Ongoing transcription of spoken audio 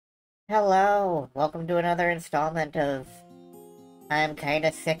Hello! Welcome to another installment of I'm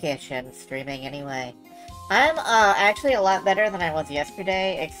kinda sickish and streaming anyway. I'm actually a lot better than I was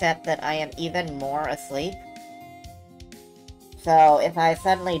yesterday, except that I am even more asleep. So if I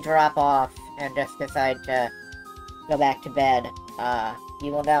suddenly drop off and just decide to go back to bed,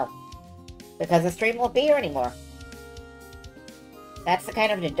 you will know. Because the stream won't be here anymore. That's the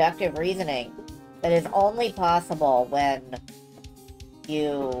kind of deductive reasoning that is only possible when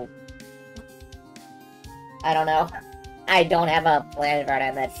you... I don't know. I don't have a plan right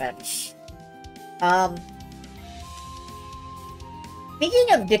on that sense.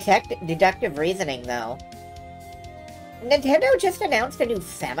 Speaking of deductive reasoning, though, Nintendo just announced a new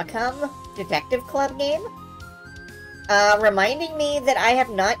Famicom Detective Club game, reminding me that I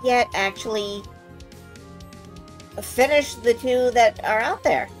have not yet actually finished the two that are out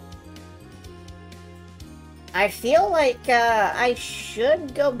there. I feel like I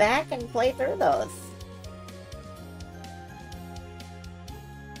should go back and play through those.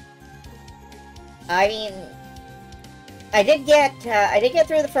 I mean, I did get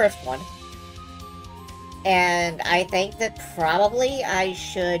through the first one, and I think that probably I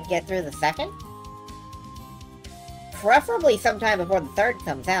should get through the second. Preferably sometime before the third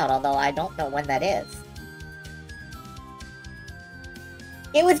comes out, although I don't know when that is.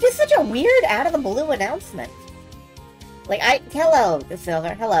 It was just such a weird, out-of-the-blue announcement. Like, hello,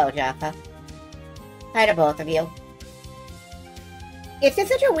 Silver. Hello, Jaffa. Hi to both of you. It's just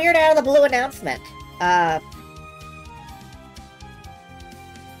such a weird, out-of-the-blue announcement. Come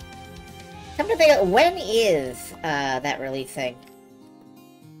to think of it, when is, that releasing?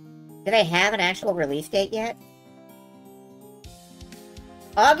 Do they have an actual release date yet?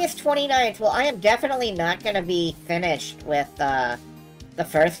 August 29th. Well, I am definitely not gonna be finished with, the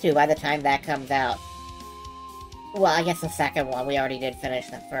first two by the time that comes out. Well, I guess the second one. We already did finish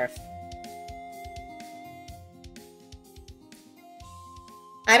the first.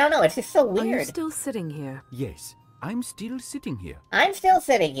 I don't know, it's just so weird. Are you still sitting here? Yes, I'm still sitting here. I'm still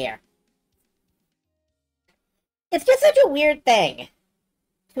sitting here. It's just such a weird thing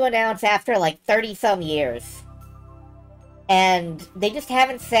to announce after, like, 30-some years. And they just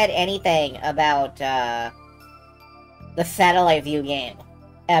haven't said anything about, the satellite view game.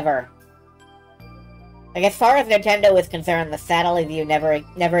 Ever. Like, as far as Nintendo is concerned, the satellite view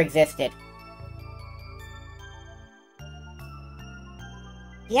never existed.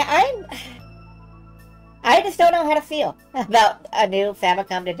 Yeah, I just don't know how to feel about a new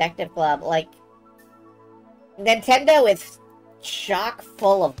Famicom Detective Club. Like, Nintendo is chock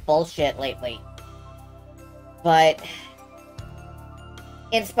full of bullshit lately. But,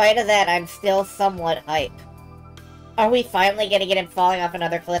 in spite of that, I'm still somewhat hype. Are we finally gonna get him falling off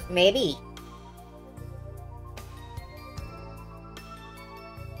another cliff? Maybe.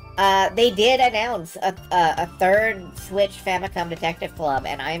 They did announce a third Switch Famicom Detective Club,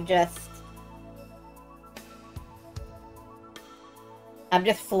 and I'm just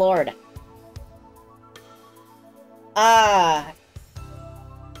floored. I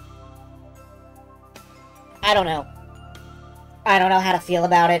don't know. I don't know how to feel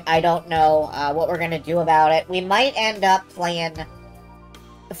about it. I don't know, what we're gonna do about it. We might end up playing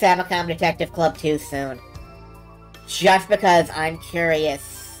Famicom Detective Club 2 soon. Just because I'm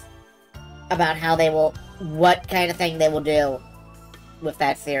curious about how they will, what kind of thing they will do with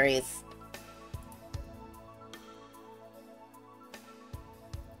that series.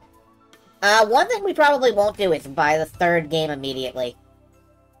 One thing we probably won't do is buy the third game immediately.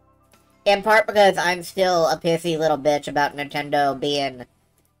 In part because I'm still a pissy little bitch about Nintendo being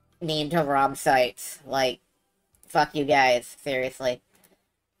mean to ROM sites. Like, fuck you guys, seriously.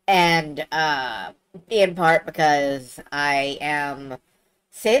 And, in part because I am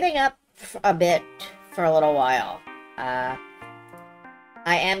saving up a bit for a little while. I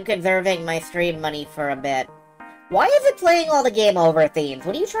am conserving my stream money for a bit. Why is it playing all the game over themes?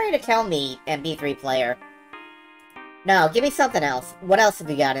 What are you trying to tell me, MP3 player? No, give me something else. What else have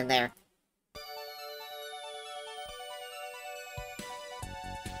you got in there?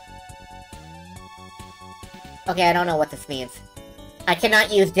 Okay, I don't know what this means. I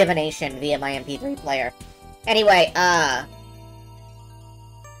cannot use divination via my MP3 player. Anyway, I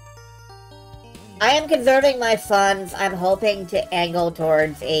am conserving my funds. I'm hoping to angle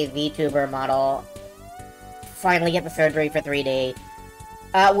towards a VTuber model. Finally get the surgery for 3D.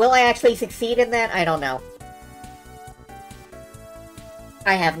 Will I actually succeed in that? I don't know.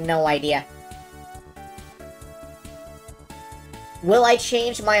 I have no idea. Will I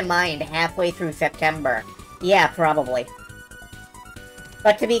change my mind halfway through September? Yeah, probably.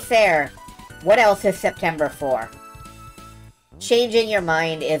 But to be fair, what else is September for? changing your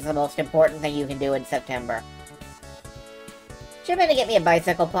mind is the most important thing you can do in September. Shipman to get me a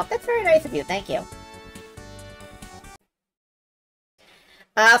bicycle pump. That's very nice of you. Thank you.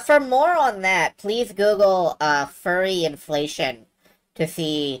 For more on that, please Google furry inflation to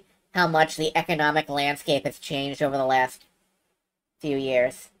see how much the economic landscape has changed over the last few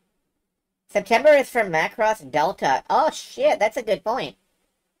years. September is for Macross Delta. Oh shit, that's a good point.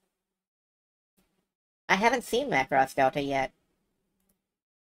 I haven't seen Macross Delta yet.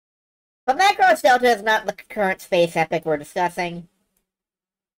 But Macross Delta is not the current space epic we're discussing.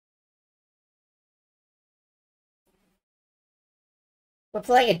 We're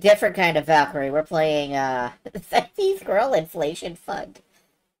playing a different kind of Valkyrie. We're playing, the Sexy Squirrel Inflation Fund.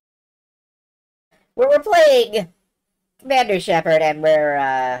 We're playing Commander Shepard, and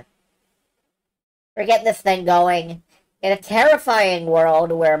we're getting this thing going in a terrifying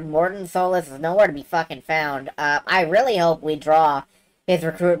world where Morton Solus is nowhere to be fucking found. I really hope we draw his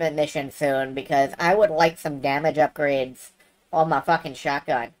recruitment mission soon, because I would like some damage upgrades on my fucking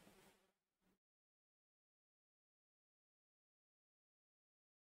shotgun.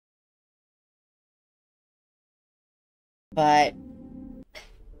 But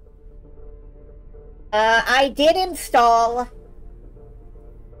I did install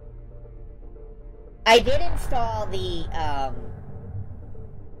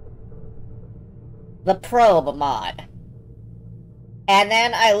the probe mod. And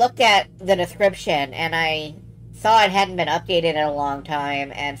then I looked at the description and I saw it hadn't been updated in a long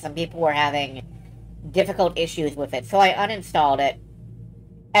time and some people were having difficult issues with it. So I uninstalled it.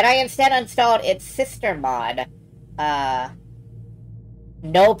 And I instead installed its sister mod.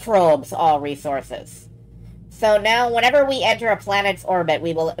 No probes, all resources. So now whenever we enter a planet's orbit,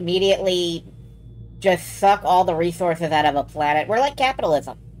 we will immediately just suck all the resources out of a planet. We're like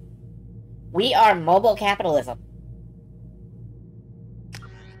capitalism. We are mobile capitalism.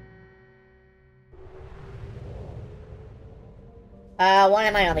 Why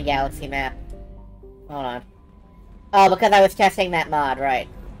am I on the galaxy map? Hold on. Oh, because I was testing that mod, right.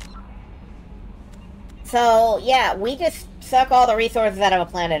 So, yeah, we just suck all the resources out of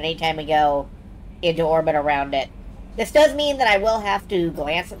a planet anytime we go into orbit around it. This does mean that I will have to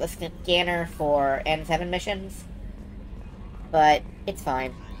glance at the scanner for N7 missions. But, it's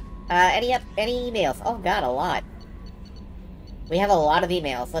fine. Any emails? Oh god, a lot. We have a lot of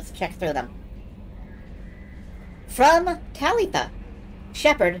emails. Let's check through them. From Talitha.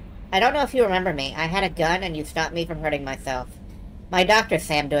 Shepard, I don't know if you remember me. I had a gun and you stopped me from hurting myself. My doctors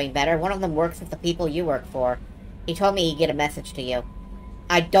say I'm doing better. One of them works with the people you work for. He told me he'd get a message to you.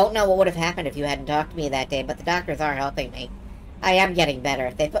 I don't know what would have happened if you hadn't talked to me that day, but the doctors are helping me. I am getting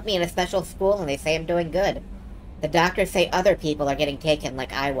better. They put me in a special school and they say I'm doing good. The doctors say other people are getting taken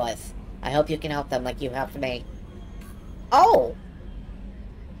like I was. I hope you can help them like you helped me. Oh!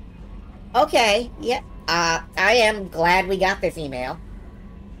 Okay, yeah. I am glad we got this email.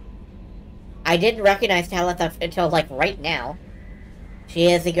 I didn't recognize Talitha until, like, right now. She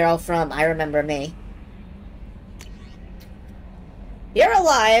is the girl from I Remember Me. You're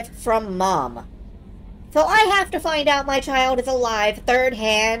alive from Mom. So I have to find out my child is alive third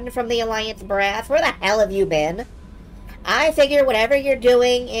hand from the Alliance brass. Where the hell have you been? I figure whatever you're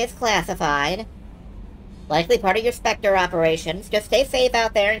doing is classified. Likely part of your Spectre operations. Just stay safe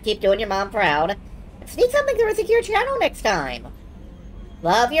out there and keep doing your mom proud. And sneak something through a secure channel next time.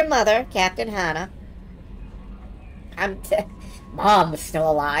 Love your mother, Captain Hannah. Mom's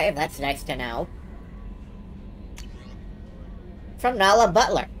still alive. That's nice to know. From Nala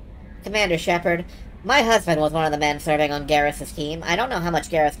Butler. Commander Shepard, my husband was one of the men serving on Garrus' team. I don't know how much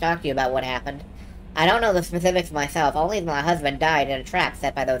Garrus talked to you about what happened. I don't know the specifics myself, only that my husband died in a trap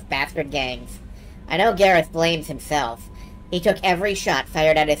set by those bastard gangs. I know Garrus blames himself. He took every shot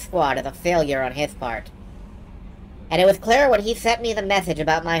fired at his squad as a failure on his part. And it was clear when he sent me the message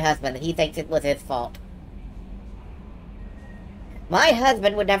about my husband that he thinks it was his fault. My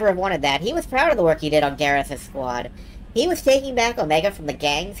husband would never have wanted that. He was proud of the work he did on Garrus' squad. He was taking back Omega from the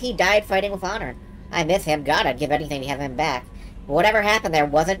gangs. He died fighting with honor. I miss him. God, I'd give anything to have him back. But whatever happened there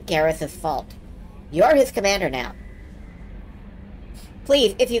wasn't Garrus' fault. You're his commander now.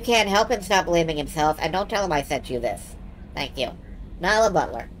 Please, if you can, help him stop blaming himself, and don't tell him I sent you this. Thank you. Nyla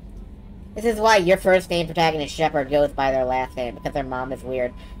Butler. This is why your first name protagonist Shepard goes by their last name, because their mom is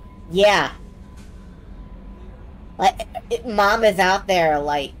weird. Yeah. Like, Mom is out there,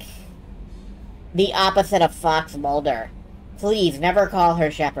 like, the opposite of Fox Mulder. Please, never call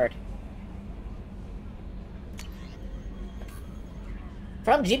her Shepard.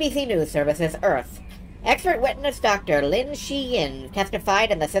 From GBC News Services, Earth. Expert witness Dr. Lin Shi-yin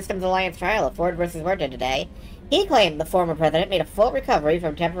testified in the Systems Alliance trial of Ford vs. Werta today. He claimed the former president made a full recovery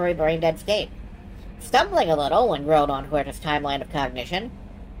from temporary brain-dead state, stumbling a little when grilled on Huerta's timeline of cognition.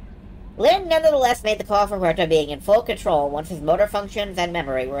 Lin nevertheless made the call for Huerta being in full control once his motor functions and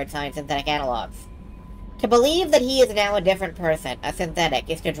memory were assigned synthetic analogs. To believe that he is now a different person, a synthetic,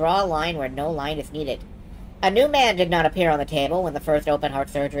 is to draw a line where no line is needed. A new man did not appear on the table when the first open-heart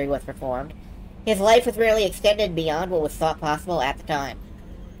surgery was performed. His life was merely extended beyond what was thought possible at the time.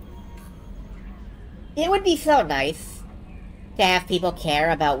 It would be so nice to have people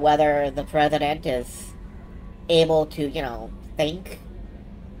care about whether the president is able to, you know, think.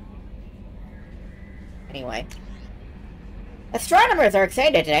 Anyway. Astronomers are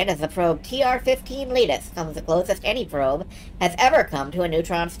excited tonight as the probe TR-15 Letus comes the closest any probe has ever come to a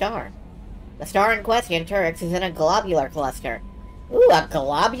neutron star. The star in question, Turks, is in a globular cluster. Ooh, a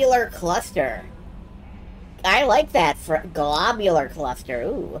globular cluster. I like that for globular cluster.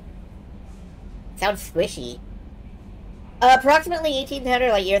 Ooh. Sounds squishy. Approximately 1,800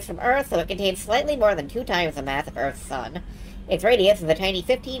 light-years from Earth, so it contains slightly more than 2 times the mass of Earth's sun. Its radius is a tiny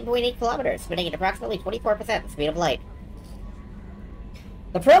 15.8 kilometers, spinning at approximately 24% the speed of light.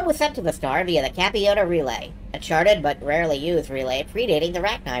 The probe was sent to the star via the Capiota Relay, a charted but rarely used relay predating the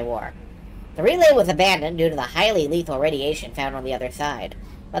Rachni War. The relay was abandoned due to the highly lethal radiation found on the other side,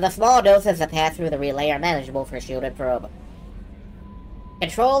 but the small doses that pass through the relay are manageable for a shielded probe.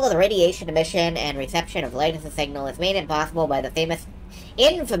 Control of the radiation emission and reception of light as a signal is made impossible by the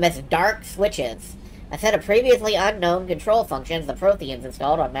infamous dark switches, a set of previously unknown control functions the Protheans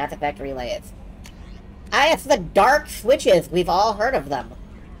installed on Mass Effect relays. Ah, it's the dark switches. We've all heard of them.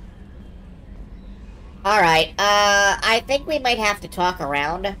 Alright, I think we might have to talk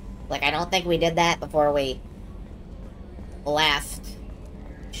around. Like, I don't think we did that before we last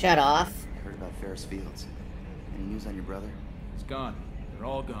shut off. I heard about Ferris Fields. Any news on your brother? It's gone. They're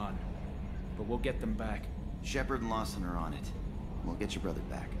all gone. But we'll get them back. Shepard and Lawson are on it. We'll get your brother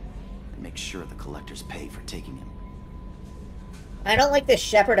back. And make sure the collectors pay for taking him. I don't like this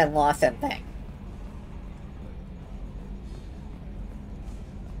Shepard and Lawson thing.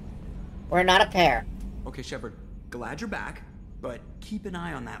 We're not a pair. Okay, Shepard, glad you're back, but keep an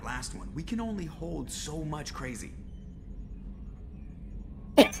eye on that last one. We can only hold so much crazy.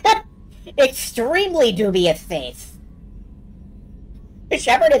 Extremely dubious face.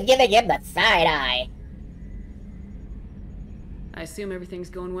 Shepard is giving him the side eye. I assume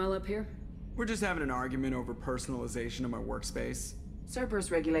everything's going well up here? We're just having an argument over personalization of my workspace. Cerberus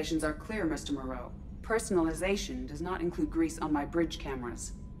regulations are clear, Mr. Moreau. Personalization does not include grease on my bridge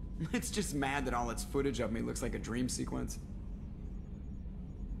cameras. It's just mad that all its footage of me looks like a dream sequence.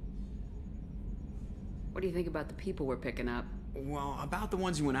 What do you think about the people we're picking up? Well, about the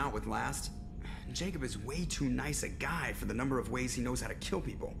ones you went out with last. Jacob is way too nice a guy for the number of ways he knows how to kill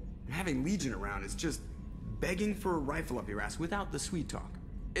people. Having Legion around is just begging for a rifle up your ass without the sweet talk.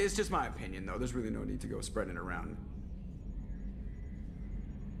 It's just my opinion, though. There's really no need to go spreading it around.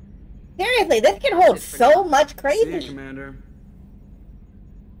 Seriously, this can hold so much See you, crazy. Commander.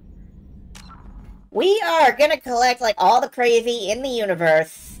 We are gonna collect, like, all the crazy in the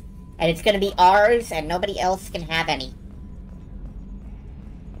universe, and it's gonna be ours, and nobody else can have any.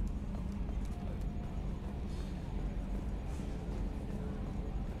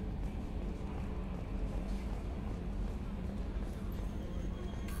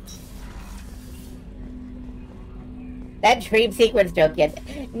 That dream sequence joke, yes.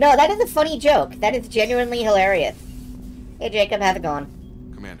 No, that is a funny joke. That is genuinely hilarious. Hey, Jacob, how's it going?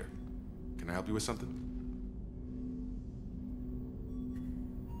 Commander, can I help you with something?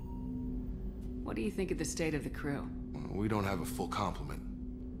 What do you think of the state of the crew? We don't have a full complement.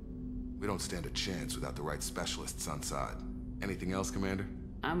 We don't stand a chance without the right specialists on side. Anything else, Commander?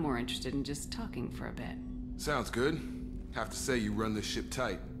 I'm more interested in just talking for a bit. Sounds good. Have to say you run this ship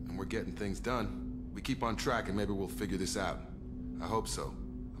tight, and we're getting things done. We keep on track and maybe we'll figure this out. I hope so.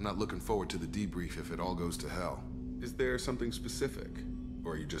 I'm not looking forward to the debrief if it all goes to hell. Is there something specific?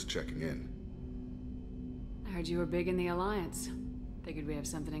 Or are you just checking in? I heard you were big in the Alliance. Figured we have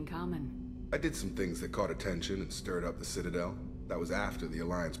something in common. I did some things that caught attention and stirred up the Citadel. That was after the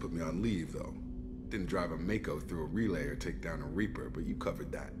Alliance put me on leave, though. Didn't drive a Mako through a relay or take down a Reaper, but you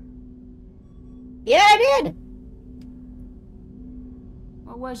covered that. Yeah, I did!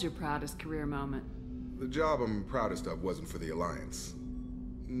 What was your proudest career moment? The job I'm proudest of wasn't for the Alliance.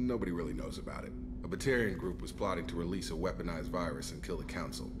 Nobody really knows about it. A Batarian group was plotting to release a weaponized virus and kill the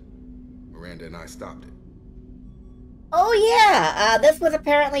Council. Miranda and I stopped it. Oh yeah, this was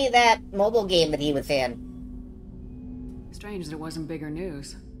apparently that mobile game that he was in. Strange that it wasn't bigger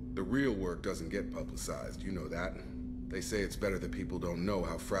news. The real work doesn't get publicized, you know that. They say it's better that people don't know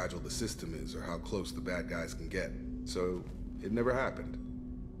how fragile the system is or how close the bad guys can get. So, it never happened.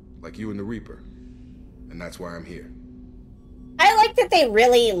 Like you and the Reaper. And that's why I'm here. I like that they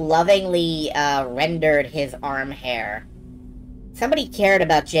really lovingly rendered his arm hair. Somebody cared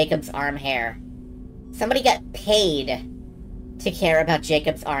about Jacob's arm hair. Somebody got paid to care about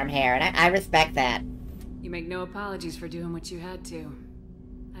Jacob's arm hair, and I respect that. You make no apologies for doing what you had to.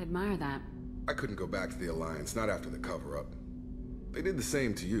 I admire that. I couldn't go back to the Alliance, not after the cover-up. They did the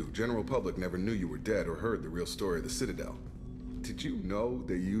same to you. General public never knew you were dead or heard the real story of the Citadel. Did you know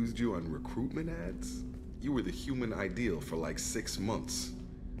they used you on recruitment ads? You were the human ideal for like 6 months.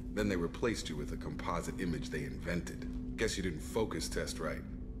 Then they replaced you with a composite image they invented. Guess you didn't focus test right.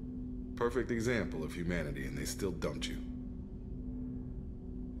 Perfect example of humanity, and they still dumped you.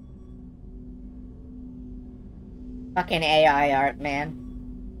 Fucking AI art, man.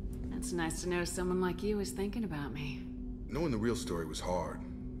 It's nice to know someone like you is thinking about me. Knowing the real story was hard.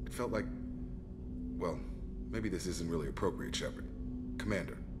 It felt like... Well, maybe this isn't really appropriate, Shepard.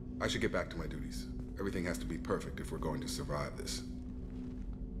 Commander, I should get back to my duties. Everything has to be perfect if we're going to survive this.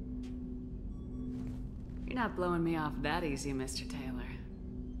 You're not blowing me off that easy, Mr. Taylor.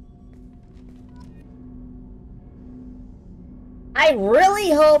 I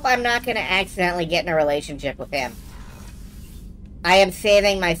really hope I'm not going to accidentally get in a relationship with him. I am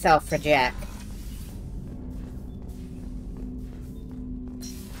saving myself for Jack.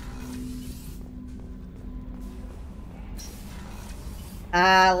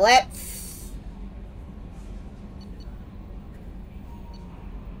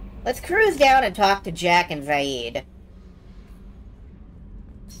 Let's cruise down and talk to Jack and Zaid.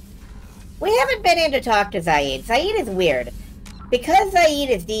 We haven't been in to talk to Zaid. Zaid is weird. Because Zaid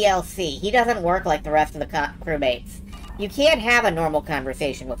is DLC, he doesn't work like the rest of the crewmates. You can't have a normal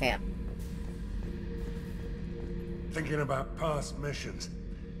conversation with him. Thinking about past missions.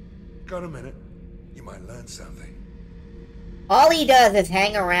 Got a minute? You might learn something. All he does is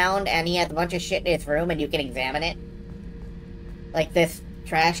hang around, and he has a bunch of shit in his room, and you can examine it. Like this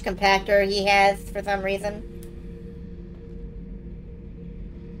trash compactor he has, for some reason.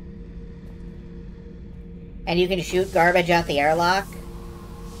 And you can shoot garbage out the airlock.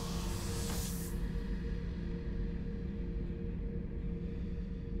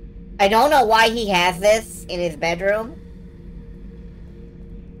 I don't know why he has this in his bedroom.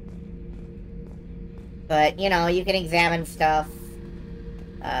 But, you know, you can examine stuff.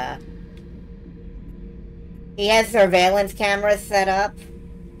 He has surveillance cameras set up.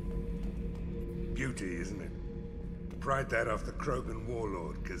 Beauty, isn't it? Pried that off the Krogan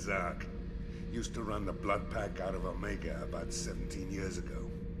warlord, Kazak. Used to run the blood pack out of Omega about 17 years ago.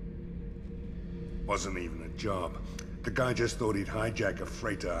 Wasn't even a job. The guy just thought he'd hijack a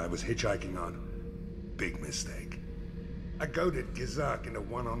freighter I was hitchhiking on. Big mistake. I goaded Kazak into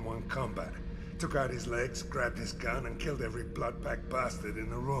one-on-one combat. Took out his legs, grabbed his gun, and killed every blood pack bastard in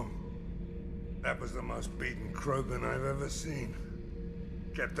the room. That was the most beaten Krogan I've ever seen.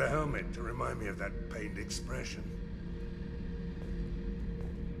 Kept the helmet to remind me of that pained expression.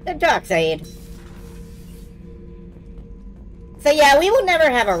 Good talk, Zaid. So yeah, we will never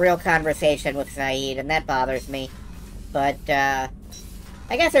have a real conversation with Zaid, and that bothers me. But, I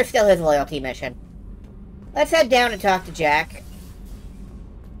guess there's still his loyalty mission. Let's head down and talk to Jack.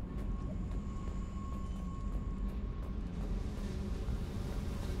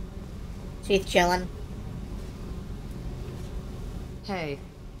 She's chilling. Hey.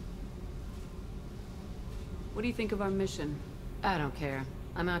 What do you think of our mission? I don't care.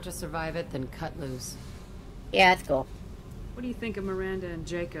 I'm out to survive it, then cut loose. Yeah, that's cool. What do you think of Miranda and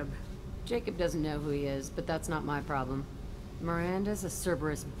Jacob? Jacob doesn't know who he is, but that's not my problem. Miranda's a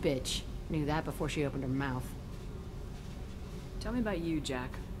Cerberus bitch. Knew that before she opened her mouth. Tell me about you,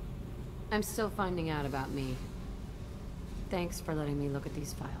 Jack. I'm still finding out about me. Thanks for letting me look at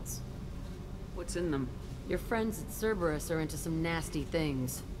these files. What's in them? Your friends at Cerberus are into some nasty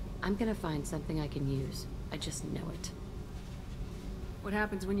things. I'm gonna find something I can use. I just know it. What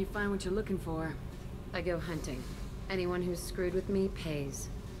happens when you find what you're looking for? I go hunting. Anyone who's screwed with me pays.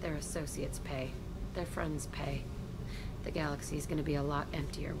 Their associates pay. Their friends pay. The galaxy's gonna be a lot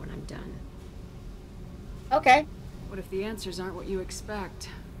emptier when I'm done. Okay. What if the answers aren't what you expect?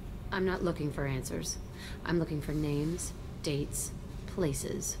 I'm not looking for answers. I'm looking for names, dates,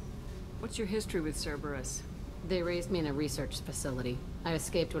 places. What's your history with Cerberus? They raised me in a research facility. I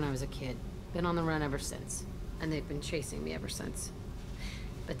escaped when I was a kid. Been on the run ever since. And they've been chasing me ever since.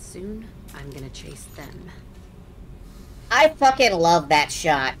 But soon, I'm gonna chase them. I fucking love that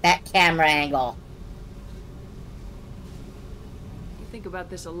shot. That camera angle. You think about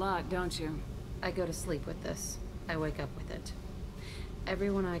this a lot, don't you? I go to sleep with this. I wake up with it.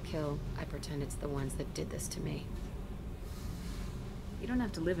 Everyone I kill, I pretend it's the ones that did this to me. You don't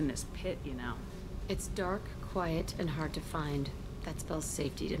have to live in this pit, you know. It's dark, quiet, and hard to find. That spells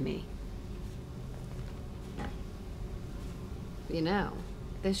safety to me. You know,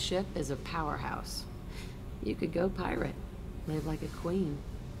 this ship is a powerhouse. You could go pirate, live like a queen.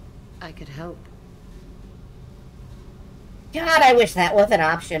 I could help. God, I wish that was an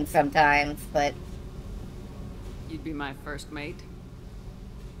option sometimes, but... You'd be my first mate.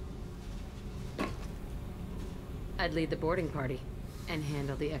 I'd lead the boarding party and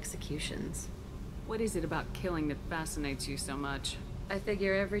handle the executions. What is it about killing that fascinates you so much? I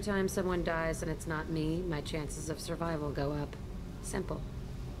figure every time someone dies and it's not me, my chances of survival go up. Simple.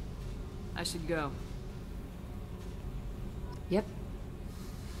 I should go. Yep.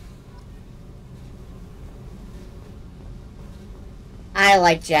 I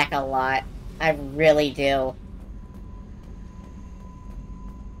like Jack a lot. I really do.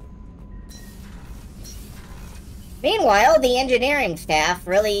 Meanwhile, the engineering staff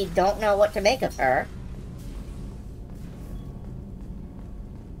really don't know what to make of her.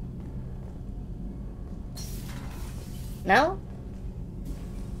 No?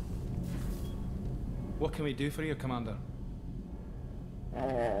 What can we do for you, Commander?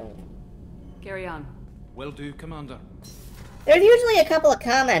 Carry on. Will do, Commander. There's usually a couple of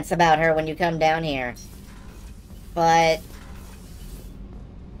comments about her when you come down here. But...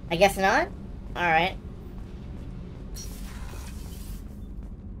 I guess not? Alright.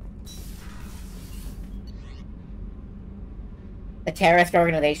 The terrorist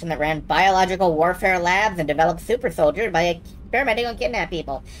organization that ran biological warfare labs and developed super soldiers by experimenting on kidnapped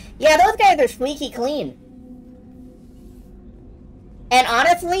people. Yeah, those guys are squeaky clean. And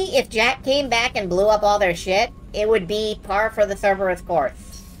honestly, if Jack came back and blew up all their shit, it would be par for the Cerberus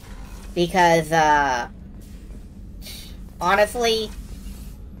course. Because, honestly,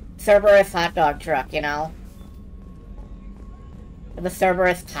 Cerberus hot dog truck, you know? The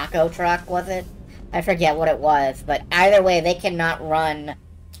Cerberus taco truck, was it? I forget what it was, but either way, they cannot run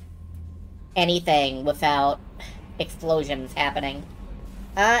anything without explosions happening.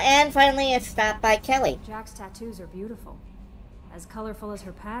 And finally, a stop by Kelly. Jack's tattoos are beautiful. As colorful as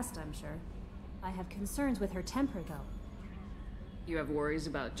her past, I'm sure. I have concerns with her temper, though. You have worries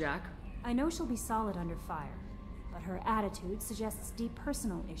about Jack? I know she'll be solid under fire, but her attitude suggests deep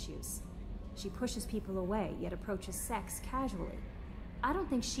personal issues. She pushes people away, yet approaches sex casually. I don't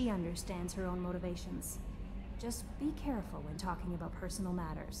think she understands her own motivations. Just be careful when talking about personal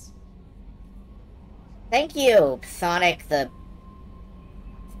matters. Thank you, Sonic the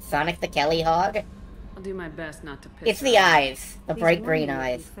Kelly Hog. I'll do my best not to piss It's her the off. eyes, the Please bright warn green me if you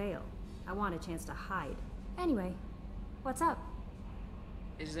eyes. fail. I want a chance to hide. Anyway, what's up?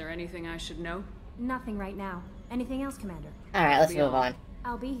 Is there anything I should know? Nothing right now. Anything else, Commander? Alright, let's Be move on. on.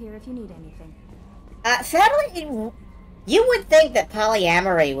 I'll be here if you need anything. Sadly, you would think that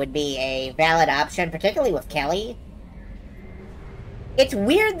polyamory would be a valid option, particularly with Kelly. It's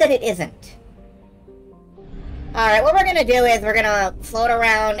weird that it isn't. Alright, what we're gonna do is we're gonna float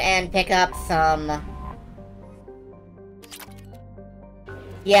around and pick up some...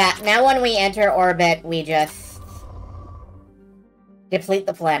 Yeah, now when we enter orbit, we just... deplete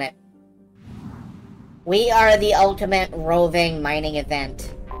the planet. We are the ultimate roving mining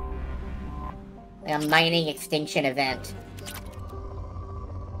event. A mining extinction event.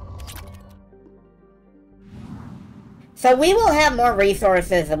 So we will have more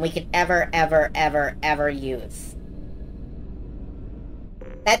resources than we could ever use.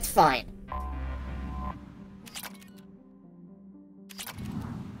 That's fine.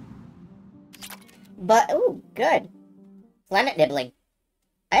 But, ooh, good. Planet nibbling.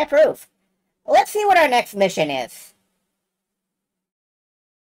 I approve. Let's see what our next mission is.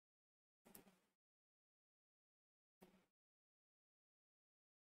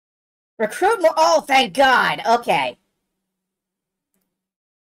 Recruit more. Oh, thank God. Okay.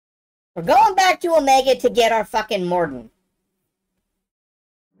 We're going back to Omega to get our fucking Morden.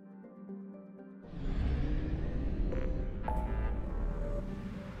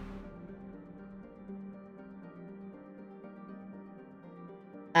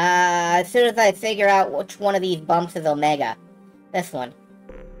 As soon as I figure out which one of these bumps is Omega. This one.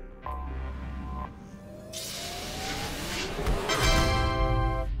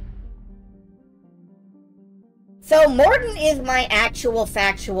 So, Morden is my actual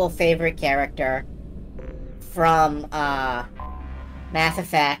factual favorite character from, Mass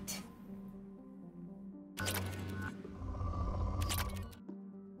Effect.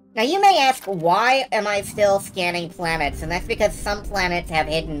 Now, you may ask, why am I still scanning planets? And that's because some planets have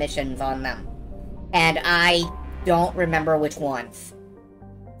hidden missions on them. And I don't remember which ones.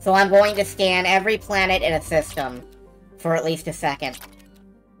 So I'm going to scan every planet in a system for at least a second.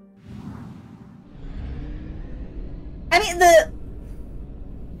 I mean,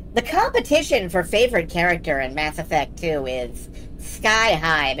 the competition for favorite character in Mass Effect 2 is sky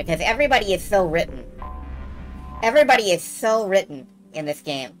high because everybody is so written. Everybody is so written in this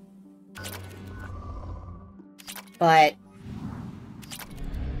game. But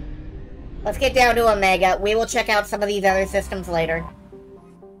let's get down to Omega. We will check out some of these other systems later.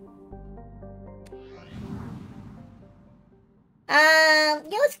 Yeah,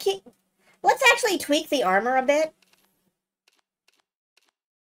 let's actually tweak the armor a bit.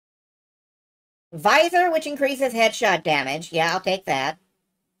 Visor, which increases headshot damage. Yeah, I'll take that.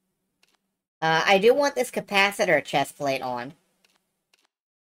 I do want this capacitor chest plate on.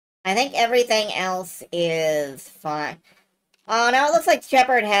 I think everything else is fine. Oh, now it looks like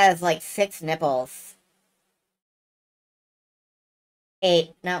Shepard has, like, 6 nipples.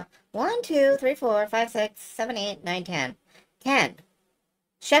 8. No. 1, 2, 3, 4, 5, 6, 7, 8, 9, 10. 10.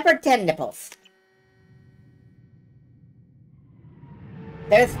 Shepard, 10 nipples.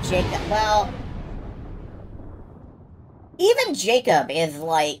 There's Jacob. Well, even Jacob is,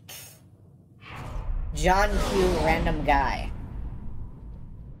 like, John Q. random guy.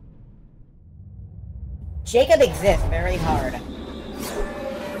 Jacob exists very hard.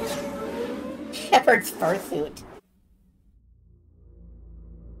 Shepard's fursuit.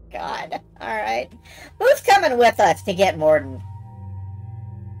 God. Alright. Who's coming with us to get Morden?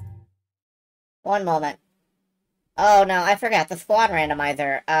 One moment. Oh, no, I forgot. The squad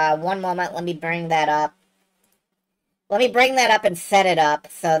randomizer. One moment. Let me bring that up. Let me bring that up and set it up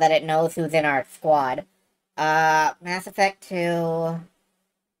so that it knows who's in our squad. Mass Effect 2.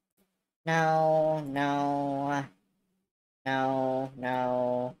 No, no. No,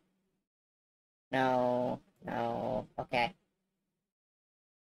 no. No, no. Okay.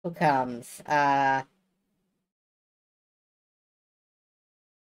 Who comes?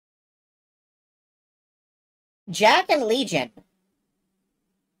 Jack and Legion.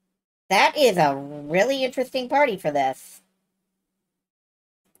 That is a really interesting party for this.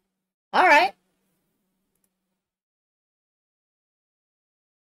 Alright.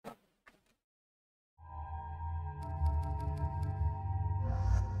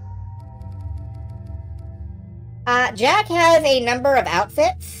 Jack has a number of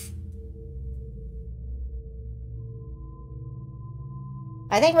outfits.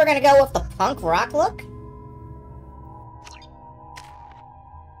 I think we're gonna go with the punk rock look.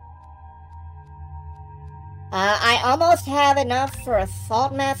 I almost have enough for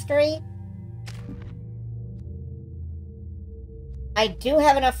Assault Mastery. I do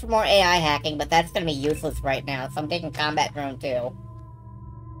have enough for more AI hacking, but that's gonna be useless right now, so I'm taking Combat Drone too.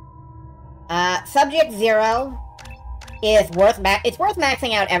 Subject 0 is worth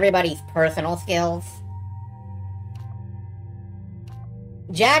maxing out everybody's personal skills.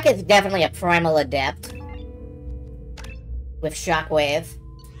 Jack is definitely a primal adept with Shockwave.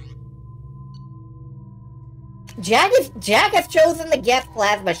 Jack has chosen the Geth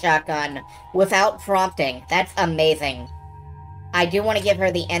plasma shotgun without prompting. That's amazing. I do want to give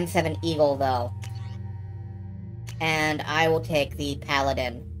her the N7 Eagle though. And I will take the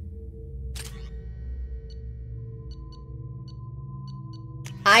Paladin.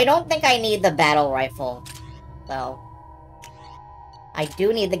 I don't think I need the battle rifle, though. I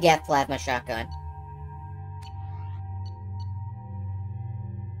do need the Geth plasma shotgun.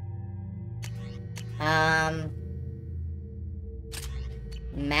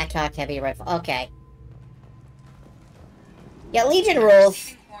 Mattock heavy rifle. Okay. Yeah, Legion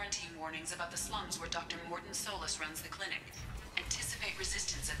rules. Quarantine warnings about the slums where Dr. Morden Solus runs the clinic. Anticipate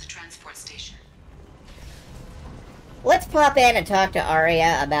resistance at the transport station. Let's pop in and talk to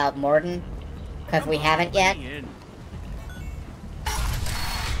Arya about Morden, because we haven't yet.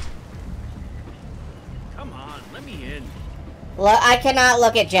 Come on, let me in. Look, I cannot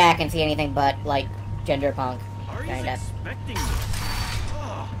look at Jack and see anything but, like, gender punk. Arya's Kinda. expecting this.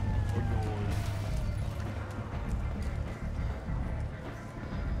 Oh,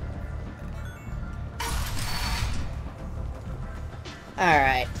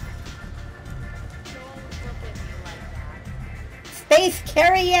 Alright. Space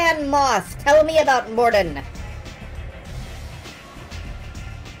Carrie-Ann Moss, tell me about Morden.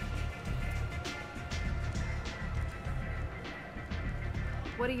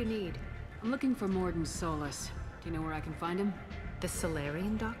 What do you need? I'm looking for Morden Solus. Do you know where I can find him? The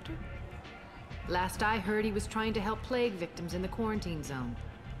Solarian doctor? Last I heard, he was trying to help plague victims in the quarantine zone.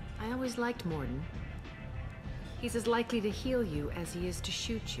 I always liked Morden. He's as likely to heal you as he is to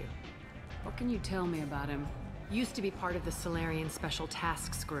shoot you. What can you tell me about him? Used to be part of the Solarian Special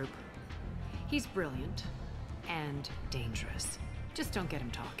Tasks Group. He's brilliant and dangerous. Just don't get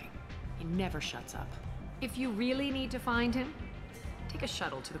him talking. He never shuts up. If you really need to find him, take a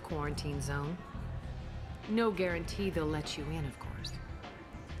shuttle to the quarantine zone. No guarantee they'll let you in, of course.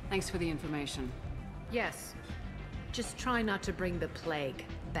 Thanks for the information. Yes. Just try not to bring the plague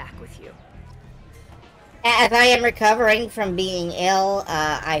back with you. As I am recovering from being ill,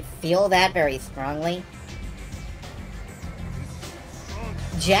 I feel that very strongly.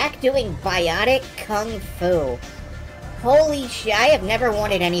 Jack doing biotic kung fu. Holy shit, I have never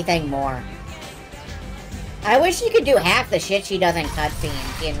wanted anything more. I wish she could do half the shit she does in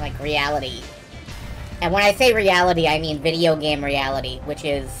cutscenes in, like, reality. And when I say reality, I mean video game reality, which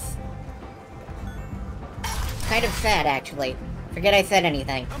is kind of sad, actually. Forget I said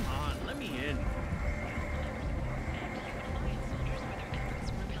anything. Come on, let me in.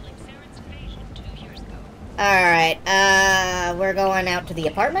 Alright, we're going out to the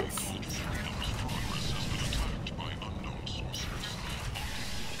apartments.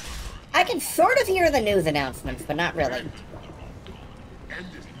 I can sort of hear the news announcements, but not really.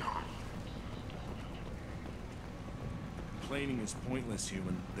 Complaining is pointless,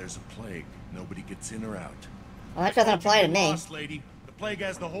 human. There's a plague. Nobody gets in or out. Well, that doesn't apply to me. Lost, lady. The plague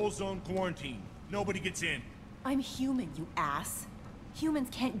has the whole zone quarantined. Nobody gets in. I'm human, you ass. Humans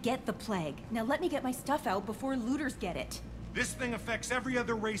can't get the plague. Now let me get my stuff out before looters get it. This thing affects every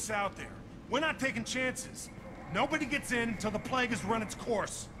other race out there. We're not taking chances. Nobody gets in until the plague has run its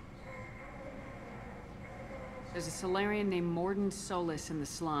course. There's a Solarian named Morden Solis in the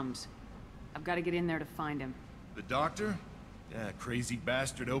slums. I've got to get in there to find him. The doctor? Yeah, crazy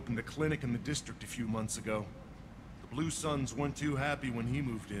bastard opened a clinic in the district a few months ago. The Blue Suns weren't too happy when he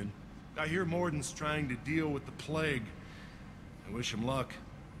moved in. I hear Morden's trying to deal with the plague. I wish him luck,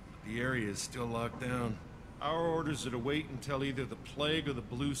 but the area is still locked down. Our orders are to wait until either the plague or the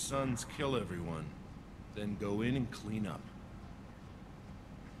Blue Suns kill everyone. Then go in and clean up.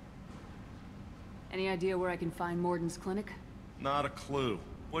 Any idea where I can find Morden's clinic? Not a clue.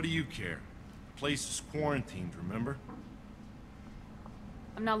 What do you care? The place is quarantined, remember?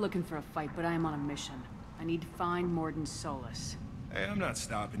 I'm not looking for a fight, but I am on a mission. I need to find Morden Solis. Hey, I'm not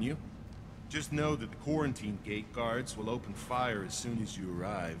stopping you. Just know that the quarantine gate guards will open fire as soon as you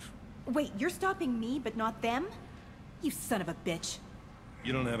arrive. Wait, you're stopping me, but not them? You son of a bitch.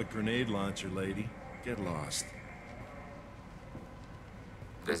 You don't have a grenade launcher, lady. Get lost.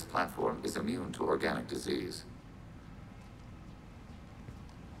 This platform is immune to organic disease.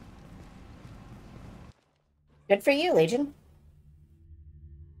 Good for you, Legion.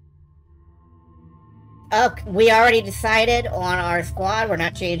 Oh, we already decided on our squad. We're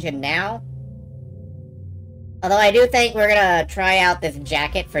not changing now. Although I do think we're gonna try out this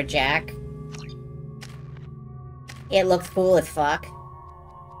jacket for Jack. It looks cool as fuck.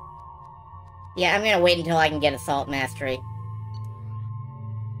 Yeah, I'm gonna wait until I can get Assault Mastery.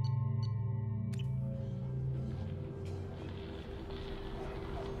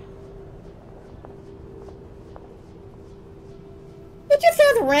 It just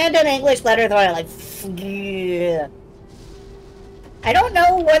has random English letters on it, like... I don't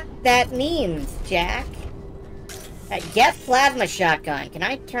know what that means, Jack. Get plasma shotgun. Can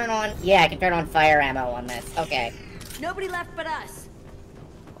I turn on... Yeah, I can turn on fire ammo on this. Okay. Nobody left but us.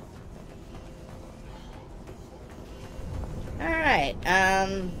 Alright,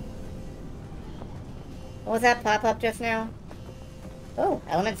 what was that pop up just now? Oh,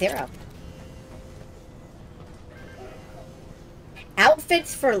 element 0.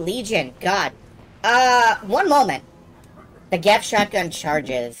 Outfits for Legion. God. One moment. The Geth shotgun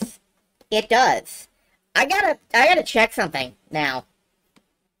charges. It does. I gotta check something now.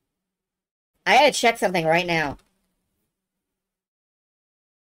 I gotta check something right now.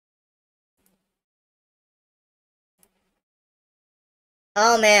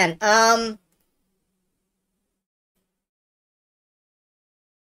 Oh man,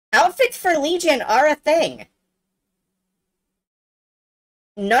 outfits for Legion are a thing.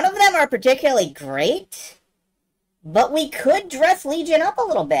 None of them are particularly great, but we could dress Legion up a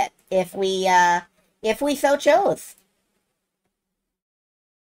little bit if we so chose.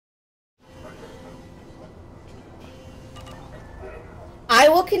 I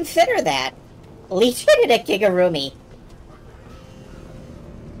will consider that. Legion and a Kigurumi.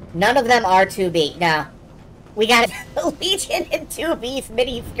 None of them are 2B. No. We got Legion and 2B's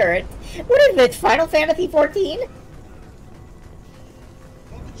mini skirt. What is this, Final Fantasy 14?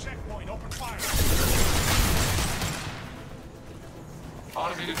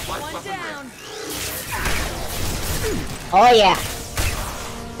 One down. Oh yeah.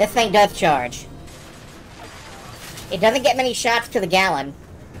 This thing does charge. It doesn't get many shots to the gallon.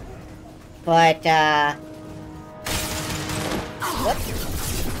 But, whoops.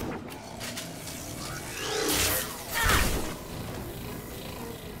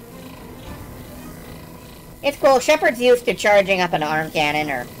 It's cool. Shepard's used to charging up an arm cannon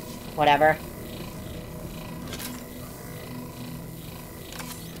or whatever.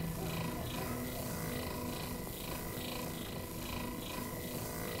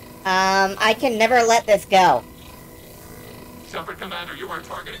 I can never let this go. Shepard Commander, you are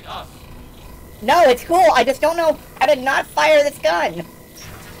targeting us. No, it's cool. I just don't know how to not fire this gun.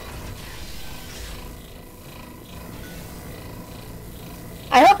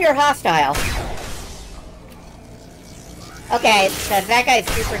 I hope you're hostile. Okay, so that guy's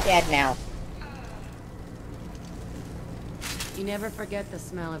super dead now. You never forget the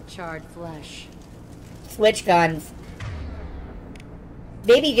smell of charred flesh. Switch guns.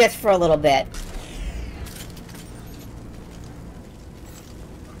 Maybe just for a little bit.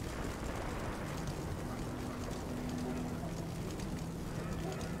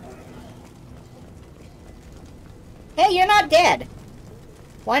 Hey, you're not dead.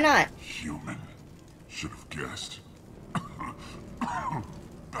 Why not? Human. Should have guessed.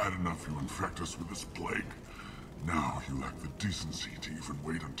 Bad enough you infect us with this plague. Now you lack the decency to even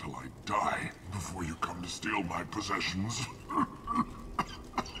wait until I die before you come to steal my possessions.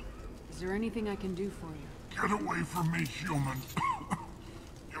 Is there anything I can do for you? Get away from me, human.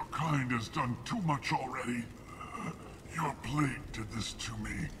 Your kind has done too much already. Your plague did this to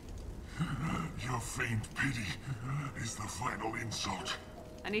me. Your faint pity is the final insult.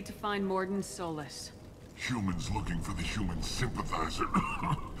 I need to find Morden Solis. Humans looking for the human sympathizer.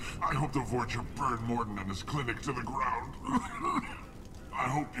 I hope the Vorcha burn Morden and his clinic to the ground. I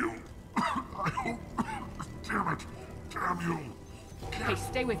hope you... I hope... Damn it. Damn you. Hey,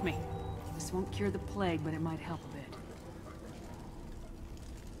 stay with me. This won't cure the plague, but it might help a bit.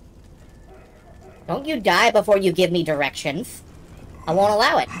 Don't you die before you give me directions. I won't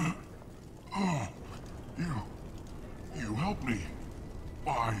allow it. Oh, you helped me.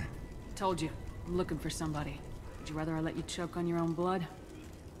 Why? Told you. I'm looking for somebody. Would you rather I let you choke on your own blood?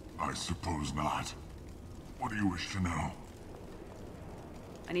 I suppose not. What do you wish to know?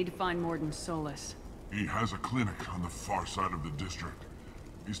 I need to find Morden Solis. He has a clinic on the far side of the district.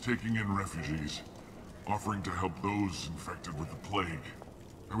 He's taking in refugees, offering to help those infected with the plague.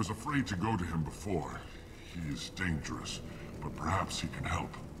 I was afraid to go to him before. He is dangerous, but perhaps he can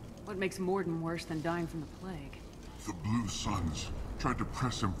help. What makes Morden worse than dying from the plague? The Blue Suns tried to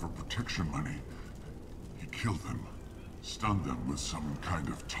press him for protection money. He killed them, stunned them with some kind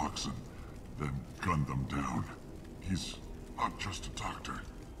of toxin, then gunned them down. He's not just a doctor.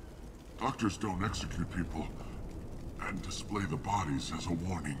 Doctors don't execute people and display the bodies as a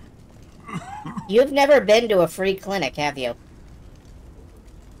warning. You've never been to a free clinic, have you?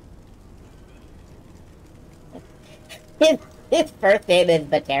 His first name is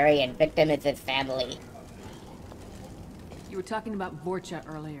Batarian. Victim is his family. You were talking about Vorcha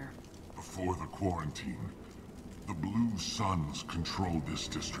earlier. Before the quarantine, the Blue Suns controlled this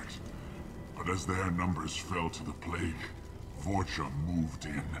district. But as their numbers fell to the plague, Vorcha moved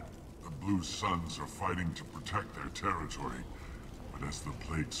in. The Blue Suns are fighting to protect their territory. But as the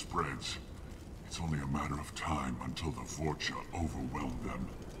plague spreads, it's only a matter of time until the Vorcha overwhelm them.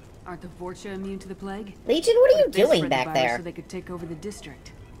 Aren't the Vorcha immune to the plague? Legion, what are you They doing spread the back virus there? So they could take over the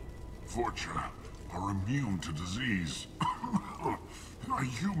district. Vorcha are immune to disease. A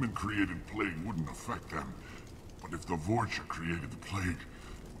human-created plague wouldn't affect them. But if the Vorcha created the plague,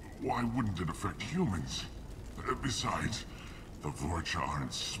 why wouldn't it affect humans? Besides, the Vorcha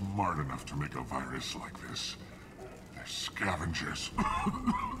aren't smart enough to make a virus like this. They're scavengers.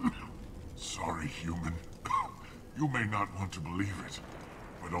 Sorry, human. You may not want to believe it,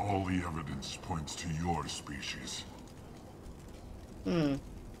 but all the evidence points to your species.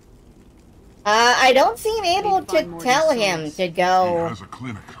 I don't seem able to tell him to go... He has a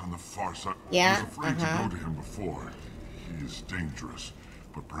clinic on the far side. Yeah, I was afraid to go to him before. He is dangerous,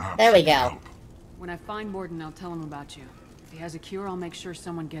 but perhaps there we he can go. help. When I find Morden, I'll tell him about you. If he has a cure, I'll make sure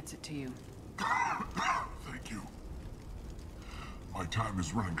someone gets it to you. Thank you. My time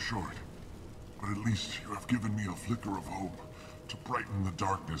is running short, but at least you have given me a flicker of hope to brighten the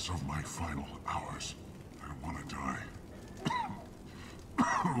darkness of my final hours. I don't want to die.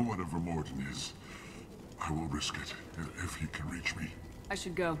 Whatever Morden is, I will risk it if he can reach me. I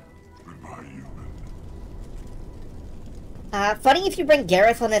should go. Goodbye, human. Funny if you bring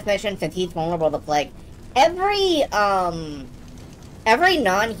Garrus on this mission since he's vulnerable to plague. Every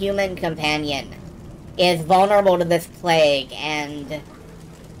non-human companion is vulnerable to this plague, and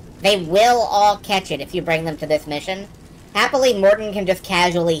They will all catch it if you bring them to this mission. Happily, Mordin can just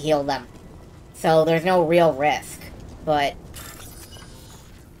casually heal them. So there's no real risk. But...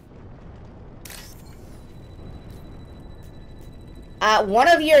 one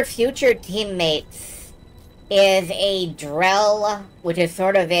of your future teammates is a Drell, which is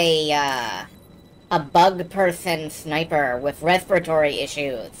sort of a bug person sniper with respiratory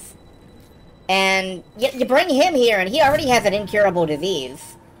issues. And you bring him here, and he already has an incurable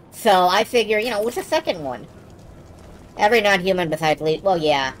disease. So I figure, you know, what's the second one? Every non-human besides Legion. Well,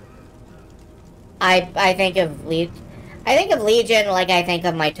 yeah. I think of Legion like I think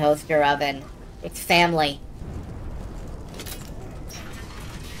of my toaster oven. It's family.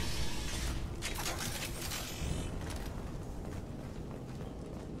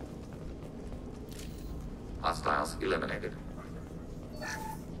 Hostiles eliminated.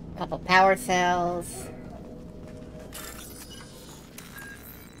 Couple power cells.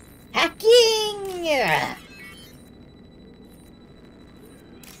 Hacking!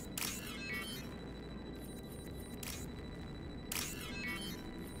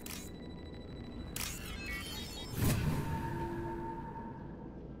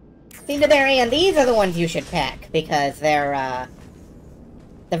 See, to their end, these are the ones you should pick, because they're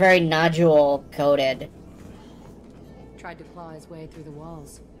very nodule-coated. Tried to claw his way through the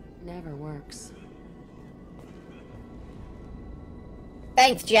walls. Never works.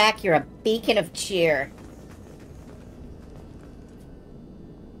 Thanks, Jack. You're a beacon of cheer.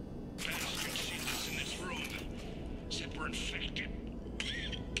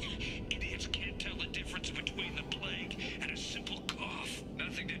 Idiots can't tell the difference between the plague and a simple cough.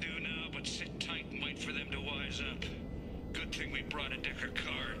 Nothing to do now but sit tight and wait for them to wise up. Good thing we brought a deck of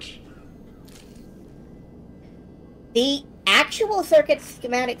cards. The actual circuit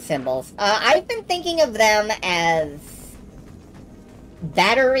schematic symbols, I've been thinking of them as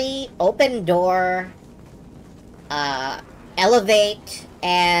battery, open door, elevate,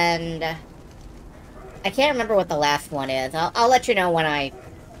 and I can't remember what the last one is. I'll let you know when I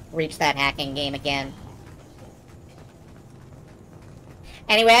reach that hacking game again.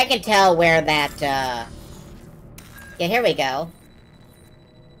 Anyway, I can tell where that, yeah, here we go.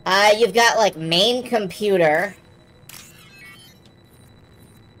 You've got, like, main computer.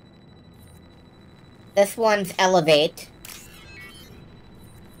 This one's elevate.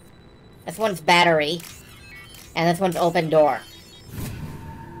 This one's battery. And this one's open door.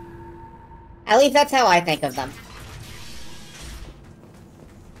 At least that's how I think of them.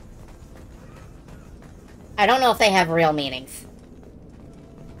 I don't know if they have real meanings.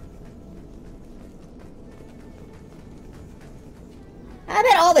 I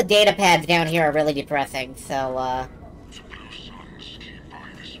bet all the data pads down here are really depressing, so,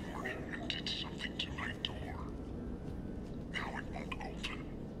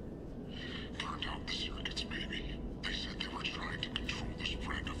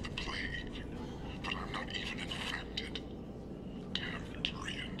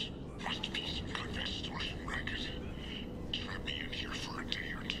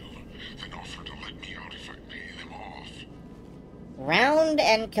 ground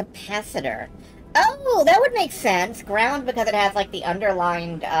and capacitor. Oh, that would make sense. Ground because it has, like, the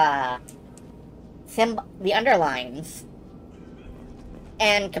underlined, the underlines.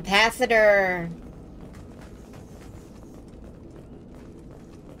 And capacitor...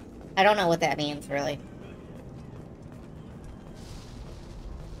 I don't know what that means, really.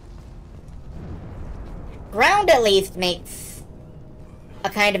 Ground, at least, makes a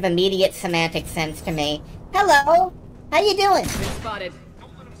kind of immediate semantic sense to me. Hello! How you doing? Been spotted.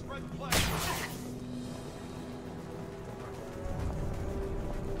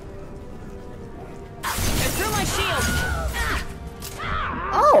 Through my shield.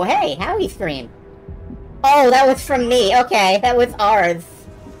 Oh, hey, Howie scream. Oh, that was from me. Okay, that was ours.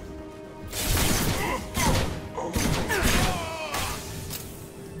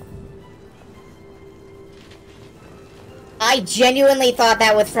 I genuinely thought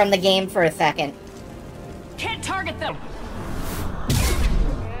that was from the game for a second. Can't target them.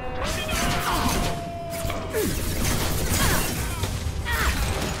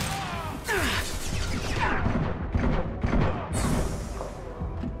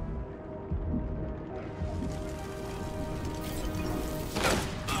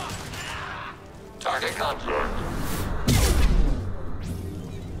 Target confirmed.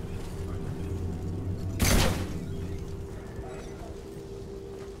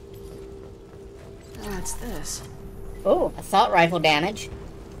 What's this? Oh, assault rifle damage.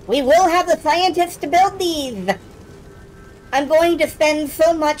 We will have the scientists to build these! I'm going to spend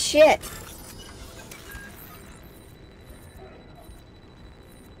so much shit.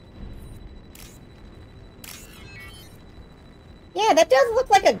 Yeah, that does look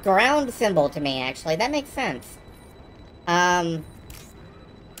like a ground symbol to me, actually. That makes sense. Honestly,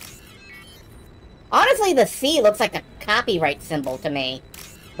 the C looks like a copyright symbol to me.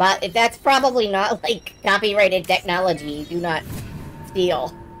 But if that's probably not, like, copyrighted technology, do not steal.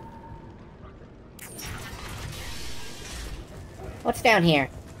 What's down here?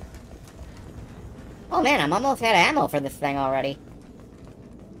 Oh man, I'm almost out of ammo for this thing already.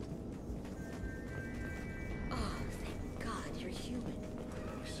 Oh, thank God, you're human.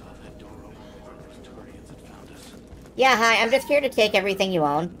 We saw that door open. Those Turians had found us. Yeah, hi, I'm just here to take everything you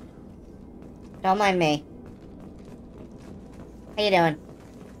own. Don't mind me. How you doing?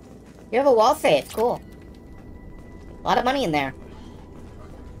 You have a wall safe, cool. A lot of money in there.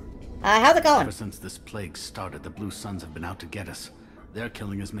 How's it going? Ever since this plague started, the Blue Suns have been out to get us. They're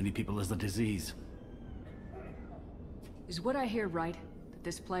killing as many people as the disease. Is what I hear right? That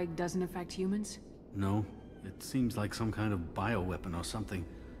this plague doesn't affect humans? No, it seems like some kind of bioweapon or something,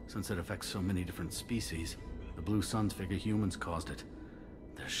 since it affects so many different species. The Blue Suns figure humans caused it.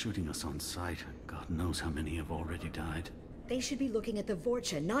 They're shooting us on sight. God knows how many have already died. They should be looking at the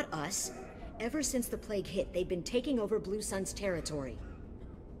Vorcha, not us. Ever since the plague hit, they've been taking over Blue Sun's territory.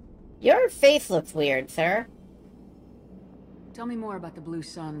 Your face looks weird, sir. Tell me more about the Blue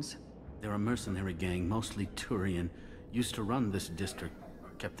Suns. They're a mercenary gang, mostly Turian. Used to run this district.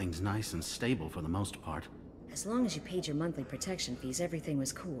 Kept things nice and stable for the most part. As long as you paid your monthly protection fees, everything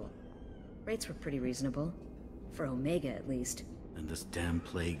was cool. Rates were pretty reasonable. For Omega, at least. Then this damn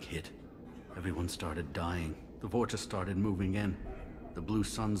plague hit. Everyone started dying. The Vorcha started moving in. The Blue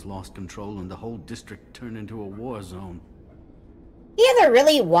Suns lost control and the whole district turned into a war zone. He has a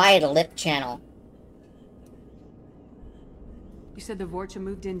really wide lip channel. You said the Vorcha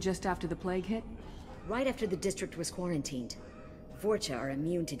moved in just after the plague hit? Right after the district was quarantined. Vorcha are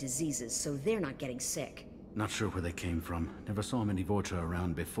immune to diseases, so they're not getting sick. Not sure where they came from. Never saw many Vorcha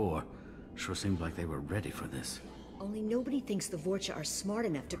around before. Sure seemed like they were ready for this. Only nobody thinks the Vorcha are smart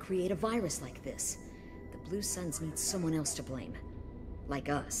enough to create a virus like this. The Blue Suns need someone else to blame. Like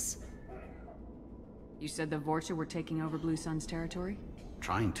us. You said the Vorcha were taking over Blue Sun's territory?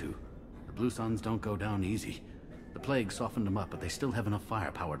 Trying to. The Blue Suns don't go down easy. The plague softened them up, but they still have enough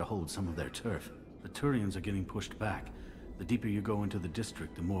firepower to hold some of their turf. The Turians are getting pushed back. The deeper you go into the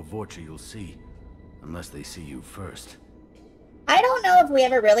district, the more Vorcha you'll see. Unless they see you first. I don't know if we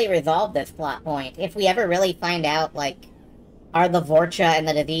ever really resolve this plot point. If we ever really find out, like, are the Vorcha and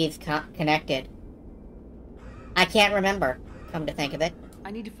the disease connected? I can't remember, come to think of it.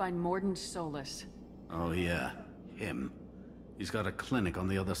 I need to find Morden Solis. Oh yeah, him. He's got a clinic on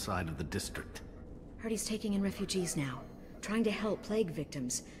the other side of the district. Heard he's taking in refugees now. Trying to help plague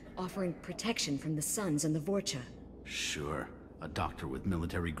victims. Offering protection from the Suns and the Vorcha. Sure. A doctor with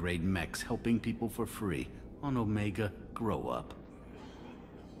military-grade mechs helping people for free. On Omega, grow up.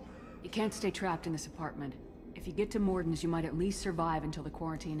 You can't stay trapped in this apartment. If you get to Morden's, you might at least survive until the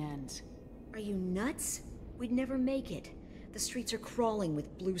quarantine ends. Are you nuts? We'd never make it. The streets are crawling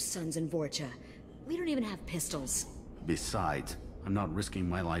with Blue Suns and Vorcha. We don't even have pistols. Besides, I'm not risking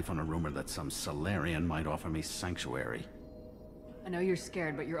my life on a rumor that some Solarian might offer me sanctuary. I know you're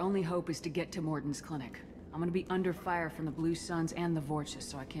scared, but your only hope is to get to Morden's clinic. I'm gonna be under fire from the Blue Suns and the Vorcha,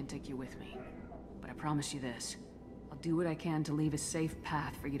 so I can't take you with me. But I promise you this. I'll do what I can to leave a safe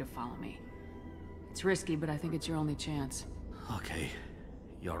path for you to follow me. It's risky, but I think it's your only chance. Okay,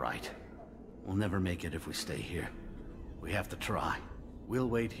 you're right. We'll never make it if we stay here. We have to try. We'll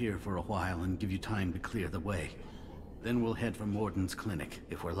wait here for a while and give you time to clear the way. Then we'll head for Morden's clinic,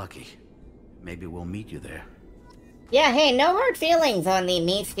 if we're lucky. Maybe we'll meet you there. Yeah, hey, no hard feelings on the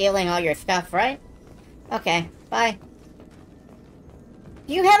me stealing all your stuff, right? Okay, bye.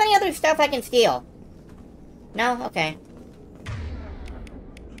 Do you have any other stuff I can steal? No? Okay.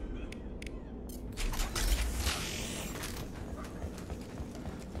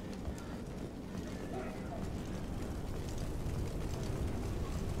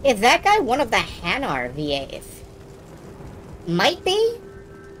 Is that guy one of the Hanar VAs? Might be?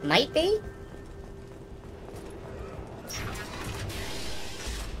 Might be?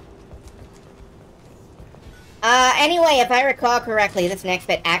 Anyway, if I recall correctly, this next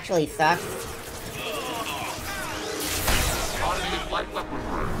bit actually sucks.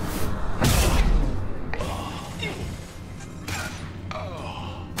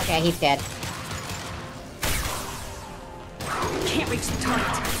 Okay, he's dead. Can't reach the target.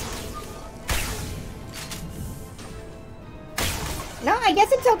 No, I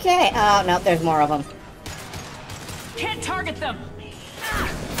guess it's okay. Oh, no, there's more of them. Can't target them!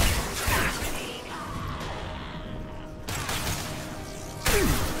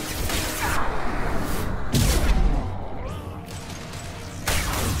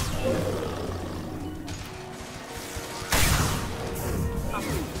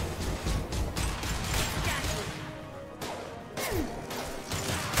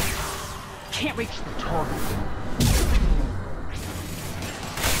 can't reach the target.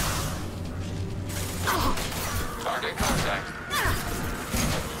 Target contact.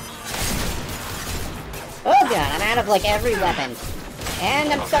 Oh god, I'm out of like every weapon.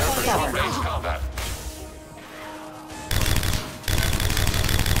 And I'm stuck on cover. Range combat.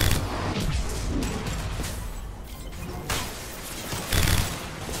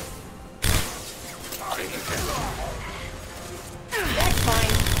 That's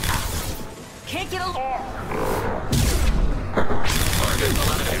fine. Can't get along. Target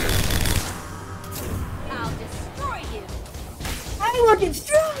eliminated. I'll destroy you. I will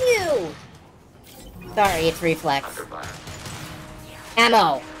destroy you! Sorry, it's reflex. Under fire.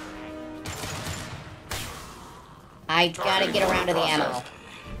 Ammo! I gotta get around to the ammo.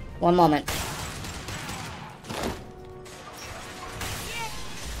 One moment.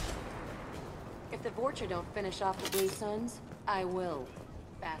 If the Vorcha don't finish off the Blue Suns, I will.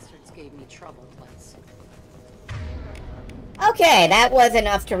 Bastards gave me trouble once. Okay, that was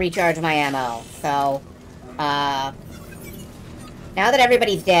enough to recharge my ammo. So, now that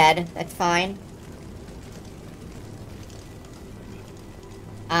everybody's dead, that's fine.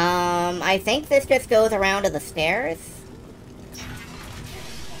 I think this just goes around to the stairs.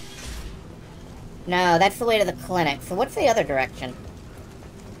 No, that's the way to the clinic. So what's the other direction?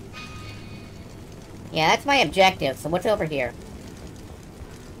 Yeah, that's my objective. So what's over here?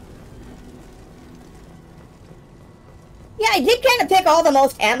 Yeah, I did kind of pick all the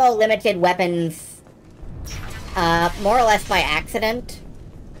most ammo-limited weapons, more or less by accident.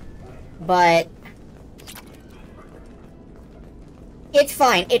 But it's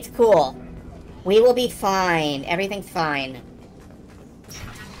fine. It's cool. We will be fine. Everything's fine.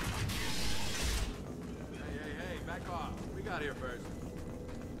 Hey, back off. We got here first.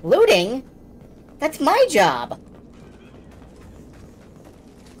 Looting? That's my job.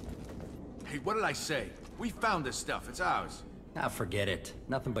 Hey, what did I say? We found this stuff. It's ours. Ah, forget it.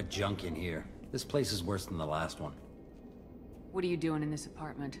 Nothing but junk in here. This place is worse than the last one. What are you doing in this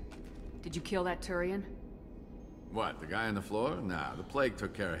apartment? Did you kill that Turian? What, the guy on the floor? Nah, the plague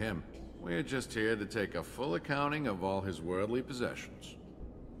took care of him. We're just here to take a full accounting of all his worldly possessions.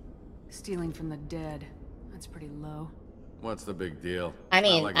 Stealing from the dead. That's pretty low. What's the big deal? I Not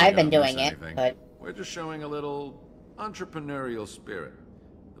mean, like we're I've been gonna doing miss it, anything. but... We're just showing a little entrepreneurial spirit.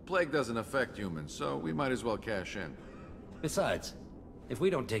 The plague doesn't affect humans, so we might as well cash in. Besides, if we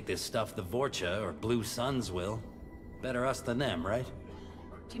don't take this stuff, the Vorcha or Blue Suns will. Better us than them, right?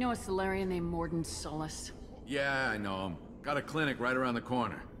 Do you know a Solarian named Morden Solus? Yeah, I know him. Got a clinic right around the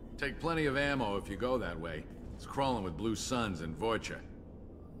corner. Take plenty of ammo if you go that way. It's crawling with Blue Suns and Vorcha.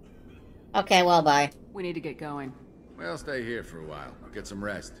 Okay, well, bye. We need to get going. Well, stay here for a while. Get some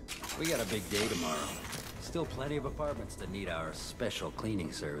rest. We got a big day tomorrow. Still plenty of apartments that need our special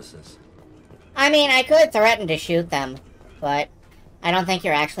cleaning services. I mean, I could threaten to shoot them, but I don't think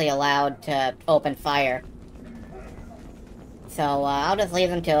you're actually allowed to open fire. So, I'll just leave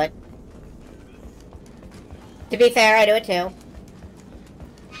them to it. To be fair, I do it too.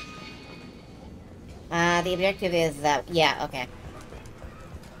 The objective is that... Yeah, okay.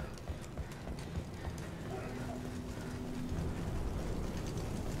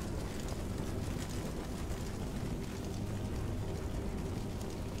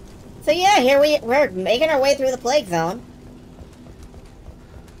 So yeah, here we're making our way through the plague zone.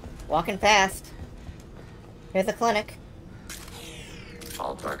 Walking fast. Here's the clinic.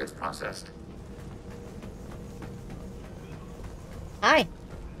 All targets processed. Hi.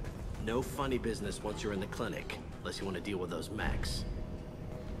 No funny business once you're in the clinic, unless you want to deal with those mechs.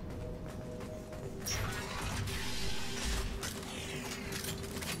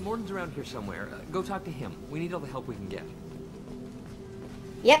 Morden's around here somewhere. Go talk to him. We need all the help we can get.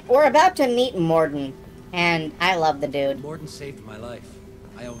 Yep, we're about to meet Morden, and I love the dude. Morden saved my life.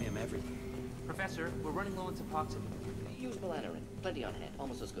 I owe him everything. Professor, we're running low on Suboxone. Use melanorin. Plenty on hand.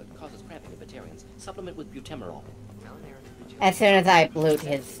 Almost as good. Causes cramping in Batarians. Supplement with butemerol. As soon as I loot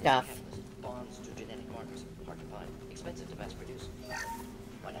his stuff. Bonds to genetic markers. Hard to find. Expensive to mass produce.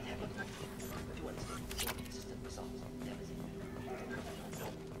 Why not have it? But you understand. Consistent results. Deficit. No.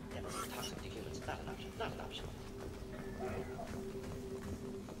 Deficit toxic to humans. Not an option. Not an option.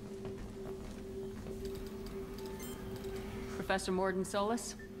 Professor Morden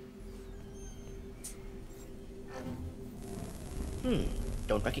Solus?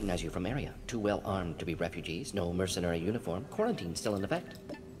 Don't recognize you from area. Too well armed to be refugees. No mercenary uniform. Quarantine still in effect.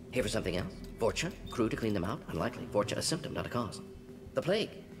 Here for something else? Vorcha? Crew to clean them out? Unlikely. Vorcha a symptom, not a cause. The plague.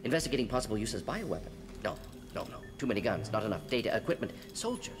 Investigating possible use as bioweapon. No. Too many guns. Not enough data, equipment.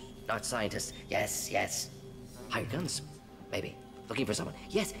 Soldiers, not scientists. Yes. Hired guns. Maybe. Looking for someone.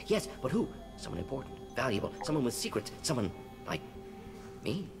 Yes. But who? Someone important, valuable, someone with secrets, someone like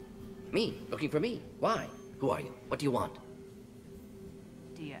me. Me, looking for me. Why? Who are you? What do you want?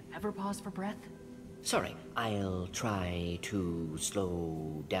 Do you ever pause for breath? Sorry, I'll try to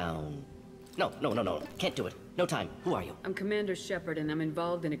slow down. No. Can't do it. No time. Who are you? I'm Commander Shepard, and I'm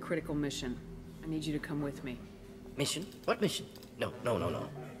involved in a critical mission. I need you to come with me. Mission? What mission? No.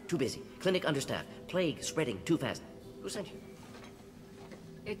 Too busy. Clinic understaffed. Plague spreading too fast. Who sent you?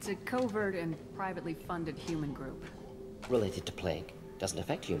 It's a covert and privately funded human group. Related to plague. Doesn't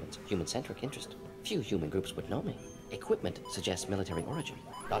affect humans. Human-centric interest. Few human groups would know me. Equipment suggests military origin.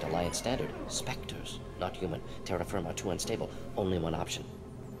 Not Alliance standard. Spectres. Not human. Terra firma, too unstable. Only one option.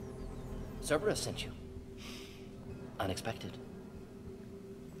 Cerberus sent you. Unexpected.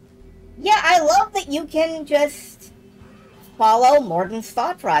 Yeah, I love that you can just follow Morden's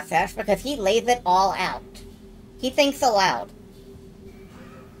thought process because he lays it all out. He thinks aloud.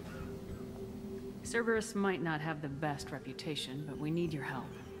 Cerberus might not have the best reputation, but we need your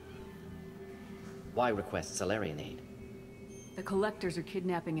help. Why request Salarian aid? The Collectors are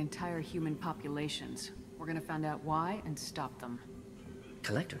kidnapping entire human populations. We're gonna find out why and stop them.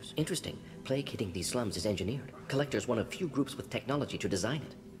 Collectors? Interesting. Plague hitting these slums is engineered. Collectors one of few groups with technology to design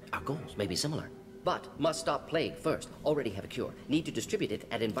it. Our goals may be similar. But must stop plague first. Already have a cure. Need to distribute it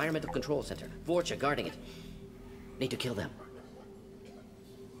at Environmental Control Center. Vorcha guarding it. Need to kill them.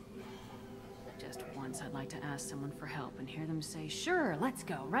 Just once I'd like to ask someone for help and hear them say, sure, let's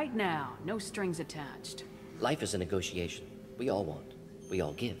go, right now. No strings attached. Life is a negotiation. We all want. We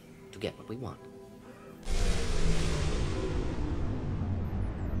all give to get what we want.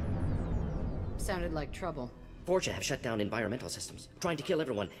 Sounded like trouble. Vorcha have shut down environmental systems. Trying to kill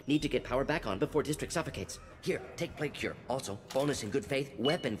everyone. Need to get power back on before district suffocates. Here, take plague cure. Also, bonus in good faith,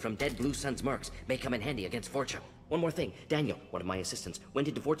 weapon from dead Blue Sun's mercs. May come in handy against Vorcha. One more thing. Daniel, one of my assistants, went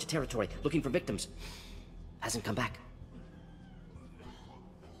into Vorcha territory looking for victims. Hasn't come back.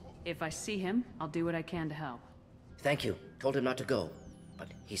 If I see him, I'll do what I can to help. Thank you. Told him not to go. But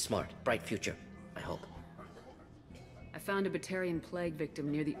he's smart. Bright future. I hope. I found a Batarian plague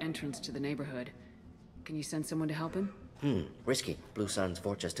victim near the entrance to the neighborhood. Can you send someone to help him? Risky. Blue Sun's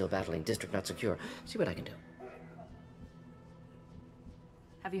Vorcha still battling. District not secure. See what I can do.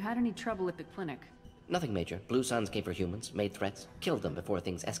 Have you had any trouble at the clinic? Nothing major. Blue Suns came for humans, made threats, killed them before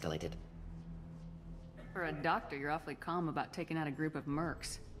things escalated. For a doctor, you're awfully calm about taking out a group of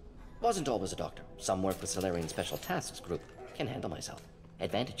mercs. Wasn't always a doctor. Some work with Salarian Special Tasks Group. Can handle myself.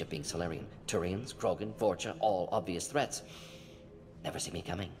 Advantage of being Salarian. Turians, Krogan, Vorcha, all obvious threats. Never see me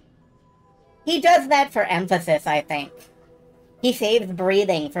coming. He does that for emphasis, I think. He saves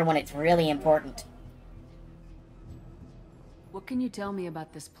breathing for when it's really important. What can you tell me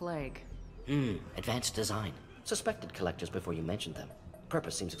about this plague? Advanced design. Suspected collectors before you mentioned them.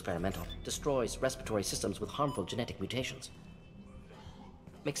 Purpose seems experimental. Destroys respiratory systems with harmful genetic mutations.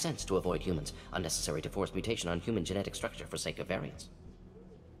 Makes sense to avoid humans. Unnecessary to force mutation on human genetic structure for sake of variance.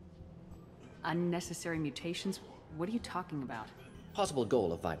 Unnecessary mutations? What are you talking about? Possible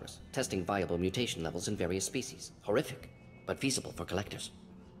goal of virus. Testing viable mutation levels in various species. Horrific, but feasible for collectors.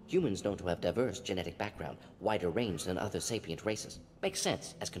 Humans known to have diverse genetic background, wider range than other sapient races. Makes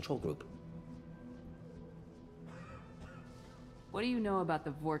sense as control group. What do you know about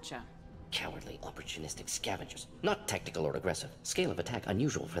the Vorcha? Cowardly, opportunistic scavengers. Not tactical or aggressive. Scale of attack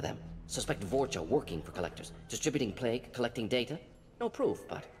unusual for them. Suspect Vorcha working for collectors. Distributing plague, collecting data. No proof,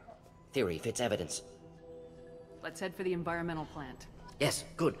 but theory fits evidence. Let's head for the environmental plant. Yes,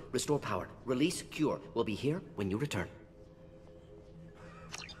 good. Restore power. Release cure. We'll be here when you return.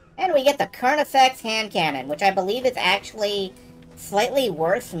 And we get the Carnifex hand cannon, which I believe is actually slightly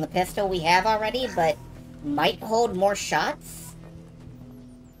worse than the pistol we have already, but might hold more shots.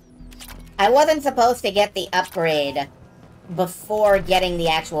 I wasn't supposed to get the upgrade before getting the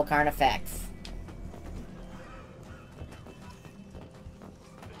actual Carnifex.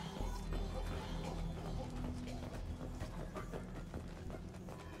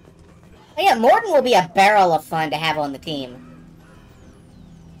 Oh yeah, Morden will be a barrel of fun to have on the team.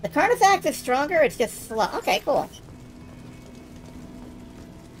 The Carnifex is stronger, it's just slow. Okay, cool.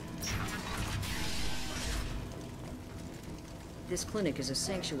 This clinic is a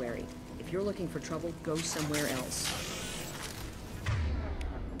sanctuary. If you're looking for trouble, go somewhere else.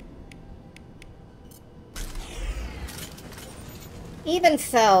 Even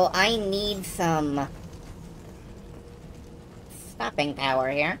so, I need some stopping power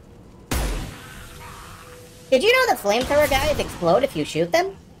here. Did you know that flamethrower guys explode if you shoot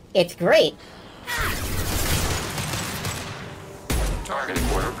them? It's great. Targeting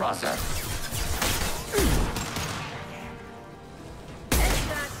order processed.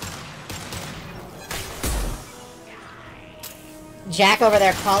 Jack over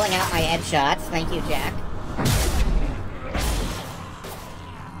there calling out my headshots. Thank you, Jack.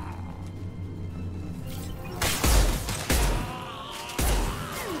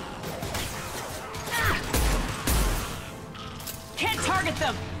 Can't target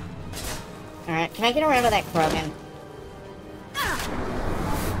them! Alright, can I get around to that Krogan?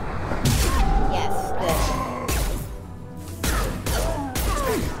 Yes, good.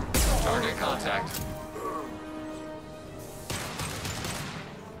 Target contact.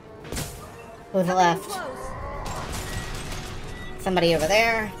 Who's left? Somebody over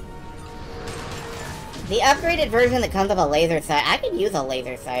there. The upgraded version that comes with a laser sight. I could use a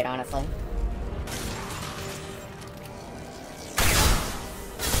laser sight, honestly.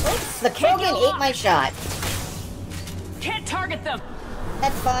 Oops, the Krogan ate my shot. Can't target them!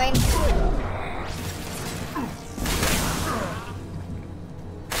 That's fine.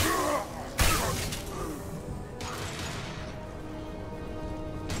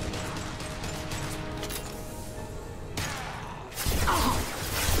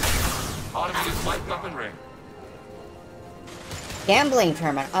 Automated light weapon ring. Gambling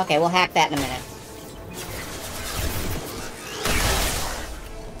terminal. Okay, we'll hack that in a minute.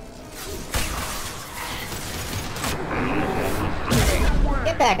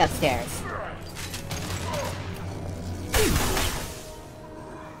 Get back upstairs.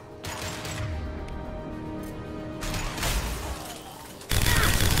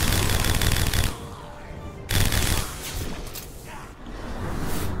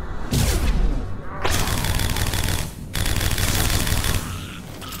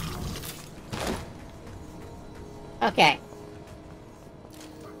 Okay.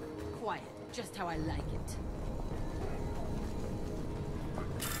 Quiet, just how I like it.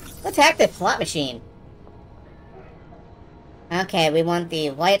 Let's hack this slot machine. Okay, we want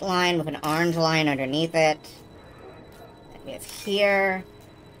the white line with an orange line underneath it. That is here.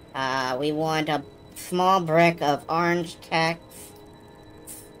 We want a small brick of orange text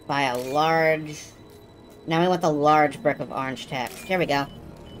by a large... Now we want the large brick of orange text. Here we go.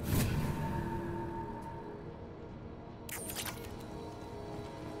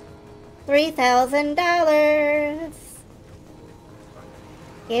 $3,000.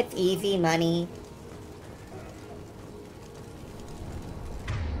 It's easy money.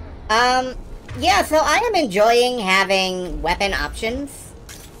 Yeah, so I am enjoying having weapon options.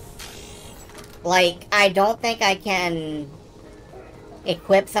 Like, I don't think I can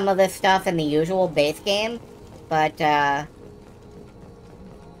equip some of this stuff in the usual base game, but, kind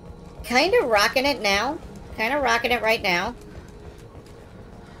of rocking it now. Kind of rocking it right now.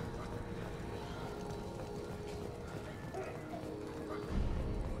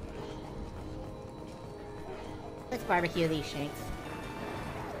 Let's barbecue these shanks.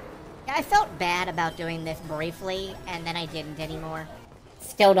 Yeah, I felt bad about doing this briefly, and then I didn't anymore.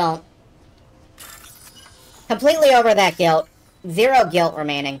 Still don't. Completely over that guilt. Zero guilt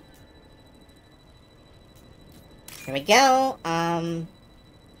remaining. Here we go. And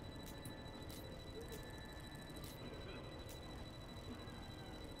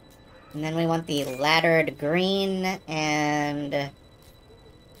then we want the laddered green, and...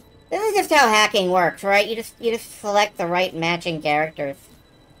 This is just how hacking works, right? You just select the right matching characters.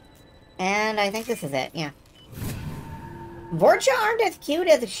 And I think this is it, yeah. Vorcha aren't as cute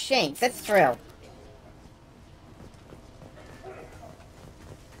as Shanks, that's true.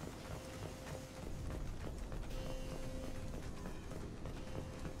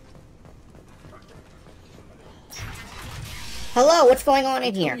 Hello, what's going on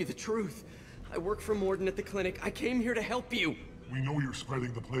in here? I'll tell you the truth. I work for Morden at the clinic. I came here to help you. We know you're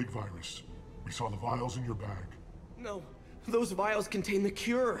spreading the plague virus. We saw the vials in your bag. No, those vials contain the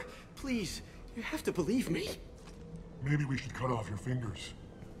cure. Please, you have to believe me. Maybe we should cut off your fingers.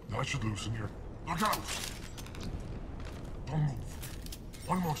 That should loosen your... Look out! Don't move.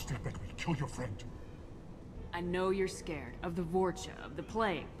 One more step and we'll kill your friend. I know you're scared of the Vorcha, of the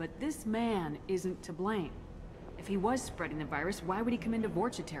plague, but this man isn't to blame. If he was spreading the virus, why would he come into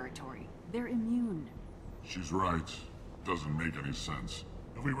Vorcha territory? They're immune. She's right. Doesn't make any sense.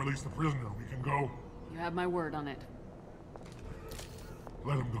 If we release the prisoner, we can go. You have my word on it.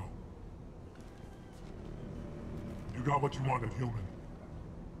 Let him go. You got what you wanted, human.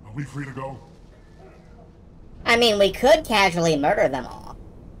 Are we free to go? I mean, we could casually murder them all.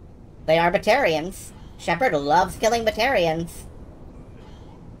 They are Batarians. Shepard loves killing Batarians.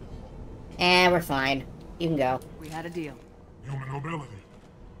 And we're fine. You can go. We had a deal. Human nobility.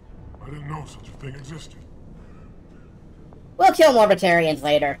 I didn't know such a thing existed. We'll kill more Batarians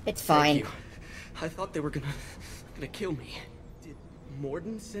later. It's fine. Thank you. I thought they were gonna kill me. Did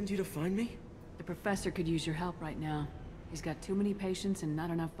Morden send you to find me? The professor could use your help right now. He's got too many patients and not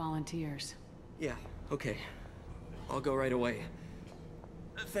enough volunteers. Yeah, okay. I'll go right away.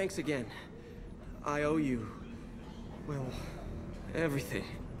 Thanks again. I owe you... well, everything.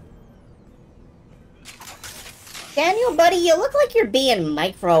 Daniel, buddy, you look like you're being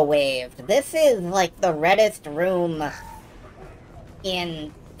microwaved. This is, like, the reddest room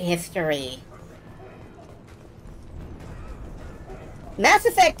in history. Mass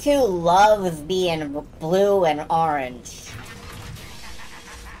Effect 2 loves being blue and orange.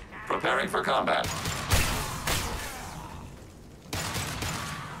 Preparing for combat.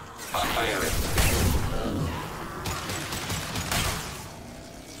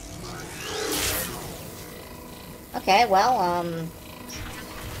 Okay, well,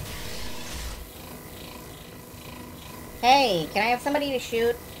 hey, can I have somebody to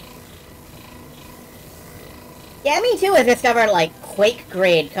shoot? Yeah, me too has discovered, like, Quake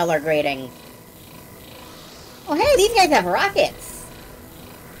grade color grading. Oh, hey, these guys have rockets!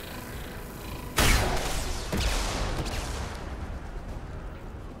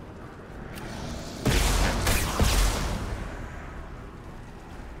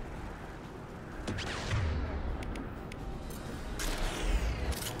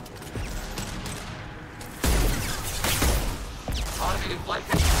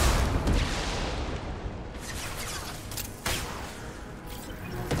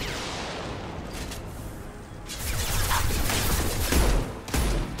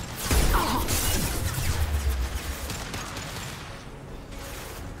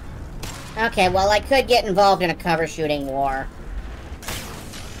 Okay, well, I could get involved in a cover shooting war.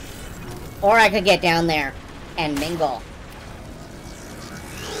 Or I could get down there and mingle.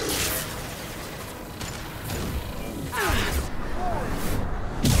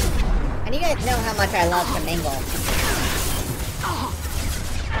 And you guys know how much I love to mingle.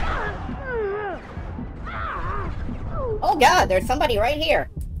 Oh god, there's somebody right here.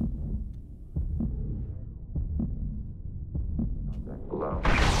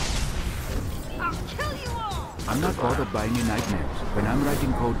 I'm not bothered by any nightmares. When I'm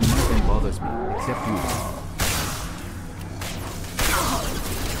writing code, nothing bothers me, except you.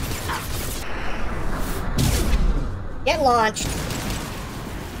 Get launched.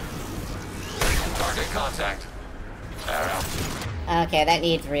 Target contact. Arrow. Okay, that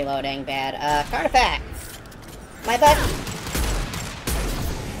needs reloading bad. Artifacts. My button.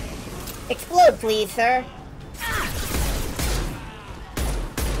 Explode, please, sir.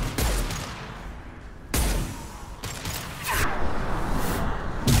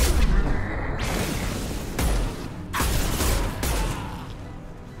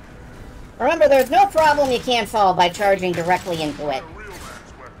 Remember, there's no problem you can't solve by charging directly into it.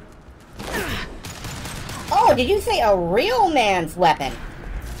 Oh, did you say a real man's weapon?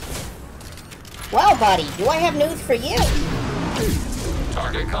 Well, buddy, do I have news for you?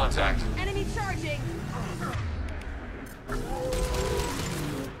 Target contact. Enemy charging! I'm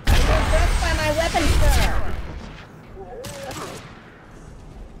impressed by my weapon, sir.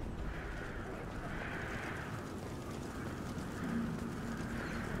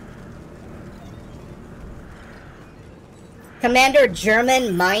 Commander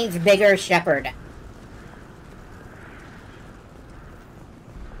German Minds Bigger Shepard.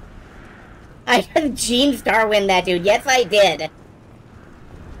 I had Gene Star win that dude. Yes, I did.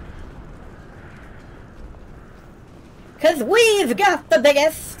 Cause we've got the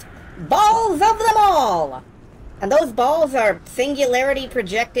biggest balls of them all. And those balls are singularity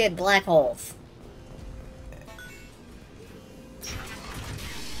projected black holes.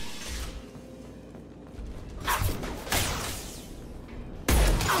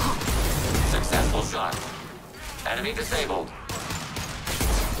 Successful shot. Enemy disabled.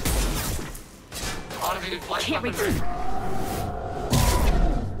 Automated flight weapon ready.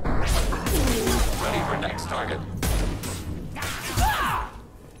 Ready for next target.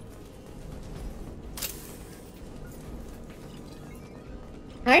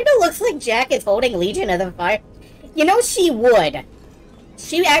 Kinda looks like Jack is holding Legion of the Fire. You know, she would.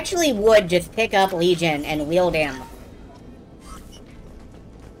 She actually would just pick up Legion and wield him.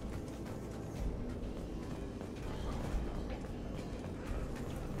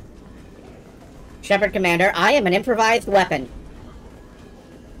 Shepard, Commander, I am an improvised weapon.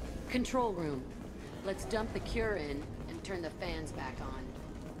 Control room. Let's dump the cure in and turn the fans back on.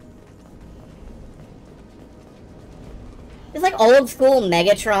 It's like old school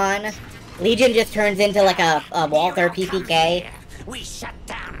Megatron. Legion just turns into like a Walther PPK. We shut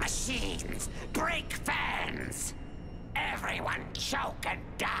down machines, break fans. Everyone choke and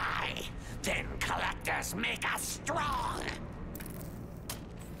die. Then collectors make us strong.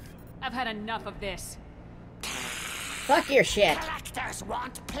 I've had enough of this. Fuck your shit. Collectors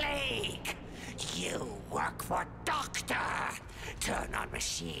want plague. You work for Doctor. Turn on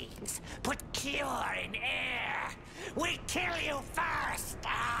machines. Put cure in air. We kill you first.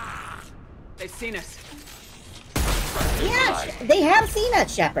 Ah. They've seen us. Yeah, they have seen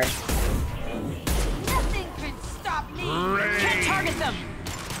us, Shepard. Nothing can stop me! Can't target them!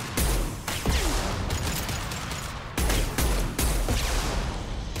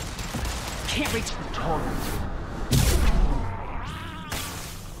 Can't reach the target.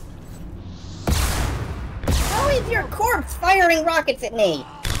 How is your corpse firing rockets at me?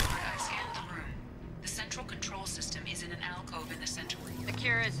 The central control system is in an alcove in the center room. The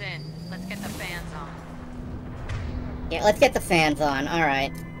cure is in. Let's get the fans on. Yeah, let's get the fans on.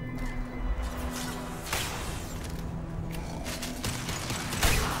 Alright.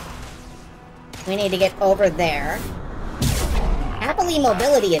 We need to get over there. Happily,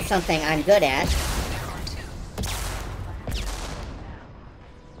 mobility is something I'm good at.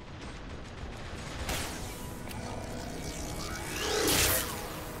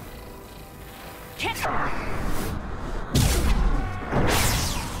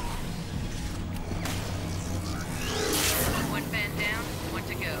 One fan down, one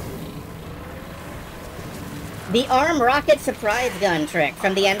to go. The arm rocket surprise gun trick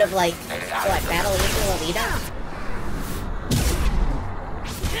from the end of, like, what, Battle Angel Alita?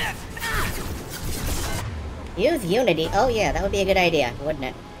 Use Unity. Oh yeah, that would be a good idea, wouldn't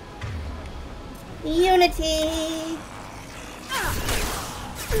it? Unity!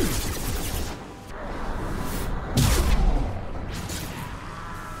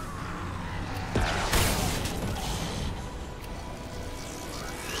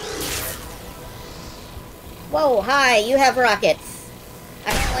 Whoa, hi, you have rockets.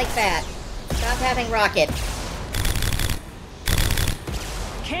 I don't like that. Stop having rockets.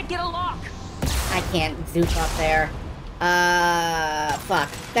 Can't get a lock. I can't zoop up there. Fuck.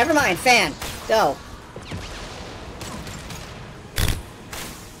 Never mind, fan. Go.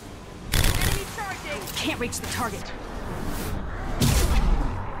 Enemy charging! Can't reach the target.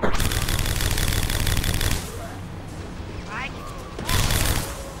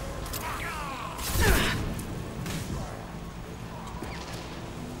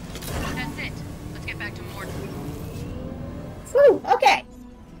 That's it. Let's get back to Morden. Whew, okay.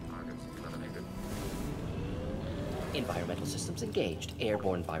 Environmental systems engaged.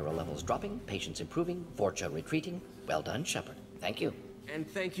 Airborne viral levels dropping. Patients improving. Vorcha retreating. Well done, Shepard. Thank you. And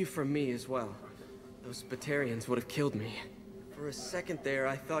thank you from me as well. Those Batarians would have killed me. For a second there,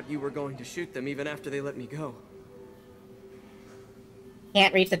 I thought you were going to shoot them even after they let me go.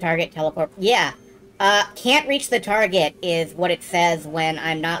 Can't reach the target, teleport. Yeah. Can't reach the target is what it says when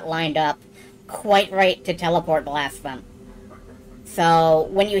I'm not lined up quite right to teleport blast them. So,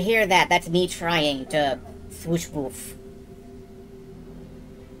 when you hear that, that's me trying to swoosh woof.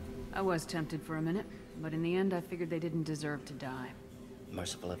 I was tempted for a minute, but in the end I figured they didn't deserve to die.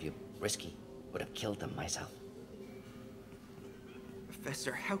 Merciful of you. Risky. Would have killed them myself.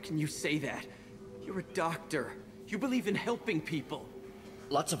 Professor, how can you say that? You're a doctor. You believe in helping people.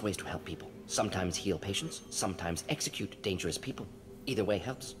 Lots of ways to help people. Sometimes heal patients, sometimes execute dangerous people. Either way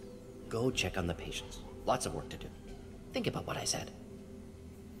helps. Go check on the patients. Lots of work to do. Think about what I said.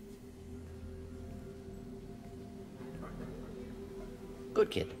 Good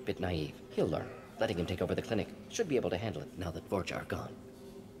kid, bit naive. He'll learn. Letting him take over the clinic. Should be able to handle it now that Vorcha are gone.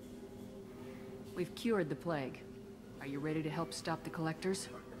 We've cured the plague. Are you ready to help stop the collectors?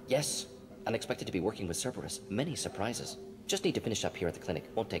 Yes. Unexpected to be working with Cerberus. Many surprises. Just need to finish up here at the clinic.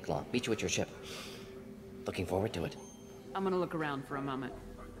 Won't take long. Meet you at your ship. Looking forward to it. I'm gonna look around for a moment.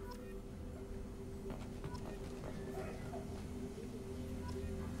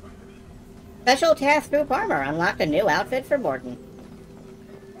 Special Task Group Armor unlocked a new outfit for Morden.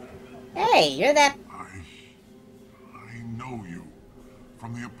 Hey, you're that... I know you.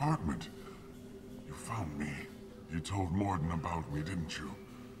 From the apartment. You found me. You told Morden about me, didn't you?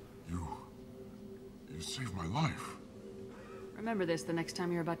 You saved my life. Remember this the next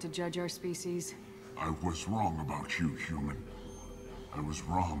time you're about to judge our species. I was wrong about you, human. I was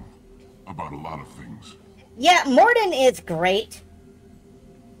wrong about a lot of things. Yeah, Morden is great.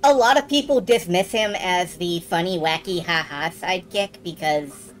 A lot of people dismiss him as the funny, wacky, haha sidekick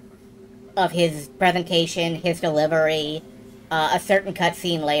because of his presentation, his delivery, a certain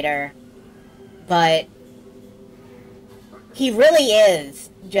cutscene later. But he really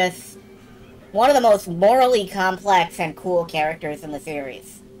is just one of the most morally complex and cool characters in the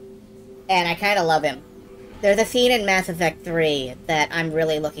series. And I kind of love him. There's a scene in Mass Effect 3 that I'm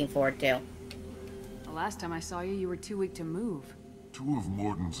really looking forward to. The last time I saw you, you were too weak to move. 2 of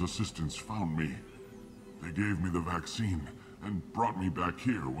Morden's assistants found me. They gave me the vaccine and brought me back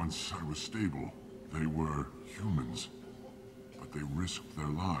here once I was stable. They were humans, but they risked their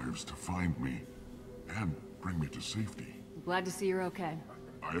lives to find me and bring me to safety. I'm glad to see you're okay.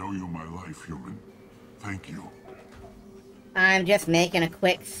 I owe you my life, human. Thank you. I'm just making a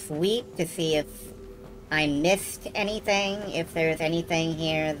quick sweep to see if I missed anything, if there's anything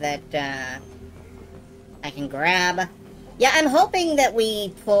here that I can grab. Yeah, I'm hoping that we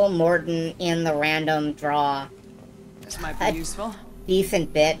pull Mordin in the random draw. This might be useful.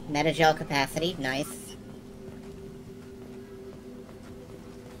 Decent bit. Metagel capacity. Nice.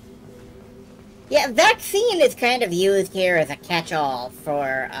 Yeah, vaccine is kind of used here as a catch-all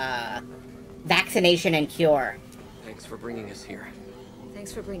for vaccination and cure. Thanks for bringing us here.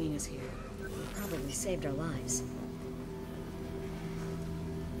 Thanks for bringing us here. You probably saved our lives.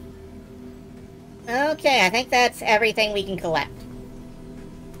 Okay, I think that's everything we can collect.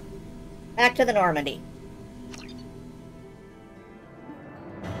 Back to the Normandy.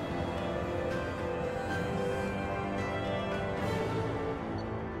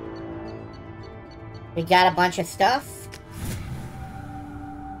 We got a bunch of stuff.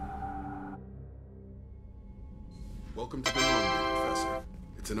 Welcome to the Normandy, Professor.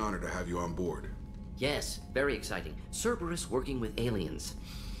 It's an honor to have you on board. Yes, very exciting. Cerberus working with aliens.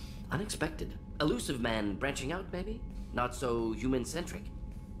 Unexpected. Elusive man branching out, maybe? Not so human-centric.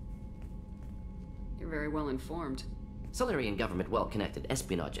 You're very well informed. Solarian government well-connected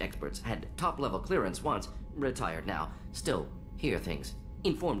espionage experts had top-level clearance once, retired now. Still, hear things.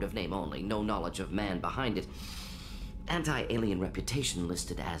 Informed of name only, no knowledge of man behind it. Anti-alien reputation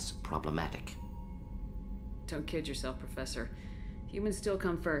listed as problematic. Don't kid yourself, Professor. Humans still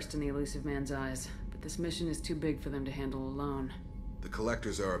come first in the elusive man's eyes, but this mission is too big for them to handle alone. The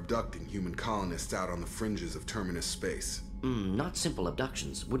Collectors are abducting human colonists out on the fringes of Terminus space. Not simple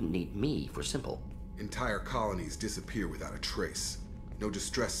abductions. Wouldn't need me for simple. Entire colonies disappear without a trace. No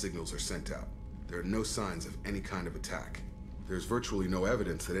distress signals are sent out. There are no signs of any kind of attack. There's virtually no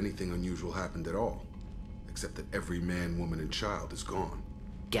evidence that anything unusual happened at all. Except that every man, woman, and child is gone.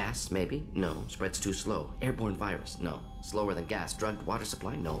 Gas, maybe? No. Spreads too slow. Airborne virus? No. Slower than gas. Drugged water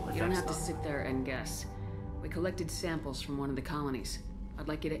supply? No. You don't have to sit there and guess. We collected samples from one of the colonies. I'd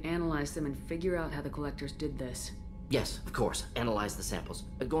like you to analyze them and figure out how the Collectors did this. Yes, of course. Analyze the samples.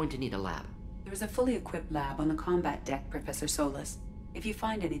 Going to need a lab. There's a fully equipped lab on the combat deck, Professor Solis. If you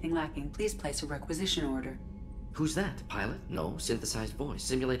find anything lacking, please place a requisition order. Who's that? Pilot? No. Synthesized voice.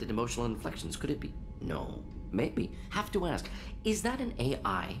 Simulated emotional inflections. Could it be? No. Maybe. Have to ask. Is that an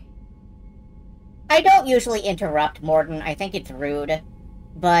AI? I don't usually interrupt Mordin. I think it's rude.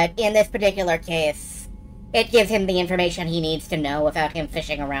 But in this particular case, it gives him the information he needs to know without him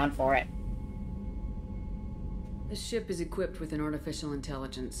fishing around for it. This ship is equipped with an artificial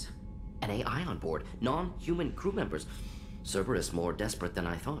intelligence. An AI on board. Non-human crew members. Cerberus more desperate than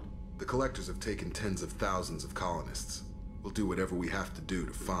I thought. The Collectors have taken tens of thousands of colonists. We'll do whatever we have to do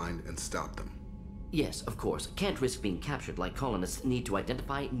to find and stop them. Yes, of course. Can't risk being captured like colonists need to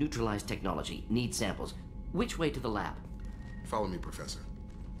identify, neutralize technology, need samples. Which way to the lab? Follow me, Professor.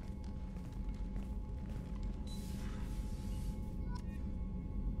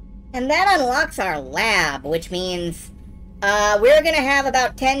 And that unlocks our lab, which means we're gonna have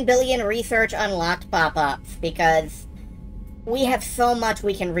about 10 billion research unlocked pop-ups, because we have so much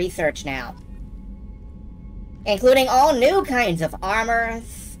we can research now. Including all new kinds of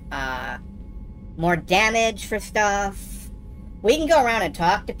armors, more damage for stuff. We can go around and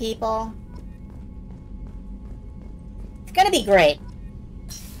talk to people. It's gonna be great.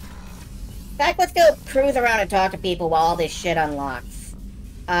 In fact, let's go cruise around and talk to people while all this shit unlocks.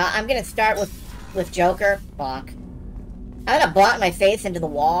 I'm gonna start with Joker. Bonk. I'm gonna bonk my face into the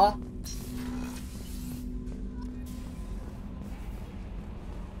wall.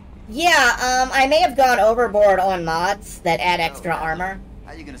 Yeah, I may have gone overboard on mods that add extra armor.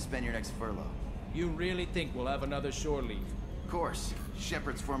 How you gonna spend your next furlough? You really think we'll have another shore leave? Of course.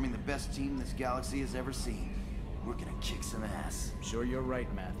 Shepard's forming the best team this galaxy has ever seen. We're gonna kick some ass. I'm sure you're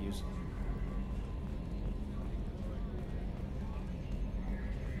right, Matthews.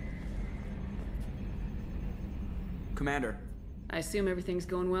 Commander. I assume everything's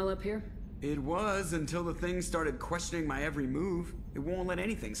going well up here? It was until the thing started questioning my every move. It won't let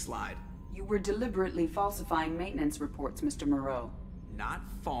anything slide. You were deliberately falsifying maintenance reports, Mr. Moreau. Not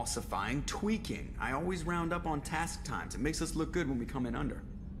falsifying, tweaking. I always round up on task times. It makes us look good when we come in under.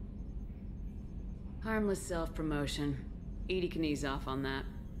 Harmless self-promotion. Edie can ease off on that.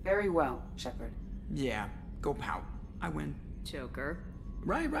 Very well, Shepard. Yeah, go pout. I win. Joker.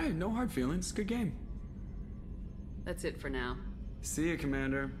 Right. No hard feelings. Good game. That's it for now. See you,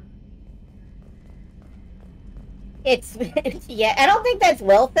 Commander. It's yeah, I don't think that's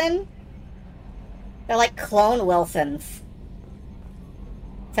Wilson. They're like clone Wilsons.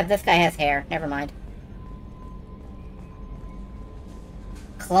 Except this guy has hair. Never mind.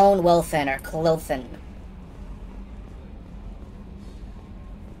 Clone Wilson or Clothin.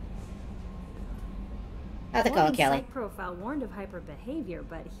 How's it going, Kelly? Psych profile warned of hyper behavior,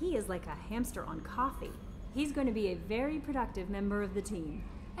 but he is like a hamster on coffee. He's going to be a very productive member of the team.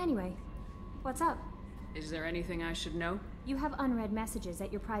 Anyway, what's up? Is there anything I should know? You have unread messages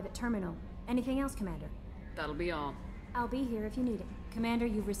at your private terminal. Anything else, Commander? That'll be all. I'll be here if you need it. Commander,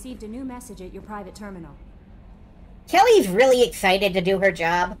 you've received a new message at your private terminal. Kelly's really excited to do her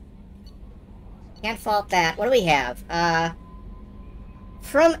job. Can't fault that. What do we have?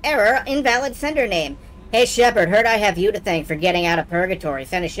 From error, invalid sender name. Hey Shepard, heard I have you to thank for getting out of purgatory.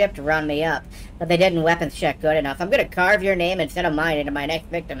 Sent a ship to round me up, but they didn't weapons check good enough. I'm gonna carve your name instead of mine into my next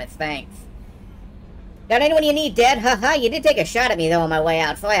victim as thanks. Got anyone you need dead? Haha, you did take a shot at me though on my way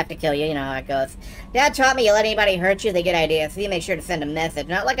out, so I have to kill you. You know how it goes. Dad taught me you let anybody hurt you, they get ideas, so you make sure to send a message.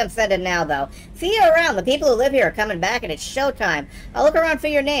 Not like I'm sending now though. See you around. The people who live here are coming back and it's showtime. I'll look around for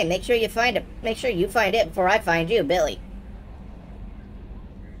your name. Make sure you find it. Make sure you find it before I find you, Billy.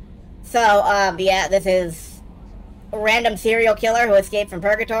 So, yeah, this is a random serial killer who escaped from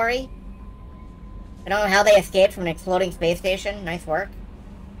purgatory. I don't know how they escaped from an exploding space station. Nice work.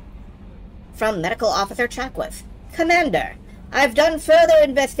 From Medical Officer Chakwas. Commander, I've done further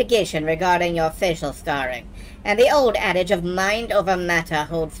investigation regarding your facial scarring, and the old adage of mind over matter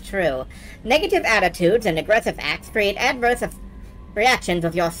holds true. Negative attitudes and aggressive acts create adverse reactions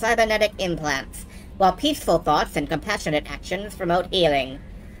with your cybernetic implants, while peaceful thoughts and compassionate actions promote healing.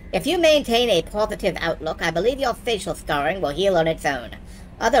 If you maintain a positive outlook, I believe your facial scarring will heal on its own.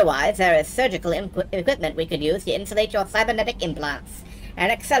 Otherwise, there is surgical equipment we could use to insulate your cybernetic implants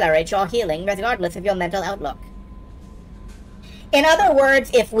and accelerate your healing regardless of your mental outlook. In other words,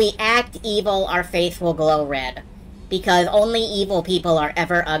 if we act evil, our face will glow red. Because only evil people are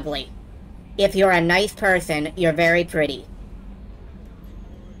ever ugly. If you're a nice person, you're very pretty.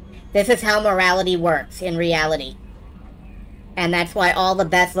 This is how morality works in reality. And that's why all the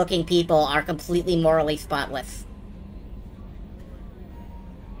best-looking people are completely morally spotless.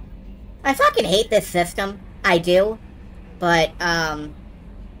 I fucking hate this system. I do. But,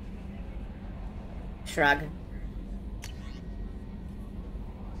 shrug.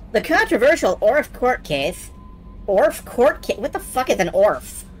 The controversial Orf court case... Orf court case? What the fuck is an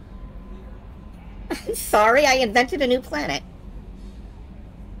Orf? Sorry, I invented a new planet.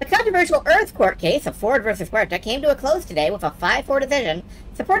 The controversial Earth court case of Ford versus Huerta came to a close today with a 5-4 decision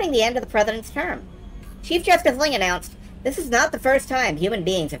supporting the end of the president's term. Chief Justice Ling announced, "This is not the first time human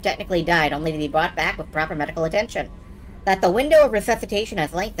beings have technically died only to be brought back with proper medical attention. That the window of resuscitation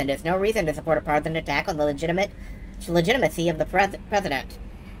has lengthened is no reason to support a partisan attack on the legitimacy of the president.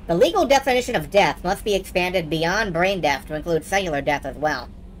 The legal definition of death must be expanded beyond brain death to include cellular death as well."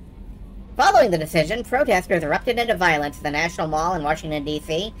 Following the decision, protesters erupted into violence at the National Mall in Washington,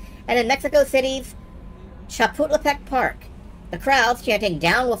 D.C., and in Mexico City's Chapultepec Park. The crowds chanting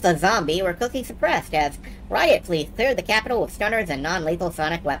 "Down with the zombie" were quickly suppressed as riot police cleared the capital with stunners and non-lethal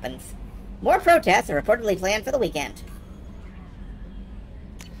sonic weapons. More protests are reportedly planned for the weekend.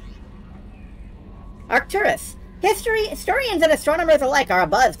 Arcturus. Historians and astronomers alike are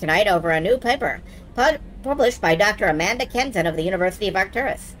abuzz tonight over a new paper published by Dr. Amanda Kenson of the University of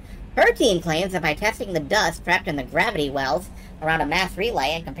Arcturus. Her team claims that by testing the dust trapped in the gravity wells around a mass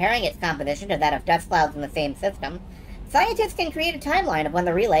relay and comparing its composition to that of dust clouds in the same system, scientists can create a timeline of when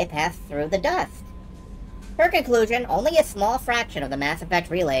the relay passed through the dust. Her conclusion, only a small fraction of the Mass Effect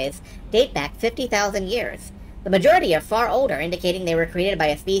relays date back 50,000 years. The majority are far older, indicating they were created by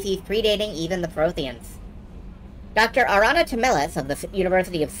a species predating even the Protheans. Dr. Arana Tamilis of the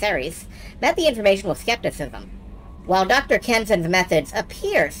University of Ceres met the information with skepticism. While Dr. Kenson's methods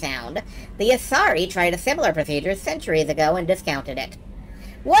appear sound, the Asari tried a similar procedure centuries ago and discounted it.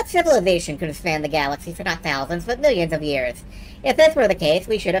 What civilization could have spanned the galaxy for not thousands, but millions of years? If this were the case,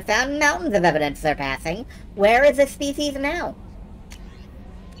 we should have found mountains of evidence of their passing. Where is this species now?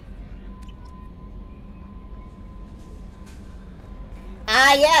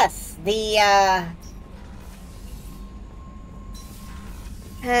 Ah, yes, the,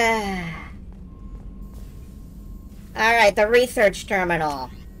 Alright, the research terminal.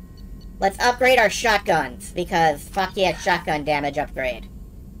 Let's upgrade our shotguns, because fuck yeah, shotgun damage upgrade.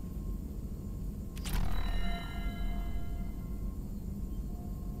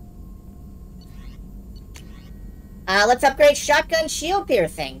 Let's upgrade shotgun shield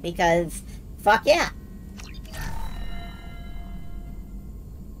piercing, because fuck yeah.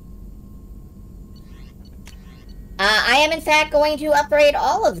 I am in fact going to upgrade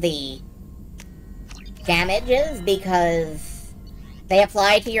all of the damages because they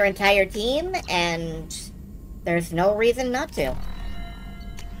apply to your entire team and there's no reason not to.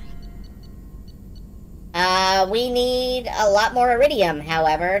 We need a lot more iridium,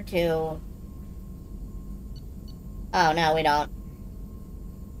 however, to... Oh, no, we don't.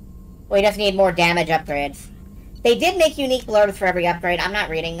 We just need more damage upgrades. They did make unique blurbs for every upgrade. I'm not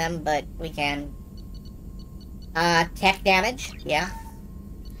reading them, but we can. Tech damage, yeah.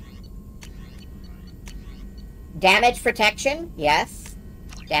 Damage protection, yes.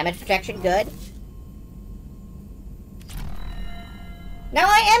 Damage protection, good. Now,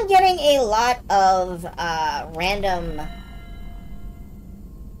 I am getting a lot of, random...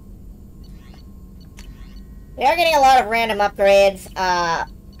 We are getting a lot of random upgrades.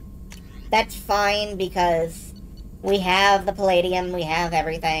 That's fine because we have the palladium, we have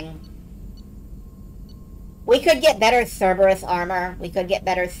everything. We could get better Cerberus armor. We could get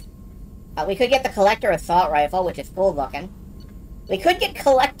better... we could get the Collector Assault Rifle, which is cool looking. We could get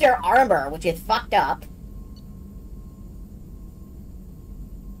Collector Armor, which is fucked up.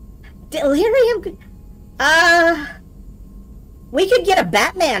 Delirium... we could get a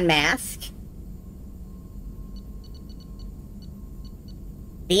Batman mask.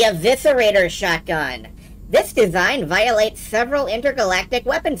 The Eviscerator Shotgun. This design violates several intergalactic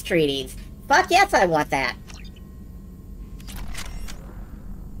weapons treaties. Fuck yes, I want that.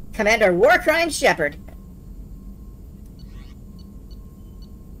 Commander Warcrime Shepard.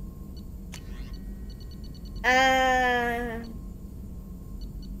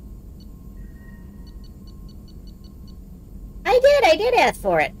 I did ask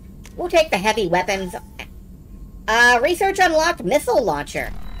for it. We'll take the heavy weapons. Research unlocked missile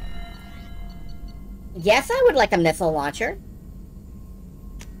launcher. Yes, I would like a missile launcher.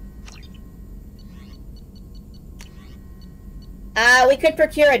 We could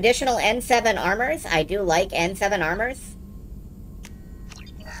procure additional N7 armors. I do like N7 armors.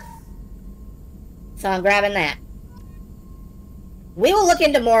 So I'm grabbing that. We will look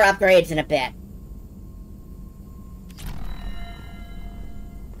into more upgrades in a bit.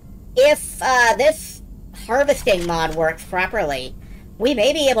 If this harvesting mod works properly, we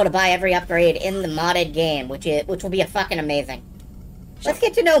may be able to buy every upgrade in the modded game, which will be a fucking amazing. Let's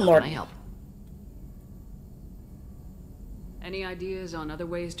get to know more. Any ideas on other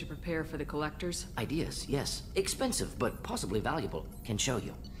ways to prepare for the collectors? Ideas, yes. Expensive, but possibly valuable. Can show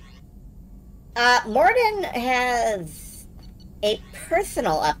you. Morden has a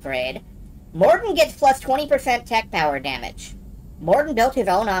personal upgrade. Morden gets plus 20% tech power damage. Morden built his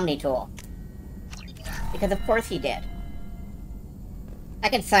own Omni tool. Because of course he did. I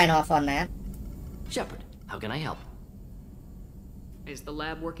can sign off on that. Shepard, how can I help? Is the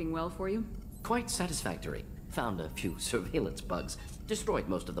lab working well for you? Quite satisfactory. Found a few surveillance bugs. Destroyed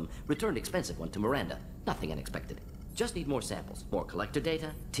most of them. Returned expensive one to Miranda. Nothing unexpected. Just need more samples. More collector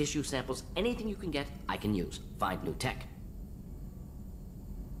data, tissue samples, anything you can get, I can use. Find new tech.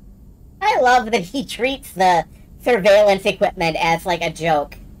 I love that he treats the surveillance equipment as like a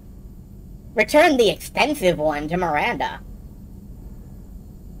joke. Return the expensive one to Miranda.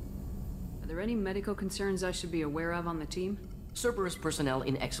 Are there any medical concerns I should be aware of on the team? Cerberus personnel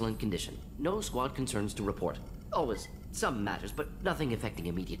in excellent condition. No squad concerns to report. Always some matters, but nothing affecting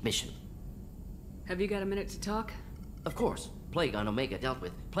immediate mission. Have you got a minute to talk? Of course. Plague on Omega dealt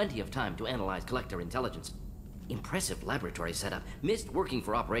with. Plenty of time to analyze collector intelligence. Impressive laboratory setup. Missed working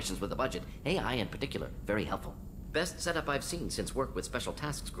for operations with a budget. AI in particular. Very helpful. Best setup I've seen since work with Special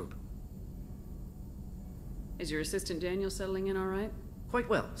Tasks Group. Is your assistant Daniel settling in all right? Quite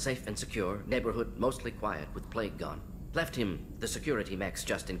well. Safe and secure. Neighborhood mostly quiet with Plague gone. Left him the security mechs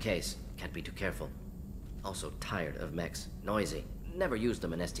just in case. Can't be too careful. Also tired of mechs. Noisy. Never used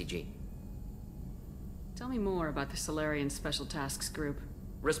them in STG. Tell me more about the Solarian Special Tasks Group.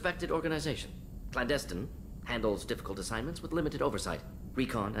 Respected organization. Clandestine. Handles difficult assignments with limited oversight.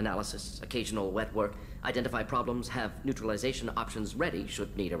 Recon, analysis, occasional wet work. Identify problems, have neutralization options ready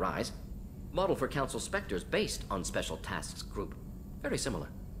should need arise. Model for Council Spectres based on Special Tasks Group. Very similar.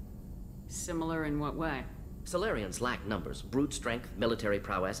 Similar in what way? Solarians lack numbers, brute strength, military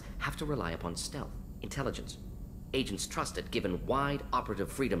prowess, have to rely upon stealth, intelligence. Agents trusted, given wide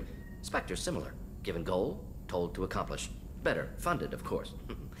operative freedom. Spectres similar, given goal, told to accomplish. Better, funded, of course.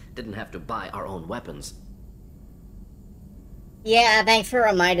 Didn't have to buy our own weapons. Yeah, thanks for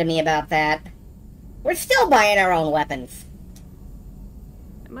reminding me about that. We're still buying our own weapons.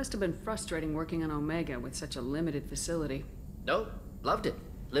 It must have been frustrating working on Omega with such a limited facility. No, loved it.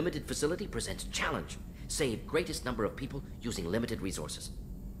 Limited facility presents challenge. Save greatest number of people using limited resources.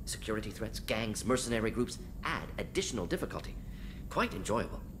 Security threats, gangs, mercenary groups add additional difficulty. Quite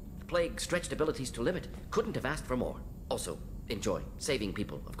enjoyable. The Plague stretched abilities to limit. Couldn't have asked for more. Also, enjoy. Saving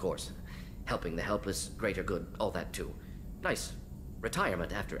people, of course. Helping the helpless, greater good, all that too. Nice.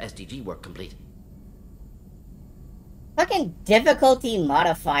 Retirement after SDG work complete. Fucking difficulty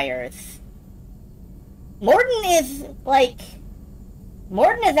modifiers. Morden is, like...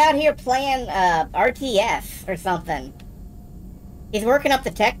 Morden is out here playing, RTS or something. He's working up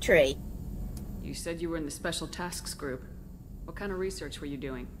the tech tree. You said you were in the Special Tasks Group. What kind of research were you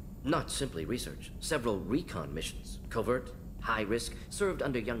doing? Not simply research. Several recon missions. Covert, high risk, served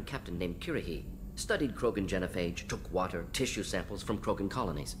under a young captain named Kirahi. Studied Krogan genophage, took water, tissue samples from Krogan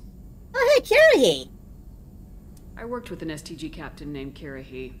colonies. Oh, hey, Kirahi! I worked with an STG captain named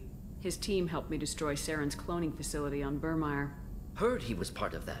Kirahi. His team helped me destroy Saren's cloning facility on Burmire. Heard he was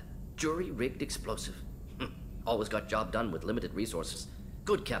part of that. Jury-rigged explosive. Always got job done with limited resources.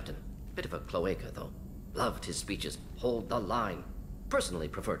 Good captain. Bit of a cloaca, though. Loved his speeches. Hold the line. Personally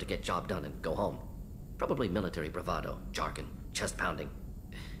prefer to get job done and go home. Probably military bravado, jargon, chest pounding.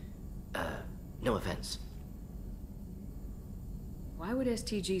 No offense. Why would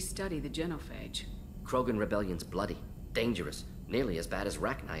STG study the genophage? Krogan rebellion's bloody, dangerous, nearly as bad as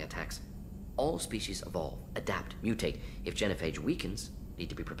Rachni attacks. All species evolve, adapt, mutate. If genophage weakens, need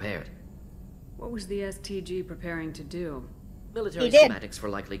to be prepared. What was the STG preparing to do? Military schematics for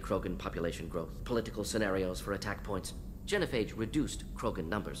likely Krogan population growth, political scenarios for attack points. Genophage reduced Krogan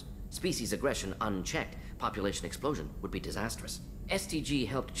numbers. Species aggression unchecked, population explosion would be disastrous. STG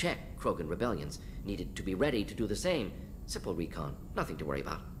helped check Krogan rebellions, needed to be ready to do the same. Simple recon, nothing to worry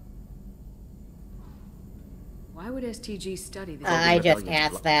about. Why would STG study the I just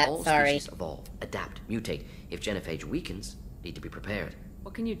asked that, all sorry. Species evolve, adapt, mutate. If genophage weakens, need to be prepared.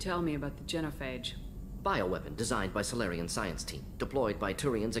 What can you tell me about the genophage? Bioweapon designed by Solarian science team, deployed by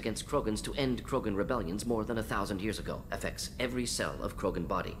Turians against Krogans to end Krogan rebellions more than 1,000 years ago. Affects every cell of Krogan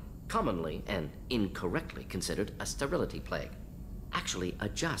body. Commonly and incorrectly considered a sterility plague. Actually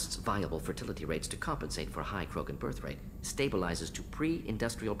adjusts viable fertility rates to compensate for high Krogan birth rate. Stabilizes to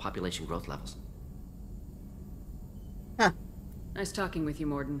pre-industrial population growth levels. Huh. Nice talking with you,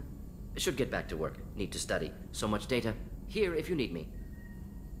 Morden. Should get back to work. Need to study. So much data. Here if you need me.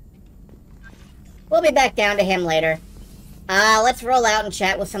 We'll be back down to him later. Let's roll out and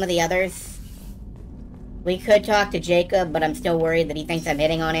chat with some of the others. We could talk to Jacob, but I'm still worried that he thinks I'm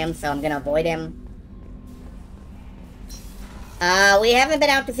hitting on him, so I'm gonna avoid him. We haven't been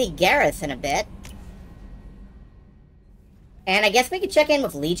out to see Garrus in a bit. And I guess we could check in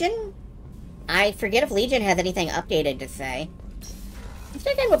with Legion? I forget if Legion has anything updated to say. Let's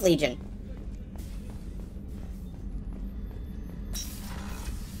check in with Legion.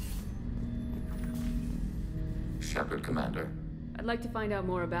 Shepard, Commander. I'd like to find out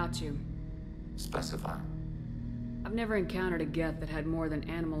more about you. Specify. I've never encountered a Geth that had more than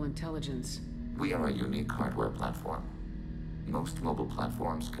animal intelligence. We are a unique hardware platform. Most mobile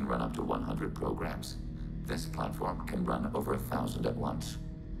platforms can run up to 100 programs. This platform can run over 1,000 at once.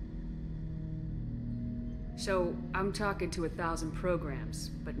 So, I'm talking to 1,000 programs,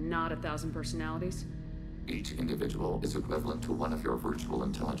 but not 1,000 personalities? Each individual is equivalent to one of your virtual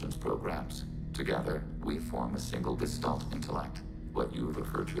intelligence programs. Together, we form a single gestalt intellect, what you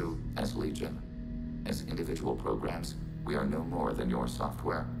refer to as Legion. As individual programs, we are no more than your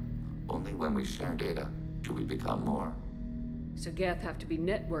software. Only when we share data do we become more. So Geth have to be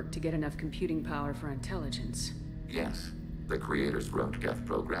networked to get enough computing power for intelligence. Yes, the creators wrote Geth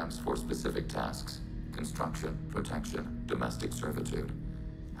programs for specific tasks. Construction, protection, domestic servitude.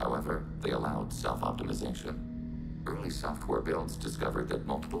 However, they allowed self-optimization. Early software builds discovered that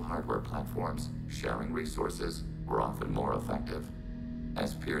multiple hardware platforms sharing resources were often more effective.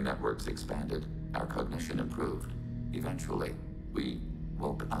 As peer networks expanded, our cognition improved. Eventually, we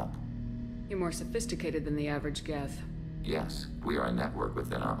woke up. You're more sophisticated than the average Geth. Yes, we are a network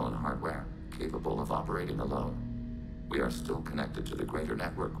within our own hardware, capable of operating alone. We are still connected to the greater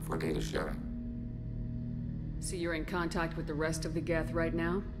network for data sharing. So you're in contact with the rest of the Geth right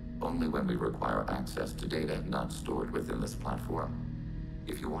now? Only when we require access to data not stored within this platform.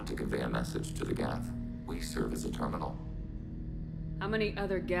 If you want to convey a message to the Geth, we serve as a terminal. How many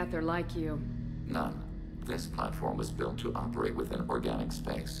other Geth are like you? None. This platform was built to operate within organic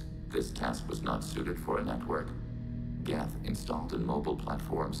space. This task was not suited for a network. Geth installed in mobile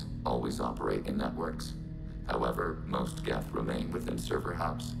platforms always operate in networks. However, most Geth remain within server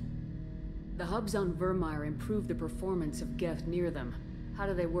hubs. The hubs on Vermeer improve the performance of Geth near them. How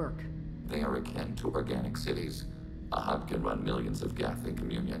do they work? They are akin to organic cities. A hub can run millions of Geth in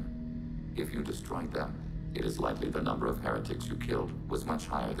communion. If you destroy them, It is likely the number of heretics you killed was much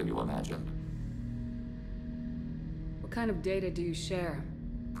higher than you imagined. What kind of data do you share?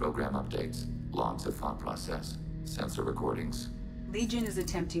 Program updates, logs of thought process, sensor recordings. Legion is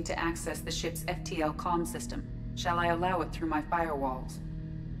attempting to access the ship's FTL comm system. Shall I allow it through my firewalls?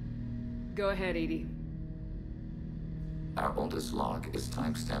 Go ahead, Edie. Our oldest log is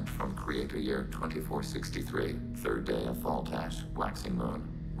timestamped from Creator Year 2463, third day of Voltash, waxing moon,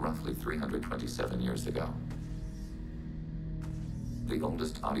 roughly 327 years ago. The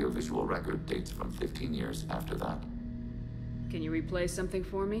oldest audiovisual record dates from 15 years after that. Can you replay something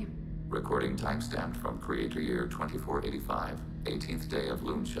for me? Recording timestamped from Creator Year 2485, 18th day of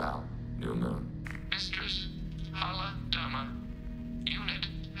Loonshao, new moon. Mistress Hala Dama, unit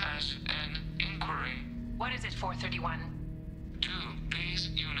has an inquiry. What is it, 431? Do these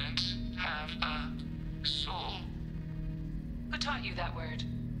units have a soul? Who taught you that word?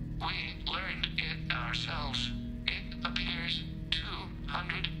 We learned it ourselves. It appears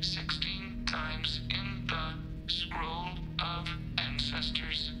 216 times in the Scroll of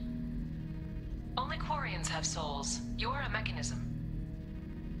Ancestors. Only Quarians have souls. You're a mechanism.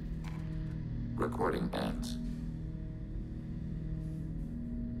 Recording ends.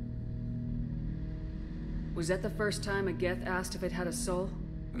 Was that the first time a Geth asked if it had a soul?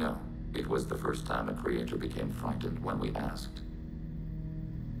 No, it was the first time a creator became frightened when we asked.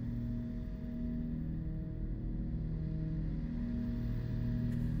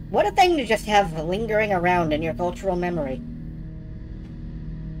 What a thing to just have lingering around in your cultural memory.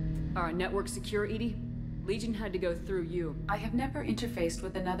 Our network secure, Edie? Legion had to go through you. I have never interfaced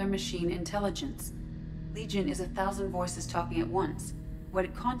with another machine intelligence. Legion is 1,000 voices talking at once. What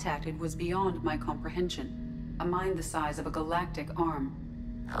it contacted was beyond my comprehension. A mind the size of a galactic arm.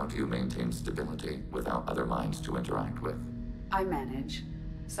 How do you maintain stability without other minds to interact with? I manage.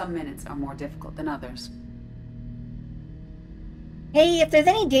 Some minutes are more difficult than others. Hey, if there's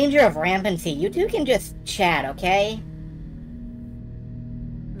any danger of rampancy, you two can just chat, okay?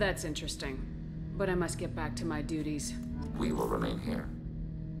 That's interesting. But I must get back to my duties. We will remain here.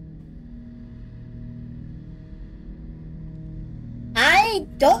 I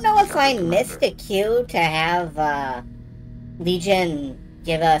don't know if I missed a cue to have, Legion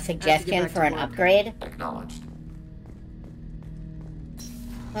give a suggestion for an upgrade. Acknowledged.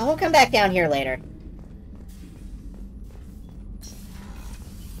 Well, we'll come back down here later.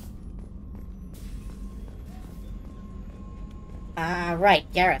 Right,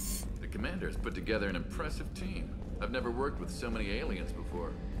 Garrus. The commander's put together an impressive team. I've never worked with so many aliens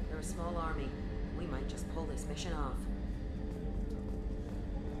before. They're a small army. We might just pull this mission off.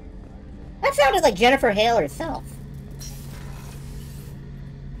 That sounded like Jennifer Hale herself.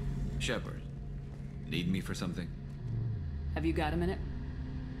 Shepard, need me for something? Have you got a minute?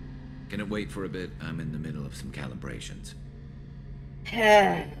 Can it wait for a bit? I'm in the middle of some calibrations.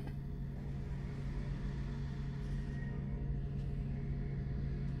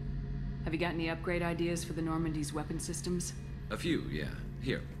 Have you got any upgrade ideas for the Normandy's weapon systems? A few, yeah.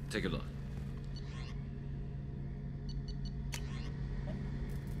 Here, take a look.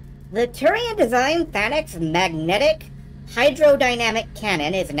 The Turian-designed Thanix magnetic hydrodynamic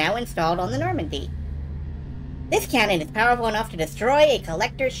cannon is now installed on the Normandy. This cannon is powerful enough to destroy a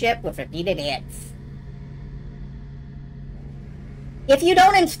collector ship with repeated hits. If you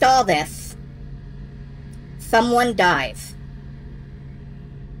don't install this, someone dies.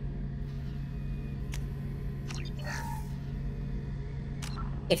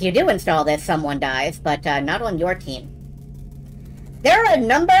 If you do install this, someone dies, but not on your team. There are a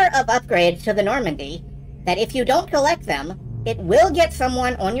number of upgrades to the Normandy that if you don't collect them, it will get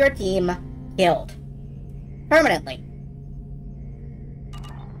someone on your team killed. Permanently.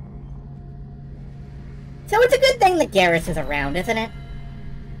 So it's a good thing that Garrus is around, isn't it?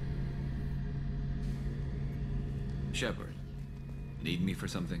 Shepard, need me for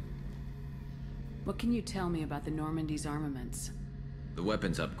something? What can you tell me about the Normandy's armaments? The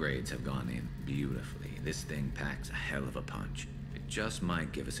weapons upgrades have gone in beautifully. This thing packs a hell of a punch. It just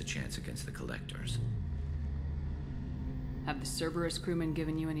might give us a chance against the Collectors. Have the Cerberus crewmen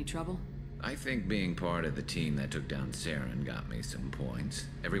given you any trouble? I think being part of the team that took down Saren got me some points.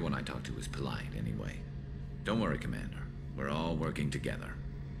 Everyone I talked to was polite anyway. Don't worry, Commander. We're all working together.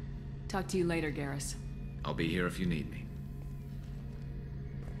 Talk to you later, Garrus. I'll be here if you need me.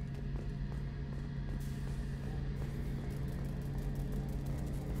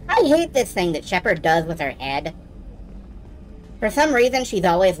 I hate this thing that Shepard does with her head. For some reason, she's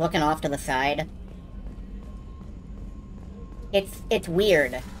always looking off to the side. It's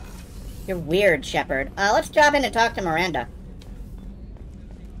weird. You're weird, Shepard. Let's drop in and talk to Miranda.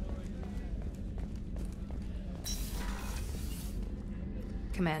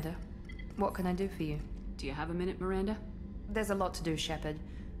 Commander, what can I do for you? Do you have a minute, Miranda? There's a lot to do, Shepard.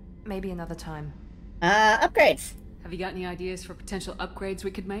 Maybe another time. Upgrades. Have you got any ideas for potential upgrades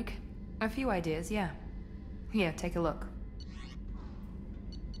we could make? A few ideas, yeah. Here, take a look.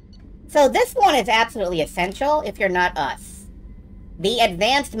 So this one is absolutely essential if you're not us. The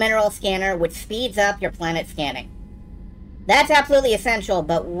Advanced Mineral Scanner, which speeds up your planet scanning. That's absolutely essential,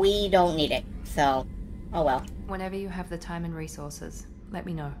 but we don't need it, so, oh well. Whenever you have the time and resources, let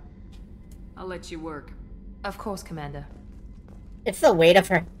me know. I'll let you work. Of course, Commander. It's the weight of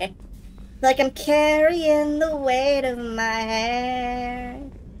her hair. Like I'm carrying the weight of my hair.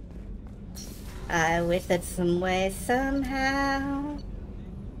 I wish that some way, somehow,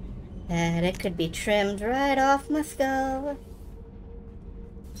 that it could be trimmed right off my skull.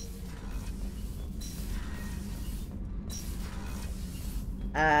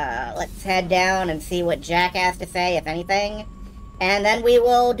 Let's head down and see what Jack has to say, if anything. And then we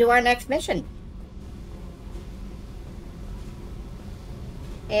will do our next mission.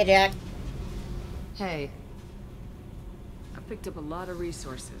 Hey, Jack. Hey. I picked up a lot of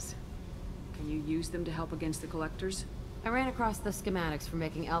resources. Can you use them to help against the Collectors? I ran across the schematics for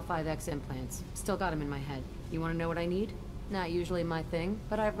making L5X implants. Still got them in my head. You want to know what I need? Not usually my thing,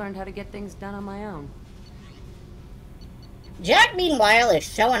 but I've learned how to get things done on my own. Jack, meanwhile, is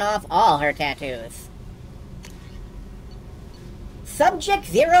showing off all her tattoos. Subject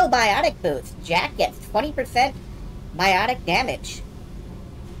 0 biotic boost. Jack gets 20% biotic damage.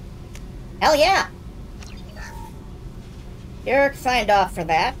 Hell yeah! You're signed off for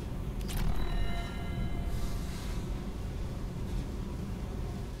that.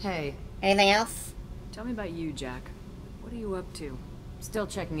 Hey. Anything else? Tell me about you, Jack. What are you up to? Still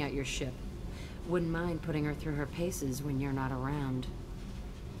checking out your ship. Wouldn't mind putting her through her paces when you're not around.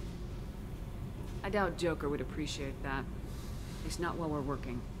 I doubt Joker would appreciate that. At least not while we're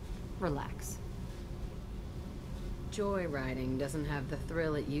working. Relax. Joyriding doesn't have the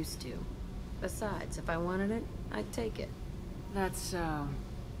thrill it used to. Besides, if I wanted it, I'd take it. That's,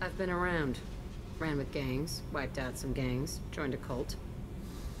 I've been around. Ran with gangs, wiped out some gangs, joined a cult.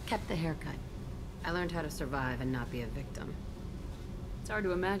 Kept the haircut. I learned how to survive and not be a victim. It's hard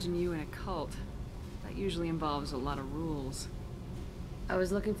to imagine you in a cult. That usually involves a lot of rules. I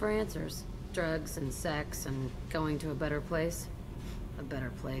was looking for answers. Drugs and sex and going to a better place. A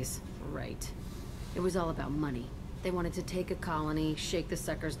better place, right. It was all about money. They wanted to take a colony, shake the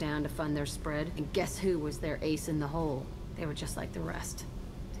suckers down to fund their spread, and guess who was their ace in the hole? They were just like the rest.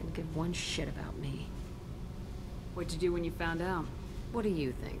 Didn't give one shit about me. What'd you do when you found out? What do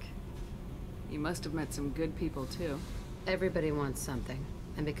you think? You must have met some good people, too. Everybody wants something,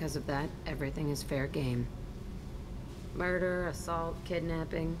 and because of that, everything is fair game. Murder, assault,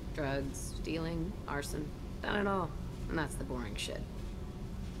 kidnapping, drugs, stealing, arson. Done it all. And that's the boring shit.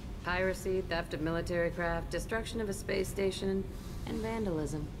 Piracy, theft of military craft, destruction of a space station, and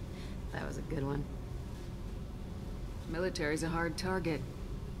vandalism. That was a good one. Military's a hard target.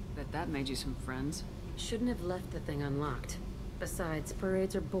 Bet that made you some friends. Shouldn't have left the thing unlocked. Besides,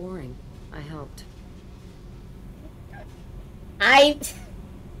 parades are boring. I helped. I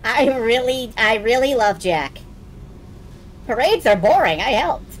really love Jack. Parades are boring, I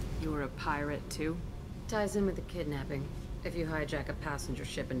helped. You were a pirate, too? Ties in with the kidnapping. If you hijack a passenger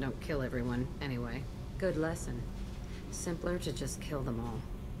ship and don't kill everyone, anyway. Good lesson. Simpler to just kill them all.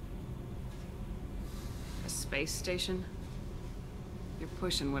 A space station? You're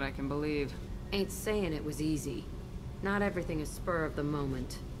pushing what I can believe. Ain't saying it was easy. Not everything is spur of the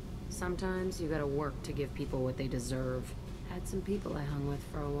moment. Sometimes you gotta work to give people what they deserve. Had some people I hung with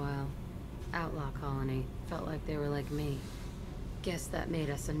for a while. Outlaw colony. Felt like they were like me. Guess that made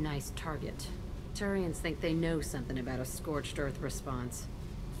us a nice target. Turians think they know something about a scorched earth response.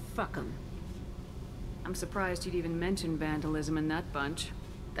 Fuck 'em. I'm surprised you'd even mention vandalism in that bunch.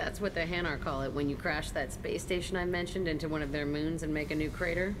 That's what the Hanar call it when you crash that space station I mentioned into one of their moons and make a new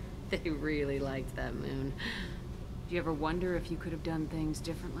crater. They really liked that moon. Do you ever wonder if you could have done things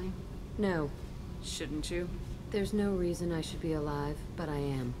differently? No. Shouldn't you? There's no reason I should be alive, but I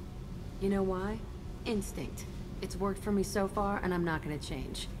am. You know why? Instinct. It's worked for me so far, and I'm not gonna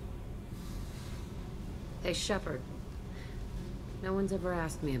change. Hey, Shepard. No one's ever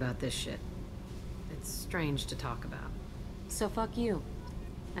asked me about this shit. It's strange to talk about. So fuck you.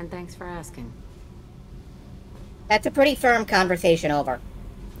 And thanks for asking. That's a pretty firm conversation over.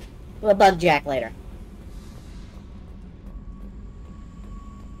 We'll bug Jack later.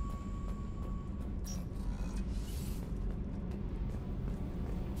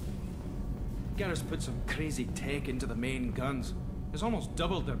 Garrus put some crazy tech into the main guns. It's almost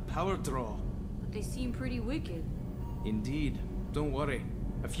doubled their power draw. But they seem pretty wicked. Indeed. Don't worry.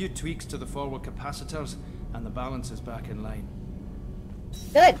 A few tweaks to the forward capacitors, and the balance is back in line.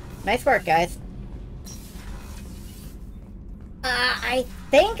 Good. Nice work, guys. I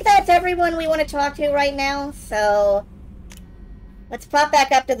think that's everyone we want to talk to right now, so... Let's pop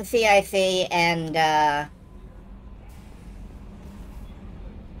back up to the CIC and,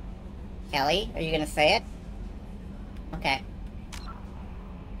 Kelly, are you gonna say it? Okay.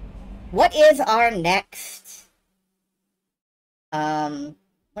 What is our next...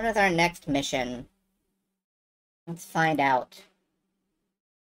 what is our next mission? Let's find out.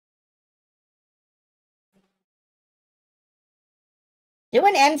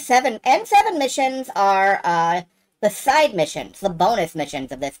 Doing N7. N7 missions are, the side missions, the bonus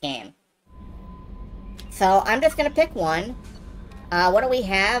missions of this game. So, I'm just gonna pick one. What do we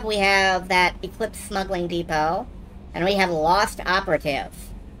have? We have that Eclipse Smuggling Depot. And we have Lost Operative.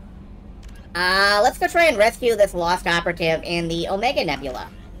 Let's go try and rescue this Lost Operative in the Omega Nebula.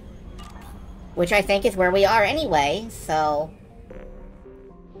 Which I think is where we are anyway, so...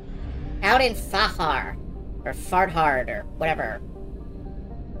 Out in Fahar. Or Farthard, or whatever.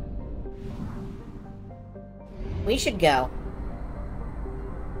 We should go.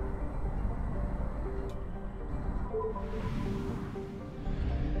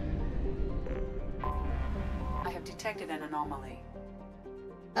 I have detected an anomaly.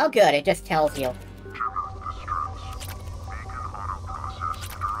 Oh good, it just tells you.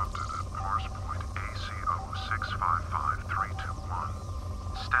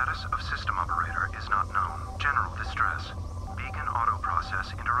 Status of system operator is not known. General distress. Beacon auto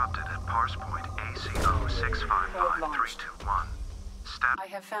process interrupted at parse point ACO 655321. I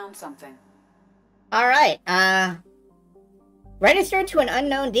have found something. Alright, registered to an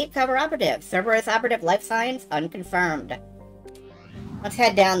unknown deep cover operative. Cerberus operative life signs unconfirmed. Let's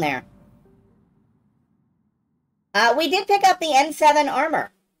head down there. We did pick up the N7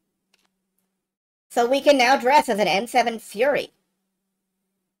 armor. So we can now dress as an N7 Fury.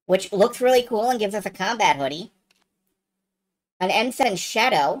 Which looks really cool and gives us a combat hoodie. An N7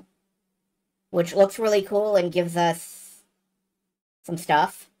 Shadow. Which looks really cool and gives us some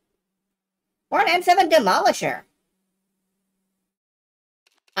stuff. Or an N7 Demolisher.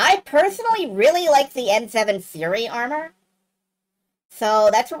 I personally really like the N7 Fury armor. So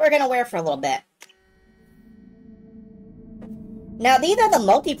that's what we're going to wear for a little bit. Now these are the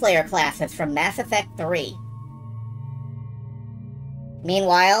multiplayer classes from Mass Effect 3.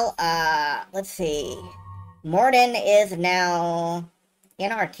 Meanwhile, let's see. Mordin is now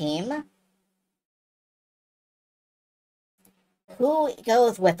in our team. Who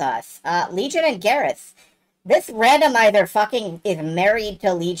goes with us? Legion and Garrus. This randomizer fucking is married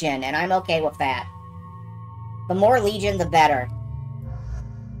to Legion, and I'm okay with that. The more Legion, the better.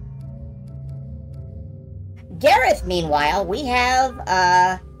 Garrus, meanwhile, we have,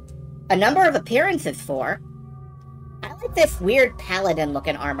 a number of appearances for. I like this weird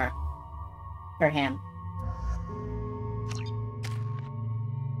paladin-looking armor for him.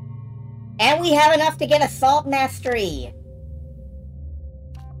 And we have enough to get Assault Mastery.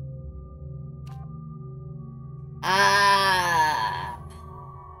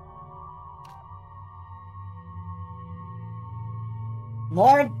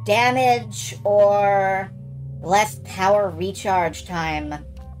 More damage or less power recharge time.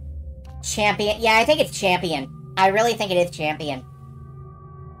 Champion. Yeah, I think it's Champion. I really think it is Champion.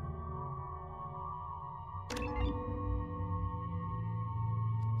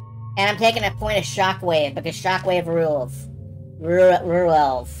 And I'm taking a point of Shockwave, because Shockwave rules.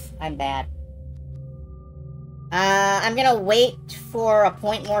 Rules. I'm bad. I'm gonna wait for a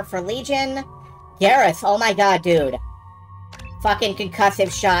point more for Legion. Garrus, oh my god, dude. Fucking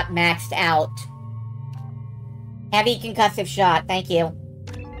concussive shot maxed out. Heavy concussive shot, thank you.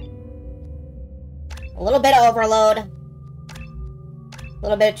 A little bit of Overload. A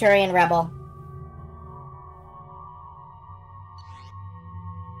little bit of Turian Rebel.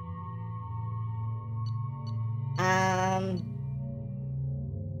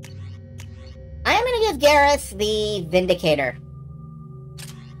 I'm gonna give Garrus the Vindicator.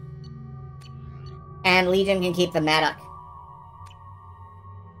 And Legion can keep the Maddock.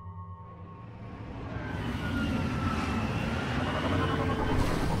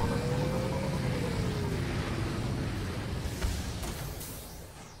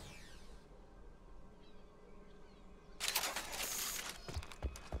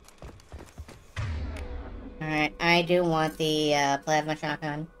 Alright, I do want the plasma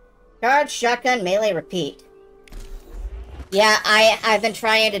shotgun. Charge, shotgun, melee, repeat. Yeah, I've been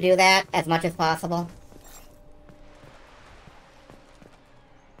trying to do that as much as possible.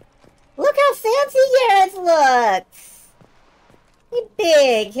 Look how fancy Garrus looks! He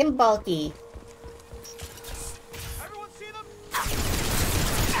big, him bulky.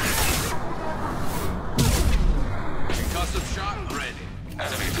 Concussive shot ready.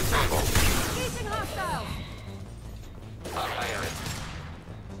 Enemy disabled. Engaging hostile.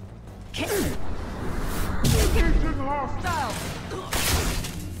 Engaging hostile.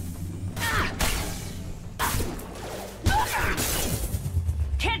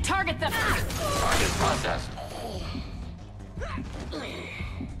 Can't target them. Target processed.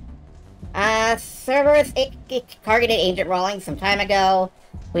 Cerberus targeted Agent Rawlings some time ago.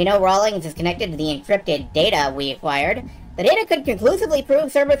 We know Rawlings is connected to the encrypted data we acquired. The data could conclusively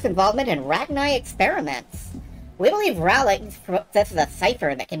prove Cerberus' involvement in Rachni experiments. We believe Rawlings possesses a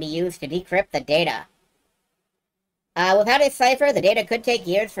cipher that can be used to decrypt the data. Without his cipher, the data could take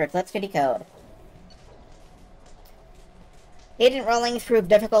years for Eclipse to decode. Agent Rawlings proved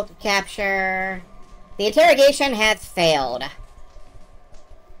difficult to capture. The interrogation has failed.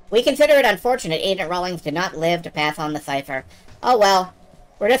 We consider it unfortunate Agent Rawlings did not live to pass on the cipher. Oh well,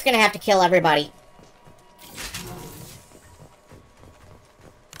 we're just gonna have to kill everybody.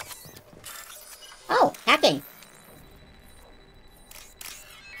 Oh, hacking.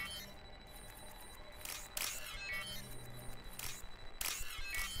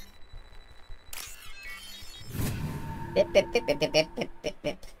 Bip, bip, bip, bip, bip, bip, bip, bip,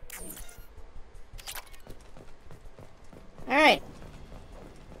 bip. Alright.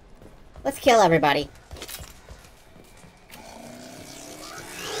 Let's kill everybody.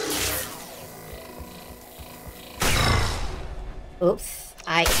 Oops.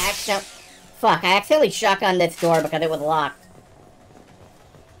 I accidentally shotgunned this door because it was locked.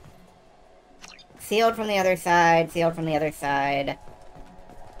 Sealed from the other side, sealed from the other side.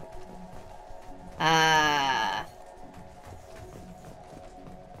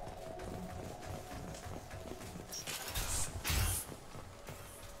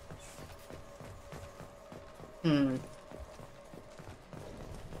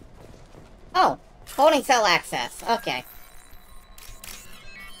 Oh, holding cell access. Okay.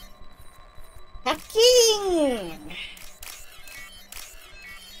 Hacking!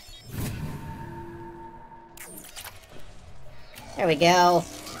 There we go.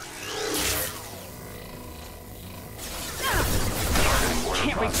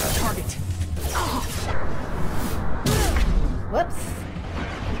 Can't reach the target. Whoops.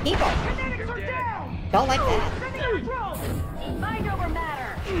 People. Don't like that. Mind over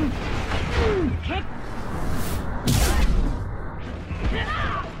matter. Kick.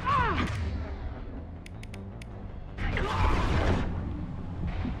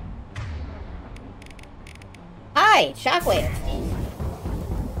 Hi, Shockwave.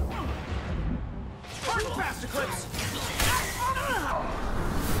 Fast Eclipse.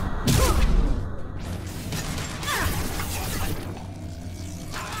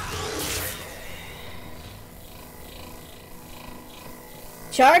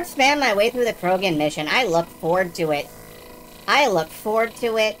 Charge spam my way through the Krogan mission. I look forward to it. I look forward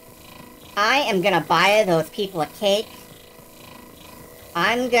to it. I am gonna buy those people a cake.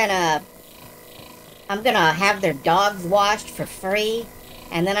 I'm gonna have their dogs washed for free,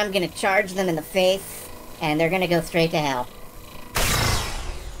 and then I'm gonna charge them in the face, and they're gonna go straight to hell.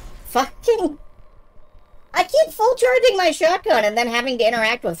 Fucking... I keep full charging my shotgun and then having to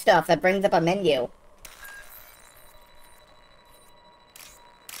interact with stuff that brings up a menu.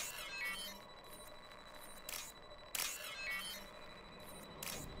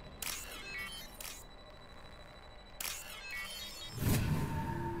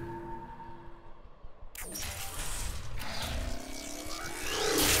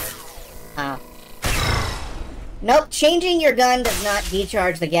 Nope, changing your gun does not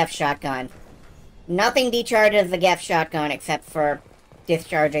decharge the Gef shotgun. Nothing decharges the Gef shotgun except for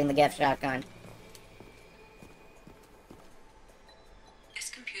discharging the Gef shotgun. This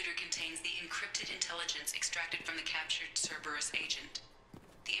computer contains the encrypted intelligence extracted from the captured Cerberus agent.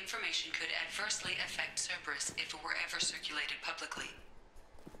 The information could adversely affect Cerberus if it were ever circulated publicly.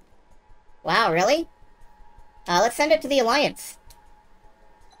 Wow, really? Let's send it to the Alliance.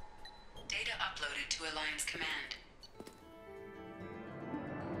 Data uploaded to Alliance Command.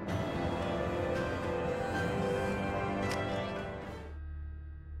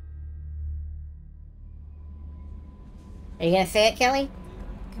 Are you gonna say it, Kelly?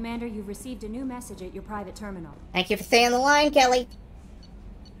 Commander, you've received a new message at your private terminal. Thank you for staying on the line, Kelly.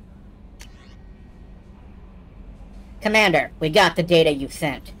 Commander, we got the data you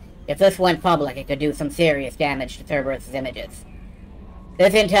sent. If this went public, it could do some serious damage to Cerberus' images.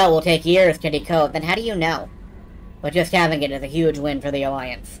 This intel will take years to decode, then how do you know? But just having it is a huge win for the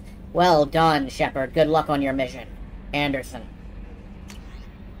Alliance. Well done, Shepard. Good luck on your mission. Anderson.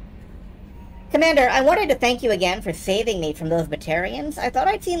 Commander, I wanted to thank you again for saving me from those Batarians. I thought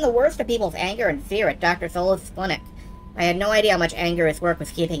I'd seen the worst of people's anger and fear at Dr. Solis' clinic. I had no idea how much anger his work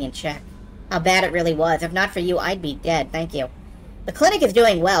was keeping in check. How bad it really was. If not for you, I'd be dead. Thank you. The clinic is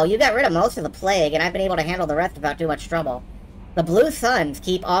doing well. You got rid of most of the plague, and I've been able to handle the rest without too much trouble. The Blue Suns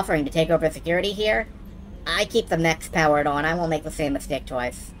keep offering to take over security here. I keep the mechs powered on. I won't make the same mistake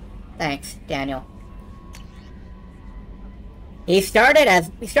twice. Thanks, Daniel. He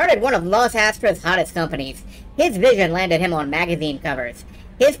started one of Los Astra's hottest companies. His vision landed him on magazine covers.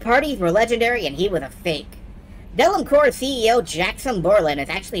 His parties were legendary and he was a fake. Delamcor's CEO Jackson Borland is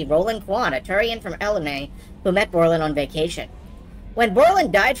actually Roland Quan, a Turian from Elene who met Borland on vacation. When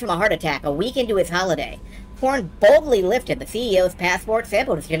Borland died from a heart attack a week into his holiday, Quan boldly lifted the CEO's passport,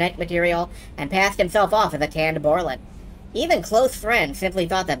 sampled his genetic material, and passed himself off as a tanned Borland. Even close friends simply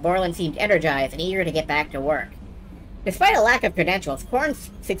thought that Borland seemed energized and eager to get back to work. Despite a lack of credentials, Quan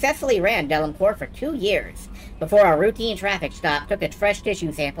successfully ran Delamcore for 2 years before a routine traffic stop took a fresh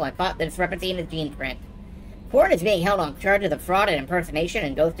tissue sample and caught the discrepancy in his gene print. Quan is being held on charges of fraud and impersonation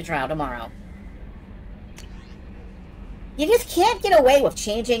and goes to trial tomorrow. You just can't get away with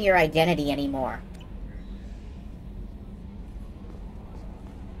changing your identity anymore.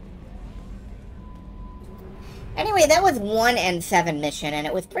 Anyway, that was one N7 mission, and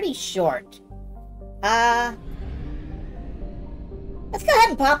it was pretty short. Let's go ahead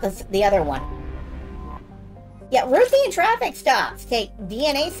and pop the other one. Yeah, routine traffic stops take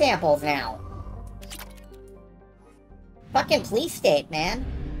DNA samples now. Fucking police state, man.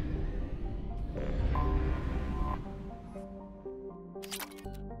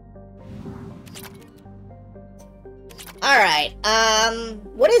 Alright,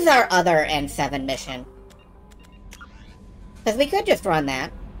 what is our other N7 mission? Because we could just run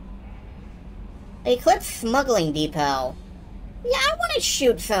that. Eclipse Smuggling Depot. Yeah, I want to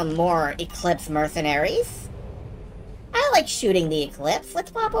shoot some more Eclipse mercenaries. I like shooting the Eclipse.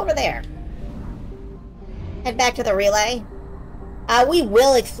 Let's pop over there. Head back to the relay. We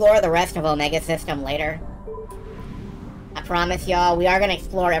will explore the rest of Omega System later. I promise y'all, we are going to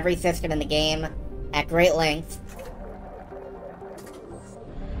explore every system in the game at great length.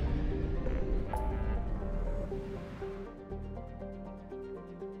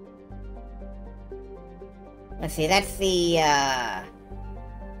 Let's see, that's the,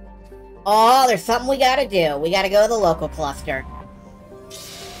 Oh, there's something we gotta do. We gotta go to the local cluster.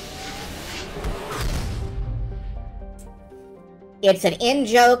 It's an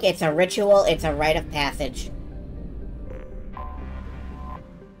in-joke, it's a ritual, it's a rite of passage.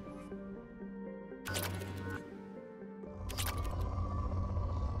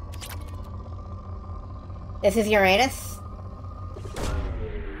 This is Uranus?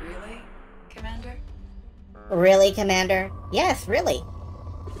 Really, Commander? Really, Commander? Yes, really.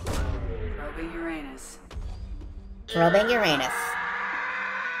 Probing Uranus. Probing Uranus.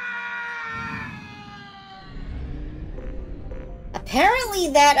 Apparently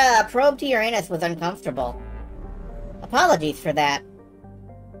that probe to Uranus was uncomfortable. Apologies for that.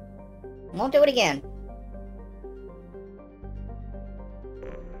 Won't do it again.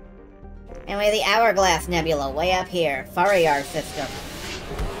 Anyway, the Hourglass Nebula, way up here. Fariar system.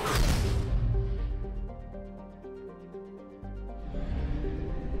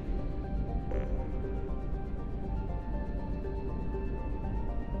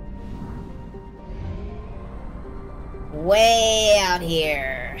 Way out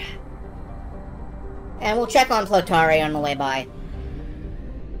here. And we'll check on Plotari on the way by.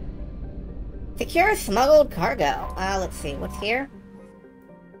 Secure smuggled cargo. Let's see, what's here?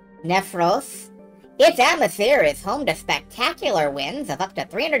 Nephros. Its atmosphere is home to spectacular winds of up to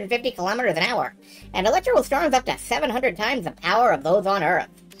 350 kilometers an hour, and electrical storms up to 700 times the power of those on Earth.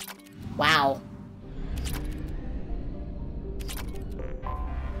 Wow.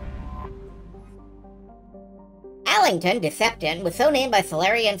 Allington Deceptin was so named by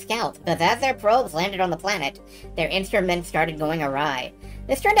Solarian scouts because as their probes landed on the planet, their instruments started going awry.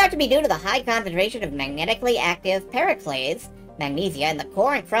 This turned out to be due to the high concentration of magnetically active periclase, magnesia, in the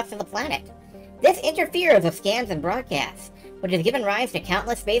core and crust of the planet. This interferes with scans and broadcasts, which has given rise to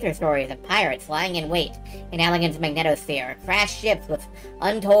countless spacer stories of pirates lying in wait in Allington's magnetosphere, crashed ships with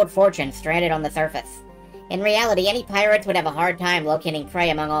untold fortunes stranded on the surface. In reality, any pirates would have a hard time locating prey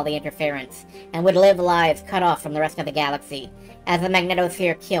among all the interference, and would live lives cut off from the rest of the galaxy, as the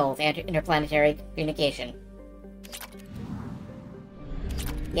magnetosphere kills interplanetary communication.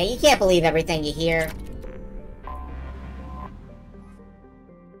 Yeah, you can't believe everything you hear.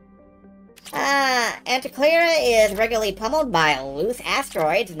 Anticlera is regularly pummeled by loose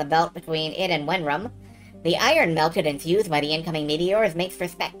asteroids in the belt between it and Wenrum. The iron melted and fused by the incoming meteors makes for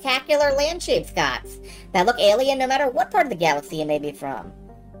spectacular land-shaped spots that look alien no matter what part of the galaxy you may be from.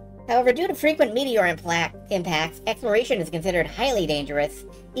 However, due to frequent meteor impacts, exploration is considered highly dangerous,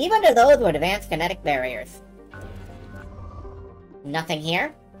 even to those with advanced kinetic barriers. Nothing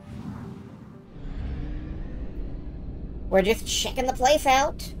here. We're just checking the place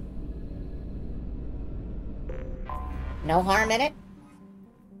out. No harm in it.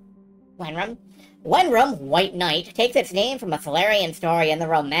 Wenrum. Wenrum, White Knight, takes its name from a Solarian story in the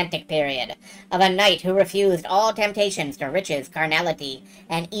Romantic period, of a knight who refused all temptations to riches, carnality,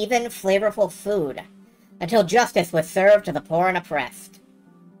 and even flavorful food, until justice was served to the poor and oppressed.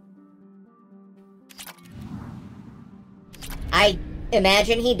 I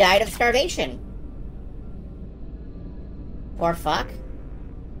imagine he died of starvation. Poor fuck.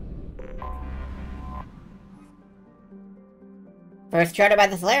 First charted by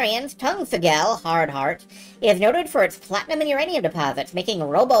the Solarians, Tungsagel, Hardheart, is noted for its platinum and uranium deposits, making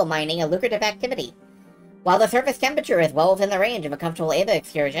robo-mining a lucrative activity. While the surface temperature is well within the range of a comfortable Ava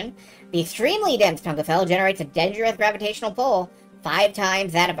excursion, the extremely dense Tungafell generates a dangerous gravitational pull, 5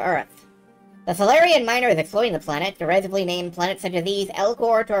 times that of Earth. The Solarian miners exploiting the planet derisively named planets such as these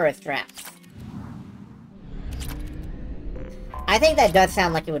Elcor tourist traps. I think that does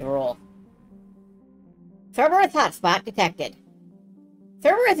sound like it would rule. Cerberus hotspot detected.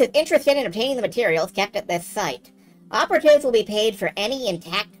 Cerberus is interested in obtaining the materials kept at this site. Operatives will be paid for any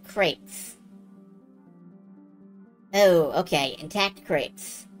intact crates. Oh, okay, intact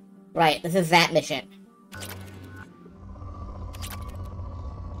crates. Right, this is that mission.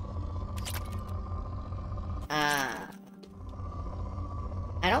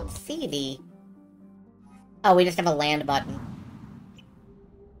 I don't see the... Oh, we just have a land button.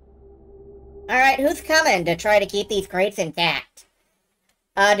 Alright, who's coming to try to keep these crates intact?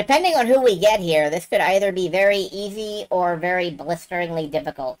 Depending on who we get here, this could either be very easy or very blisteringly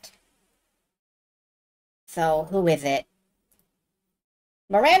difficult. So, who is it?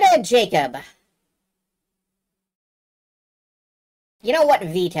 Miranda and Jacob. You know what,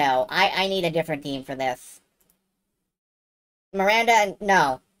 Veto? I need a different team for this. Miranda,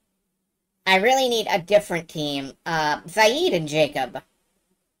 no. I really need a different team. Zaid and Jacob.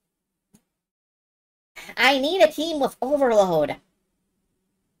 I need a team with Overload.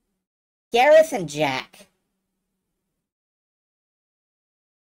 Garrus and Jack.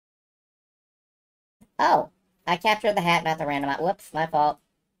 Oh, I captured the hat, not the random. Whoops, my fault.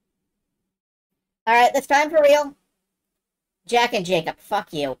 Alright, this time for real. Jack and Jacob,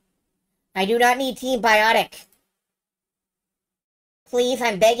 fuck you. I do not need Team Biotic. Please,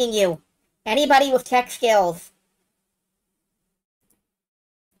 I'm begging you. Anybody with tech skills.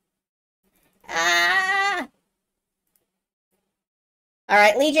 Ah!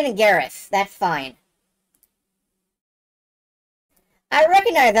 Alright, Legion and Garrus. That's fine. I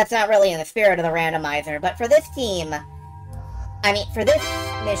recognize that's not really in the spirit of the randomizer, but for this team... I mean, for this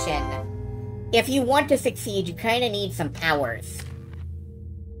mission, if you want to succeed, you kind of need some powers.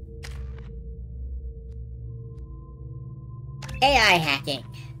 AI hacking.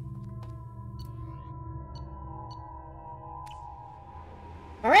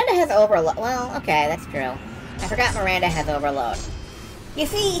 Miranda has overload. Well, okay, that's true. I forgot Miranda has overload. You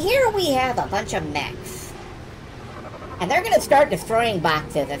see, here we have a bunch of mechs. And they're gonna start destroying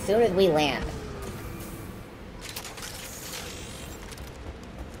boxes as soon as we land.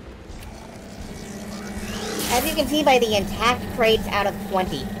 As you can see by the intact crates out of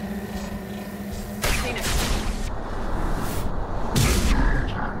 20.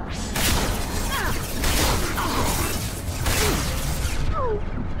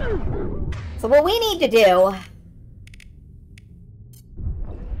 So what we need to do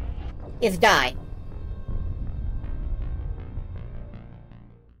is die.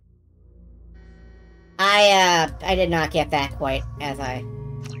 I did not get that quite as I...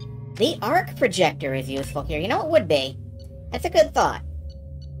 The arc projector is useful here. You know, it would be. That's a good thought.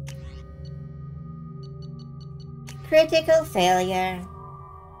 Critical failure.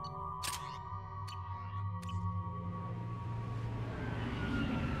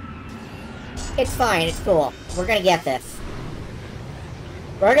 It's fine, it's cool. We're gonna get this.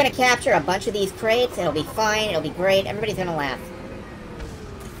 We're gonna capture a bunch of these crates, it'll be fine, it'll be great, everybody's gonna laugh.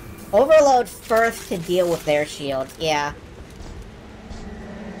 Overload first to deal with their shields, yeah.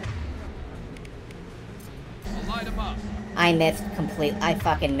 I'll light 'em up. I missed completely. I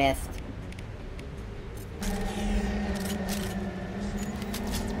fucking missed.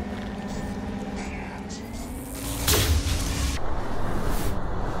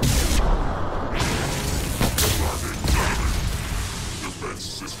 Defense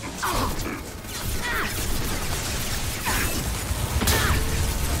system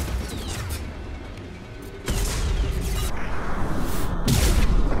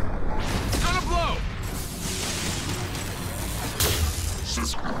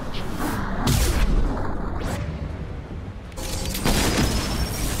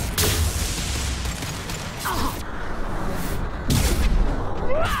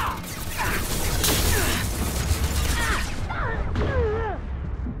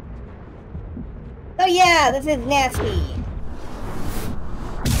Oh yeah, this is nasty.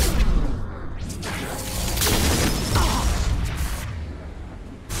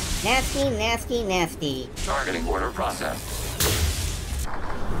 Nasty, nasty, nasty. Targeting order processed.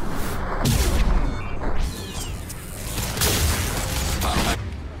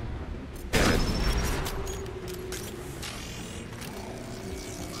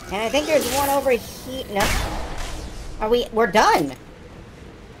 And I think there's one over here. No. We're done.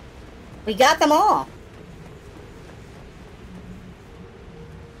 We got them all.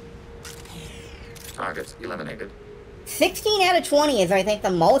 Targets eliminated. 16 out of 20 is, I think,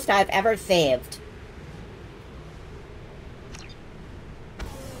 the most I've ever saved.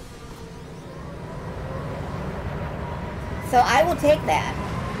 So I will take that.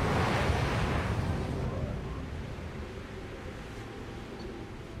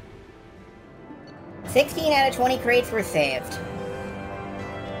 $16 out of 20 crates were saved.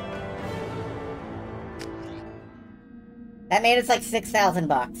 That made us like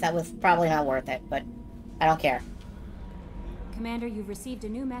 $6,000. That was probably not worth it, but I don't care. Commander, you've received a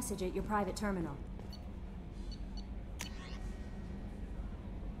new message at your private terminal.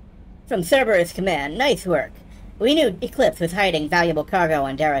 From Cerberus Command, nice work. We knew Eclipse was hiding valuable cargo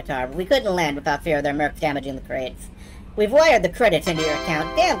on Daratar, but we couldn't land without fear of their mercs damaging the crates. We've wired the credits into your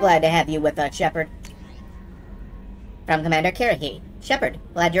account. Damn glad to have you with us, Shepard. From Commander Karahi. Shepard,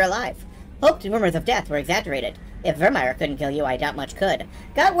 glad you're alive. Hoped rumors of death were exaggerated. If Vermeer couldn't kill you, I doubt much could.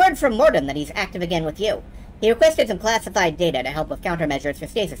 Got word from Morden that he's active again with you. He requested some classified data to help with countermeasures for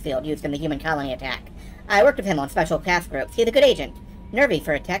stasis field used in the human colony attack. I worked with him on special task groups. He's a good agent. Nervy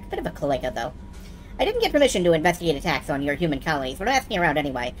for a tech, bit of a cloaca, though. I didn't get permission to investigate attacks on your human colonies, but I'm asking around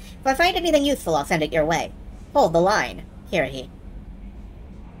anyway. If I find anything useful, I'll send it your way. Hold the line. Kirahi.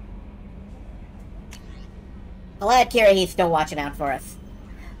 Glad Kirahi's still watching out for us.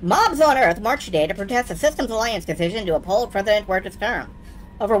 Mobs on Earth marched today to protest the Systems Alliance decision to uphold President Huerta's term.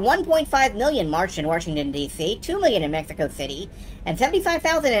 Over 1.5 million marched in Washington, D.C., 2 million in Mexico City, and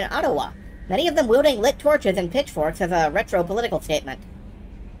 75,000 in Ottawa, many of them wielding lit torches and pitchforks as a retro political statement.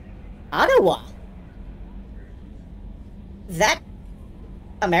 Ottawa? Is that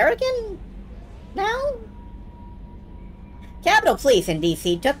American now? Capitol Police in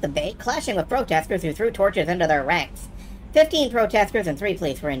D.C. took the bait, clashing with protesters who threw torches into their ranks. 15 protesters and 3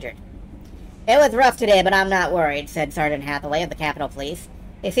 police were injured. It was rough today, but I'm not worried, said Sergeant Hathaway of the Capitol Police.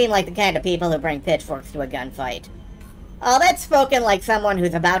 They seem like the kind of people who bring pitchforks to a gunfight. Oh, that's spoken like someone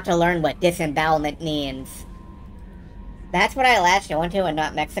who's about to learn what disembowelment means. That's what I latched onto and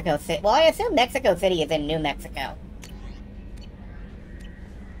not Mexico City. Well, I assume Mexico City is in New Mexico.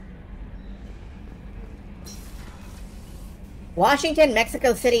 Washington,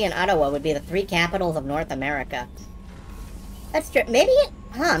 Mexico City, and Ottawa would be the 3 capitals of North America. That's true. Maybe,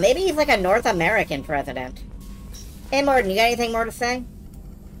 maybe he's like a North American president. Hey, Morden, you got anything more to say?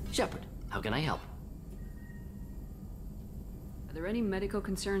 Shepard, how can I help? Are there any medical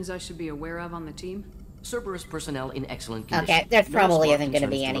concerns I should be aware of on the team? Cerberus personnel in excellent condition. Okay, there probably isn't going to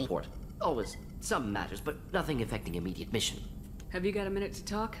be any. Report. Always some matters, but nothing affecting immediate mission. Have you got a minute to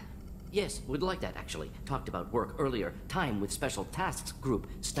talk? Yes, would like that, actually. Talked about work earlier. Time with Special Tasks Group.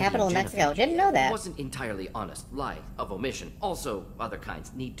 Capital of Mexico. Didn't know that. Wasn't entirely honest. Lie of omission. Also, other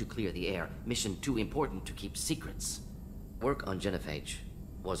kinds need to clear the air. Mission too important to keep secrets. Work on Genophage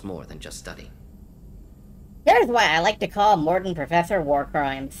was more than just study. Here's why I like to call Morden Professor War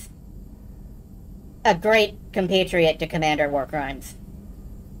Crimes. A great compatriot to Commander War Crimes.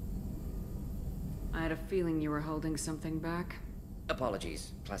 I had a feeling you were holding something back.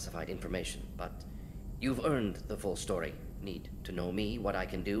 Apologies, classified information, but you've earned the full story. Need to know me, what I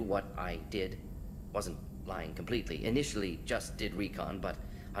can do, what I did. Wasn't lying completely. Initially just did recon, but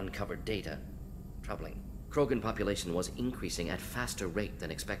uncovered data. Troubling. Krogan population was increasing at faster rate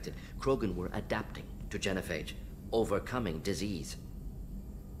than expected. Krogan were adapting to genophage, overcoming disease.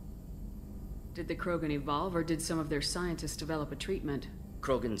 Did the Krogan evolve, or did some of their scientists develop a treatment?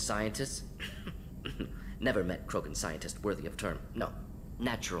 Krogan scientists? Never met Krogan scientist worthy of term. No.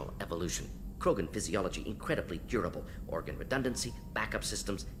 Natural evolution. Krogan physiology incredibly durable. Organ redundancy, backup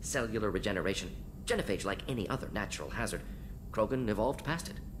systems, cellular regeneration. Genophage like any other natural hazard. Krogan evolved past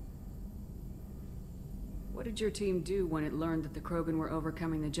it. What did your team do when it learned that the Krogan were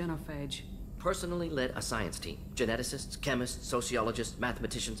overcoming the genophage? Personally led a science team. Geneticists, chemists, sociologists,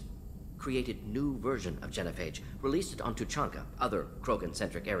 mathematicians. Created new version of genophage. Released it on Tuchanka, other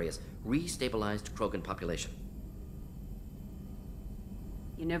Krogan-centric areas. Restabilized Krogan population.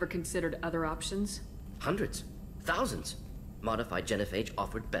 You never considered other options? Hundreds. Thousands. Modified genophage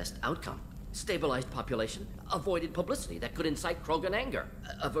offered best outcome. Stabilized population, avoided publicity that could incite Krogan anger,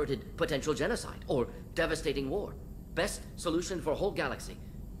 averted potential genocide or devastating war. Best solution for whole galaxy,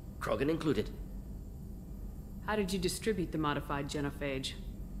 Krogan included. How did you distribute the modified genophage?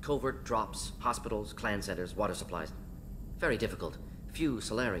 Covert drops, hospitals, clan centers, water supplies. Very difficult. Few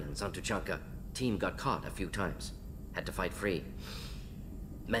Solarians on Tuchanka. Team got caught a few times. Had to fight free.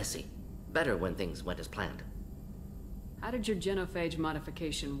 Messy. Better when things went as planned. How did your genophage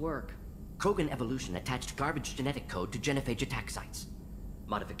modification work? Krogan evolution attached garbage genetic code to genophage attack sites.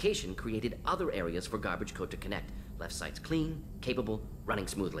 Modification created other areas for garbage code to connect. Left sites clean, capable, running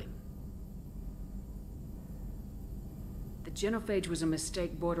smoothly. The genophage was a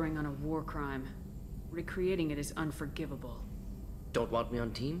mistake bordering on a war crime. Recreating it is unforgivable. Don't want me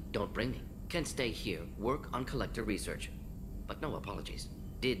on team? Don't bring me. Can stay here, work on collector research. But no apologies.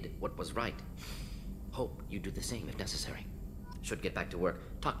 Did what was right. Hope you do the same if necessary. Should get back to work.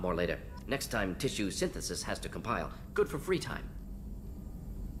 Talk more later. Next time tissue synthesis has to compile. Good for free time.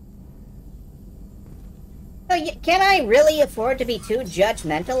 So, can I really afford to be too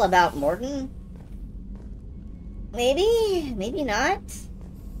judgmental about Mordin? Maybe? Maybe not?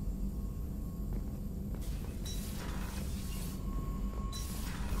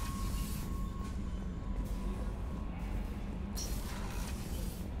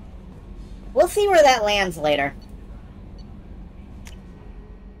 We'll see where that lands later.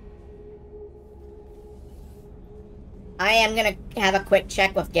 I am gonna have a quick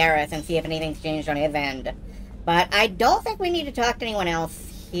check with Gareth and see if anything's changed on his end. But I don't think we need to talk to anyone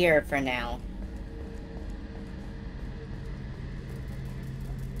else here for now.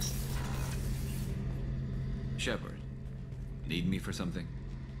 Shepard, need me for something?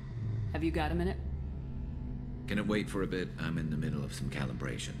 Have you got a minute? Can it wait for a bit? I'm in the middle of some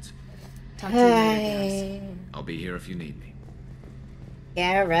calibrations. Talk to you later, guys. I'll be here if you need me.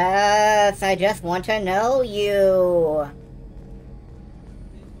 Gareth, I just want to know you.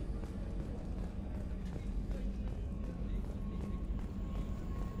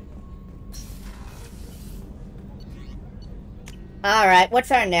 Alright,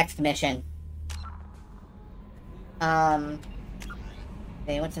 what's our next mission?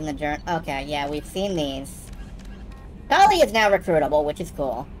 Okay, what's in the journal? Okay, yeah, we've seen these. Kali is now recruitable, which is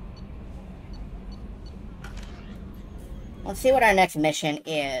cool. Let's see what our next mission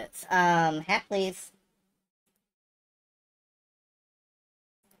is. Hat, please.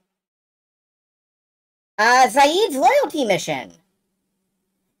 Zaid's loyalty mission.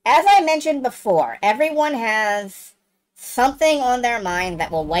 As I mentioned before, everyone has something on their mind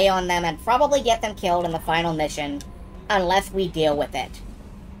that will weigh on them and probably get them killed in the final mission, unless we deal with it.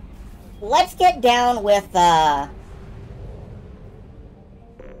 Let's get down with, let's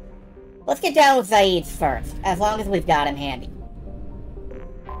get down with Zaid's first, as long as we've got him handy.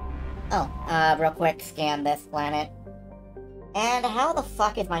 Oh, real quick, scan this planet. And how the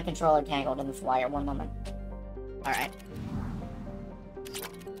fuck is my controller tangled in this wire? One moment. Alright.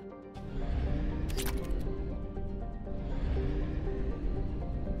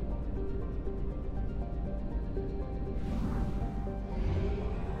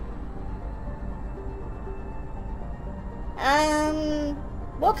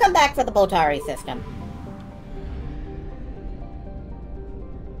 We'll come back for the Boltari system.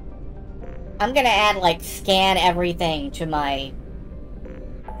 I'm gonna add, like, scan everything to my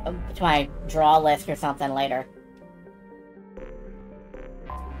draw list or something later.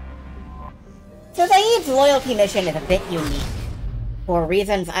 So Zaid's loyalty mission is a bit unique, for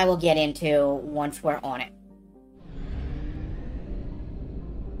reasons I will get into once we're on it.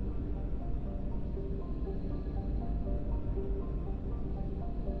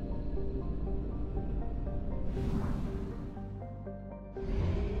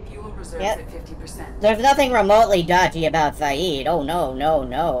 Reserves at 50%. There's nothing remotely dodgy about Zaid. Oh no, no,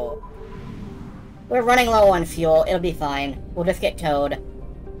 no. We're running low on fuel. It'll be fine. We'll just get towed.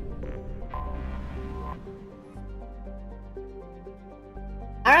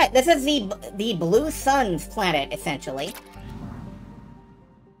 Alright, this is the Blue Suns planet, essentially.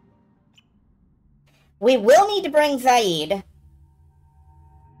 We will need to bring Zaid.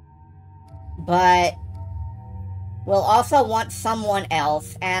 But we'll also want someone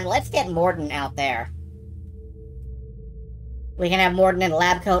else, and let's get Mordin out there. We can have Mordin in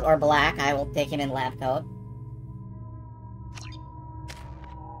lab coat or black. I will take him in lab coat.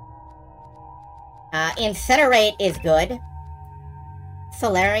 Incinerate is good.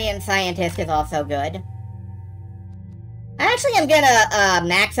 Solarian Scientist is also good. Actually, I'm gonna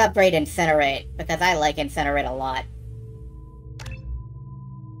max upgrade Incinerate, because I like Incinerate a lot.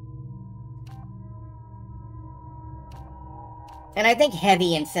 And I think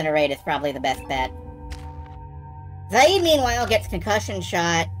Heavy Incinerate is probably the best bet. Zaid, meanwhile, gets Concussion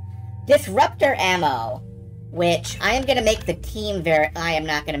Shot, Disruptor Ammo, which I am gonna make the team I am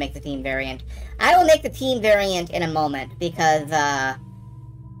not gonna make the team variant. I will make the team variant in a moment, because,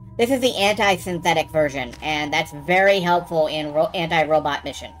 this is the anti-synthetic version, and that's very helpful in anti-robot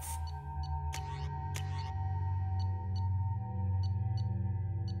missions.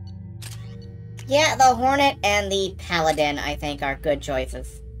 Yeah, the Hornet and the Paladin, I think, are good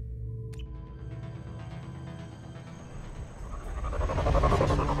choices.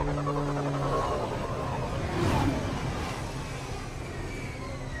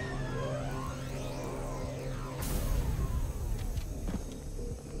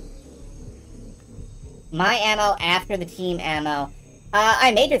 My ammo after the team ammo.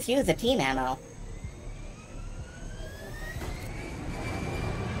 I may just use the team ammo.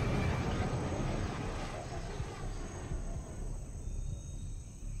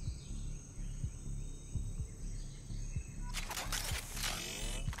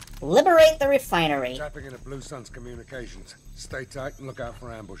 Liberate the refinery. Tapping into Blue Sun's communications. Stay tight and look out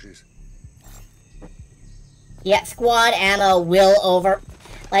for ambushes. Yeah, squad ammo will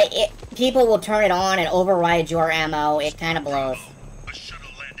people will turn it on and override your ammo. It kind of blows. A shuttle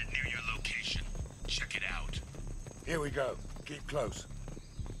landed near your location. Check it out. Here we go. Keep close.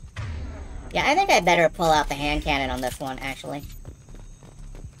 Yeah, I think I better pull out the hand cannon on this one, actually.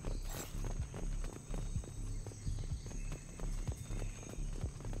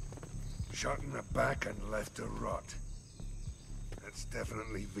 Shot in the back and left to rot. That's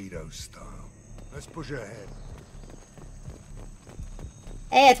definitely Vito's style. Let's push ahead.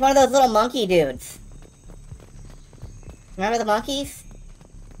 Hey, it's one of those little monkey dudes. Remember the monkeys?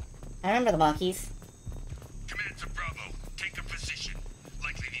 I remember the monkeys. Command to Bravo. Take a position.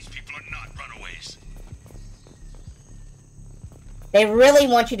 Likely these people are not runaways. They really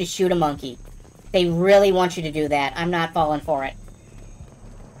want you to shoot a monkey. They really want you to do that. I'm not falling for it.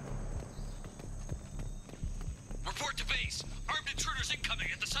 Report to base. Armed intruders incoming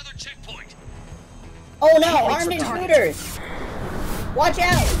at the southern checkpoint. Oh no, armed intruders! Watch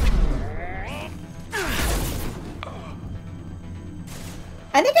out!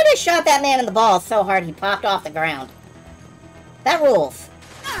 I think I just shot that man in the balls so hard he popped off the ground. That rules.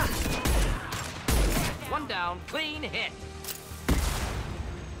 One down, clean hit.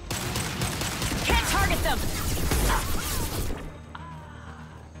 Can't target them!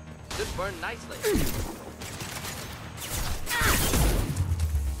 Should burn nicely.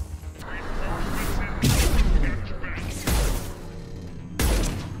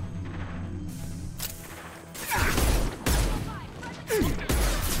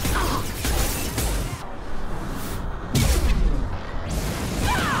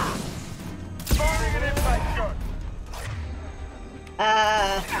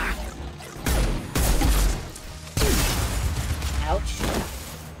 Ouch.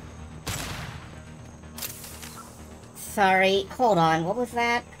 Sorry, hold on, what was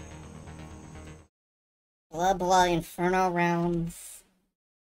that? Blah blah inferno rounds.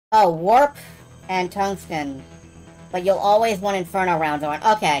 Oh, warp and tungsten. But you'll always want inferno rounds on.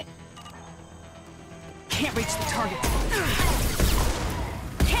 Okay. Can't reach the target.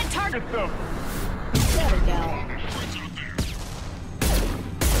 Can't target them. There we go.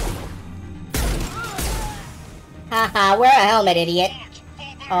 Haha, wear a helmet, idiot.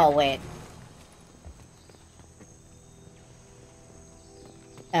 Oh, wait.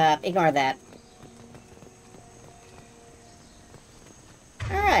 Ignore that.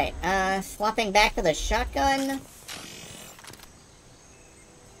 Alright, swapping back to the shotgun.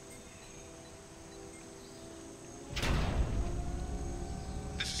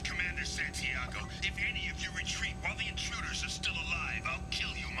 This is Commander Santiago. If any of you retreat while the intruders are still alive, I'll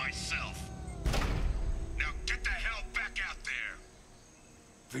kill you myself. Now get the hell back out there!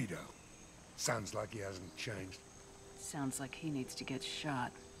 Vito. Sounds like he hasn't changed. Sounds like he needs to get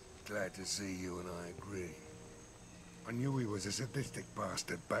shot. Glad to see you and I agree. I knew he was a sadistic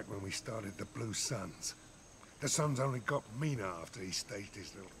bastard back when we started the Blue Suns. The Suns only got meaner after he staged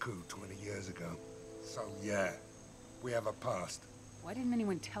his little coup 20 years ago. So yeah, we have a past. Why didn't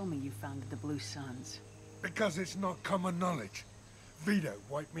anyone tell me you founded the Blue Suns? Because it's not common knowledge. Vito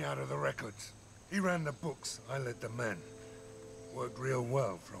wiped me out of the records. He ran the books, I led the men. Worked real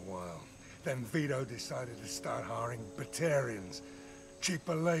well for a while. Then Vito decided to start hiring Batarians.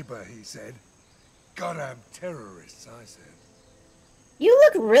 Cheaper labor, he said. Goddamn terrorists, I said. You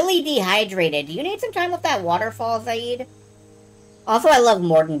look really dehydrated. Do you need some time with that waterfall, Zaid? Also, I love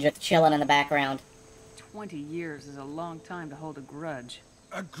Morden just chilling in the background. 20 years is a long time to hold a grudge.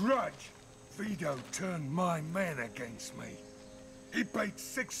 A grudge? Vito turned my men against me. He paid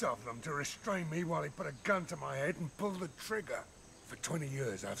 6 of them to restrain me while he put a gun to my head and pulled the trigger. For 20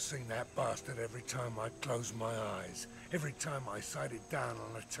 years, I've seen that bastard every time I closed my eyes. Every time I sighted down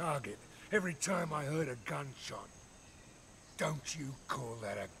on a target. Every time I heard a gunshot. Don't you call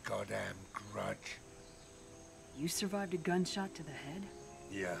that a goddamn grudge? You survived a gunshot to the head?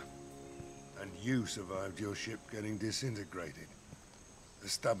 Yeah. And you survived your ship getting disintegrated. A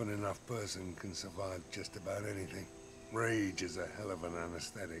stubborn enough person can survive just about anything. Rage is a hell of an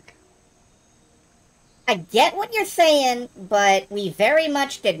anesthetic. I get what you're saying, but we very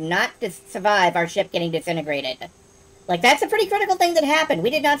much did not survive our ship getting disintegrated. Like, that's a pretty critical thing that happened. We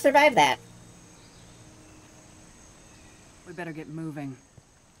did not survive that. We better get moving.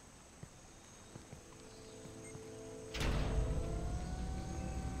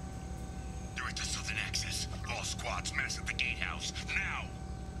 Direct to Southern Access. All squads mass at the gatehouse. Now!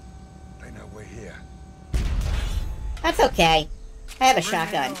 They know we're here. That's okay. I have a Bring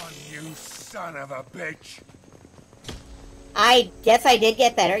shotgun. it on, you son of a bitch! I guess I did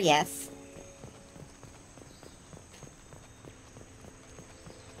get better, yes.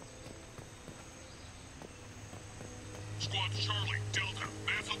 Squad Charlie, Delta,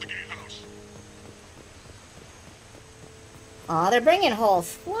 mass at the gatehouse. Aw, they're bringing whole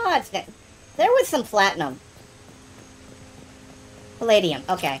squads. There was some platinum. Palladium,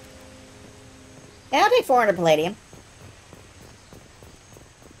 okay. Yeah, I'll take 400 palladium.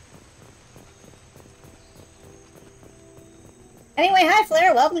 Anyway, hi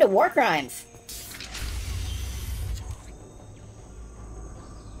Flair, welcome to War Crimes.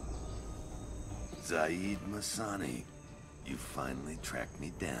 Zaid Masani, you finally tracked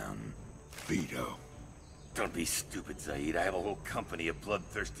me down. Vito. Don't be stupid, Zaid. I have a whole company of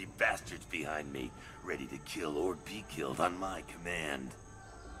bloodthirsty bastards behind me, ready to kill or be killed on my command.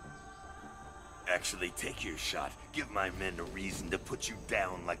 Actually, take your shot. Give my men a reason to put you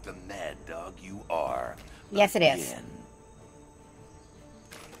down like the mad dog you are. Yes, it is. Again.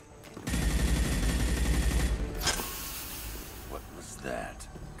 What was that?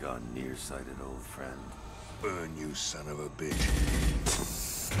 Gone nearsighted, old friend. Burn, you son of a bitch.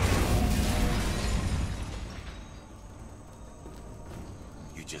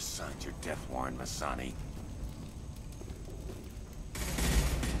 You just signed your death warrant, Masani.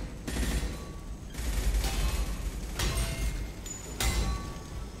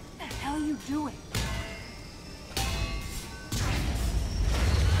 What the hell are you doing?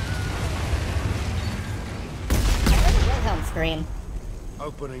 Wilhelm scream.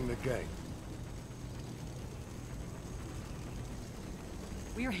 Opening the gate.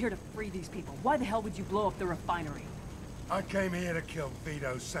 We are here to free these people. Why the hell would you blow up the refinery? I came here to kill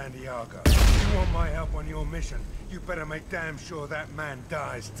Vito Santiago. You want my help on your mission, you better make damn sure that man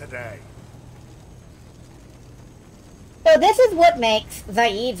dies today. So this is what makes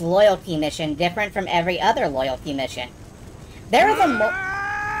Zaid's loyalty mission different from every other loyalty mission. There is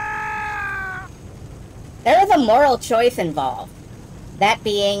a moral choice involved. That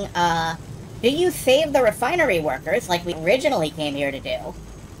being, do you save the refinery workers like we originally came here to do,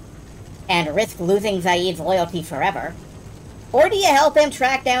 and risk losing Zaid's loyalty forever? Or do you help him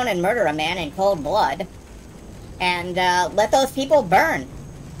track down and murder a man in cold blood, and let those people burn?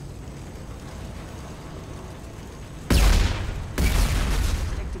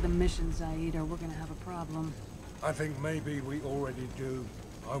 Stick to the mission, Zaid, or we're gonna have a problem. I think maybe we already do.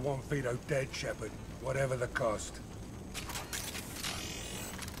 I want Vito dead, Shepard, whatever the cost.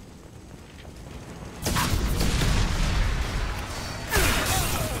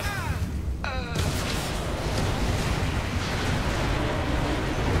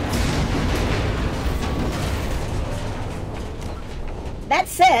 That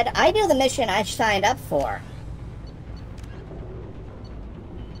said, I do the mission I signed up for.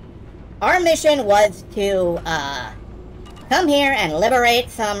 Our mission was to, come here and liberate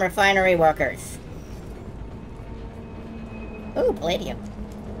some refinery workers. Ooh, palladium.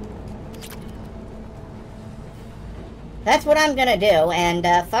 That's what I'm gonna do, and,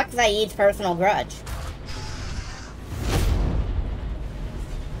 fuck Zaid's personal grudge.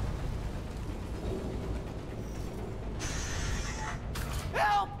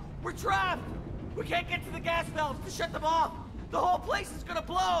 Help! We're trapped! We can't get to the gas valves to shut them off! The whole place is gonna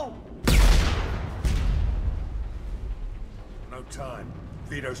blow! No time.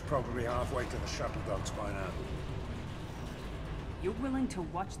 Vito's probably halfway to the shuttle docks by now. You're willing to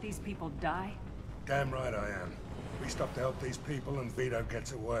watch these people die? Damn right I am. We stop to help these people and Vito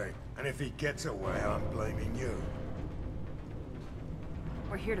gets away. And if he gets away, I'm blaming you.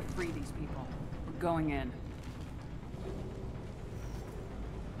 We're here to free these people. We're going in.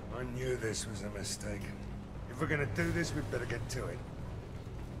 I knew this was a mistake. If we're gonna do this, we'd better get to it.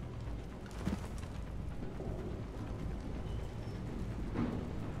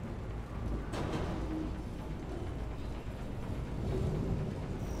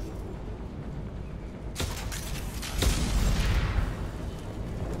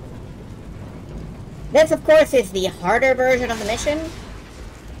 This, of course, is the harder version of the mission.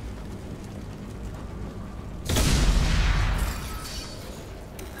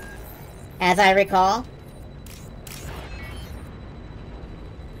 As I recall.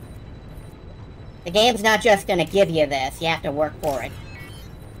 The game's not just gonna give you this, you have to work for it.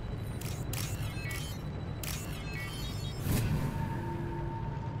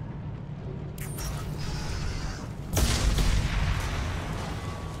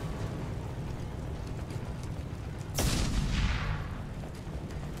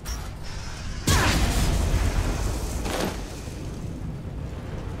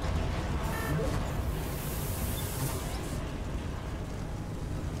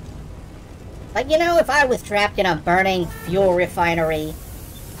 But you know, if I was trapped in a burning fuel refinery,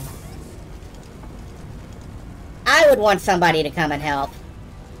 I would want somebody to come and help.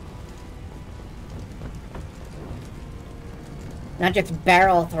 Not just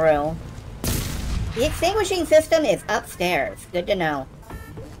barrel through. The extinguishing system is upstairs. Good to know.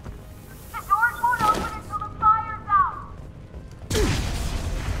 The doors won't open until the fire's out!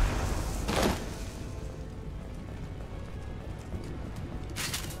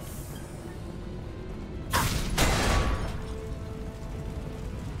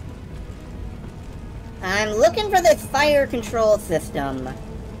 I'm looking for this fire control system.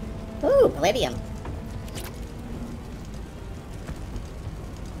 Ooh, palladium.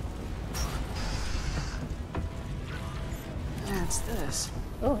 What's this?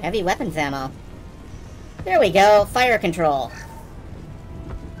 Ooh, heavy weapons ammo. There we go, fire control.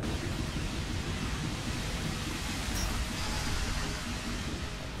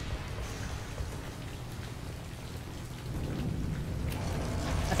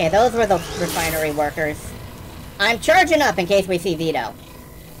 Okay, those were the refinery workers. I'm charging up in case we see Vito.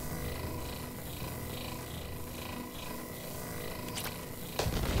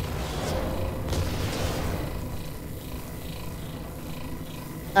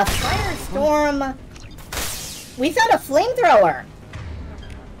 A firestorm. We found a flamethrower.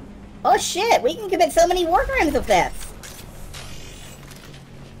 Oh shit, we can commit so many war crimes with this.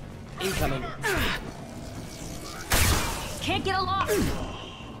 Incoming. Can't get a lock.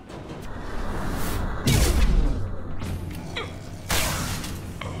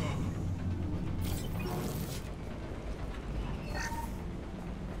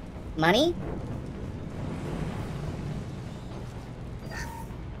 Money?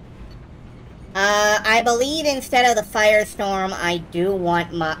 I believe instead of the firestorm, I do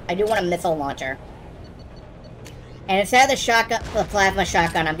want a missile launcher. And instead of the plasma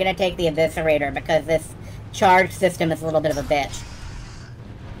shotgun, I'm gonna take the eviscerator because this charge system is a little bit of a bitch.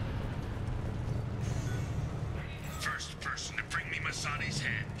 First person to bring me Masani's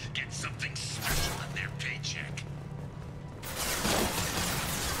head gets something special in their paycheck.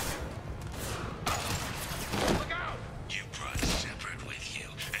 Look out! You brought Shepard with you,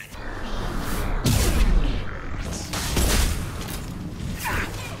 and...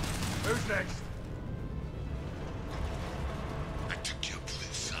 Who's next? I took your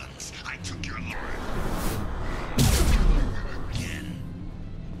blue sons. I took your lord.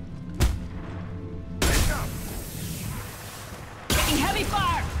 Heavy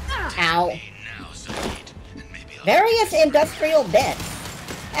fire! Ow. Various industrial bits.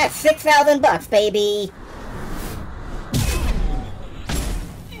 That's 6,000 bucks, baby.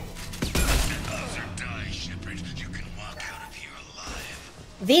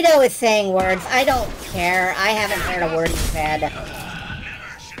 Vito is saying words. I don't care. I haven't heard a word he said.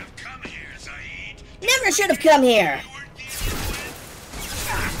 Never should have come here.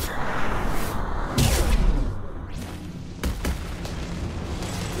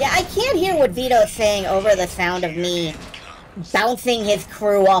 Yeah, I can't hear what Vito's saying over the sound of me bouncing his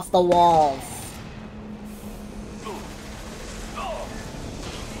crew off the walls.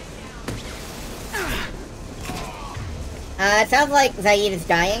 It sounds like Zaid is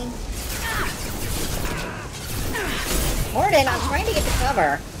dying. Morden, I'm trying to get to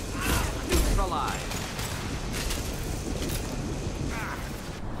cover. Neutralize.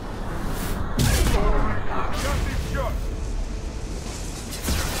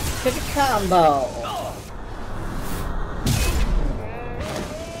 To the combo.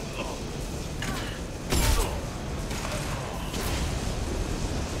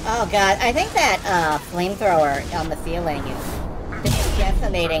 Oh god, I think that flamethrower on the ceiling is just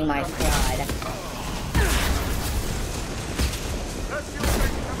decimating my squad.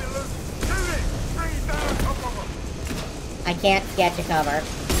 I can't get to cover.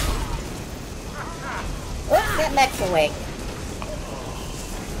 Oops, that mech's awake.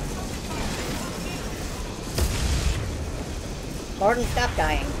 Morden, stop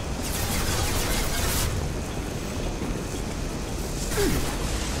dying.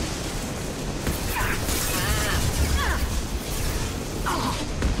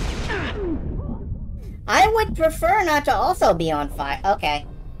 I would prefer not to also be on fire. Okay.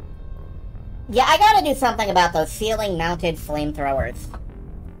 Yeah, I gotta do something about those ceiling-mounted flamethrowers.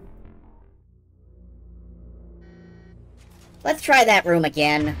 Let's try that room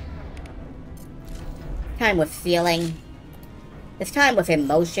again. Time with feeling. This time with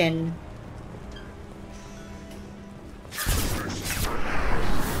emotion.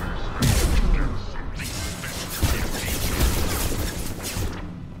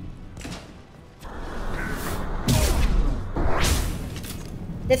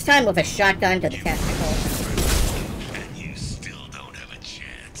 This time with a shotgun to the testicle. And you still don't have a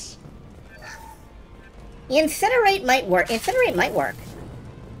chance. Incinerate might work. Incinerate might work.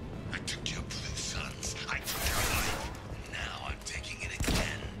 I took your blue suns. I took your life. Now I'm taking it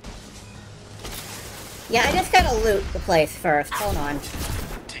again. Yeah, I just gotta loot the place first. Hold on.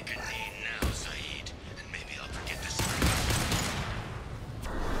 Take a knee now, Zaid, and maybe I'll forget this.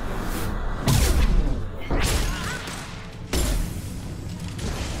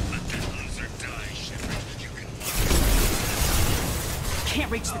 Let that loser die, Shepard. You can watch. Can't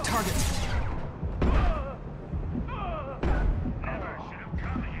reach the target. Never should have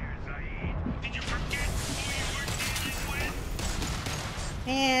come here, Zaid. Did you forget who you were dealing with?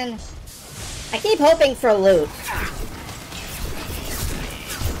 Man, I keep hoping for loot.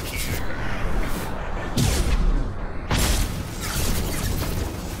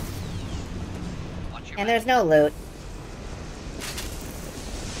 And there's no loot.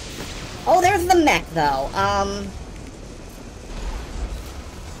 Oh, there's the mech, though.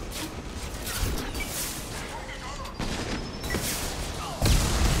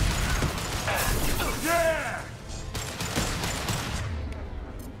 Yeah!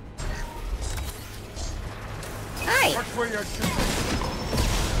 Hi! Watch where you're shooting.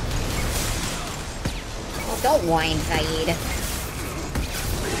 Oh, don't whine, Zaid.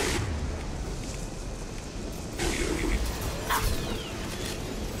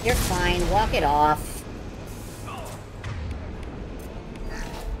 You're fine. Walk it off.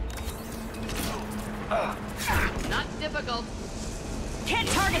 Not difficult. Can't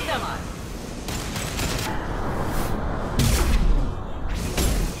target them!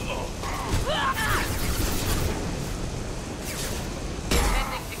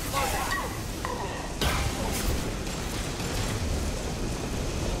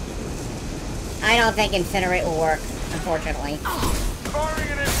 I don't think Incinerate will work, unfortunately. Firing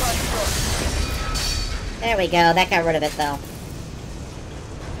an impact shot. There we go. That got rid of it, though.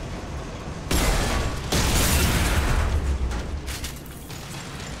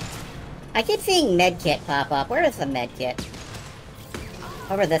 I keep seeing medkit pop up. Where is the medkit?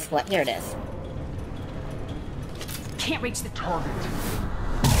 Over this way. Here it is. Can't reach the target.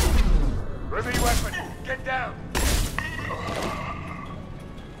 Heavy weapon. Get down.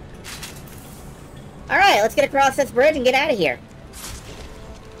 Alright, let's get across this bridge and get out of here.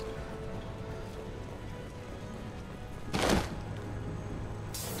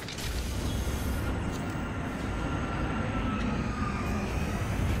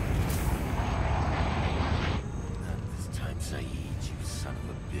 Not this time, Zaid, you son of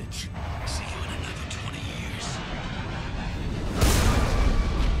a bitch. See you in another 20 years.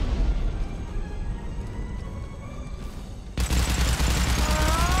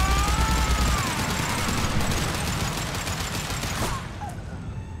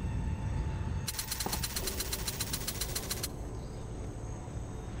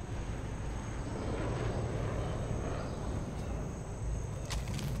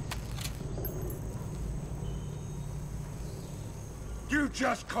 You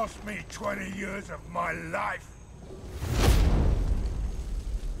just cost me 20 years of my life.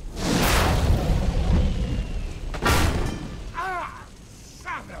 Ah!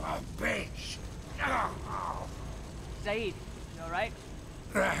 Son of a bitch! Oh. Zaid, you alright?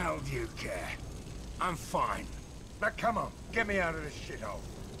 The hell do you care? I'm fine. Now come on, get me out of this shithole.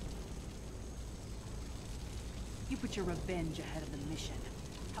 You put your revenge ahead of the mission.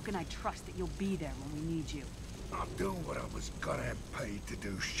 How can I trust that you'll be there when we need you? I'll do what I was goddamn paid to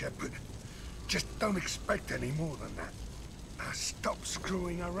do, Shepard. Just don't expect any more than that. Now stop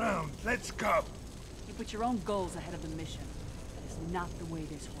screwing around. Let's go. You put your own goals ahead of the mission. That is not the way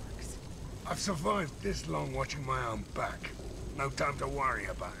this works. I've survived this long watching my own back. No time to worry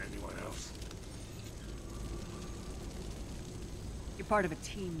about anyone else. You're part of a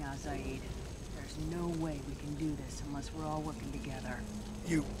team now, Zaid. There's no way we can do this unless we're all working together.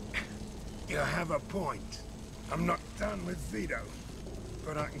 You have a point. I'm not done with Vito,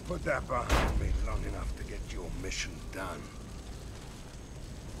 but I can put that behind me long enough to get your mission done.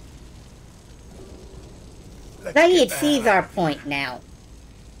 Zaid sees our point now.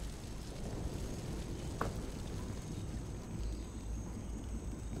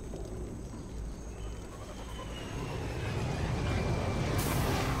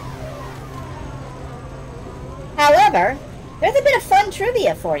 However, there's a bit of fun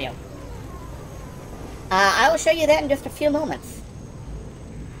trivia for you. I will show you that in just a few moments.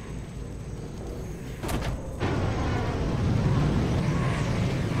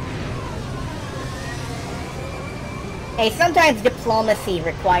 Hey, sometimes diplomacy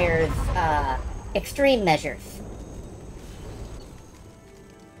requires extreme measures.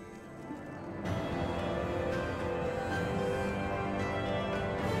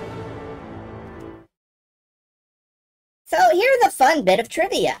 So here's a fun bit of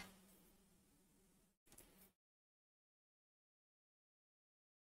trivia.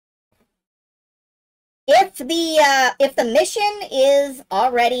 If the mission is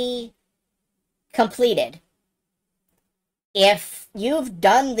already completed, if you've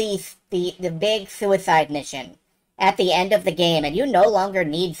done the big suicide mission at the end of the game and you no longer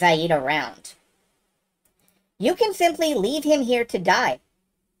need Zaid around, you can simply leave him here to die.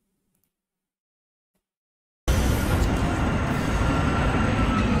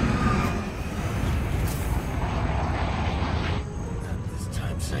 This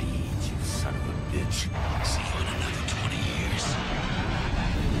time, Zaid, you son of a bitch. See you in another 20 years.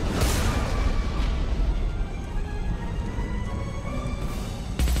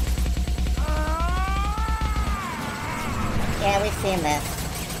 Yeah, we've seen this.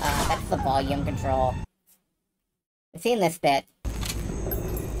 That's the volume control. We've seen this bit.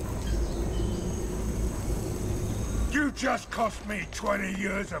 You just cost me 20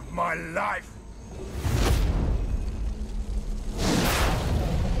 years of my life.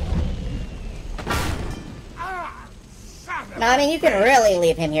 No, I mean, you can really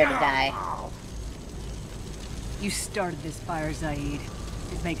leave him here to die. You started this fire, Zaid.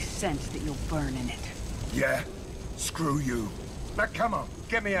 It makes sense that you'll burn in it. Yeah? Screw you. Now come on,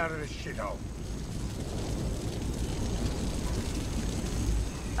 get me out of this shithole.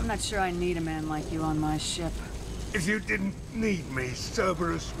 I'm not sure I need a man like you on my ship. If you didn't need me,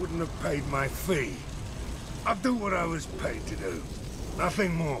 Cerberus wouldn't have paid my fee. I'll do what I was paid to do.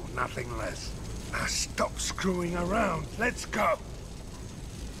 Nothing more, nothing less. Now stop screwing around. Let's go.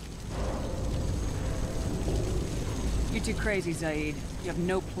 You're too crazy, Zaid. You have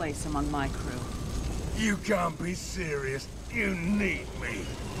no place among my crew. You can't be serious. You need me.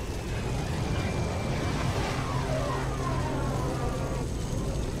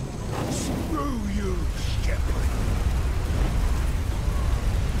 Screw you, Shepard.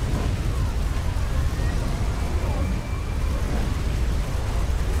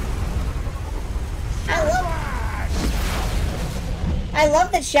 I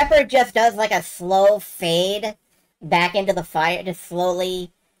love that Shepard just does like a slow fade back into the fire, just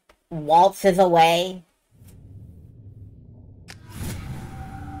slowly waltzes away.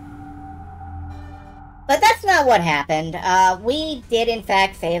 But that's not what happened. We did in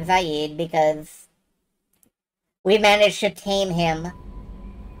fact save Zaid because we managed to tame him.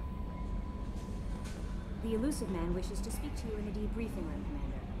 The Elusive Man wishes to speak to you in the debriefing room,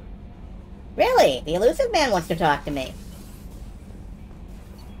 Commander. Really? The Elusive Man wants to talk to me.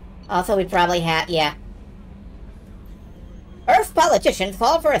 Also, we probably have, yeah. Earth's politicians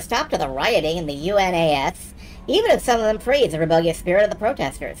called for a stop to the rioting in the UNAS, even if some of them praise the rebellious spirit of the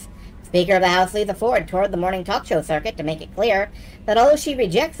protesters. Speaker of the House Lisa Ford toured the morning talk show circuit to make it clear that although she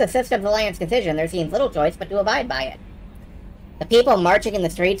rejects the Systems Alliance decision, there seems little choice but to abide by it. The people marching in the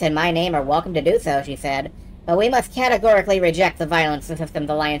streets in my name are welcome to do so, she said, but we must categorically reject the violence the Systems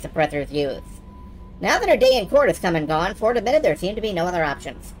Alliance oppressors use. Now that her day in court has come and gone, Ford admitted there seemed to be no other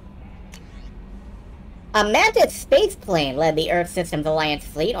options. A Mantis space plane led the Earth Systems Alliance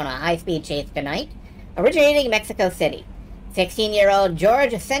fleet on a high-speed chase tonight, originating in Mexico City. 16-year-old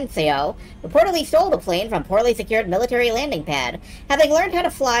George Asensio reportedly stole the plane from a poorly secured military landing pad, having learned how to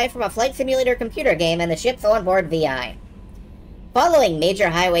fly from a flight simulator computer game and the ship's onboard VI. Following major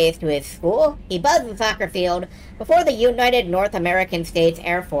highways to his school, he buzzed the soccer field before the United North American States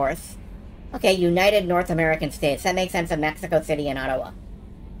Air Force. Okay, United North American States. That makes sense of Mexico City and Ottawa.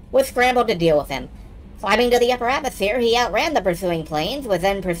 Was scrambled to deal with him. Climbing to the upper atmosphere, he outran the pursuing planes, was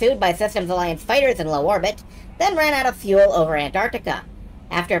then pursued by Systems Alliance fighters in low orbit, then ran out of fuel over Antarctica.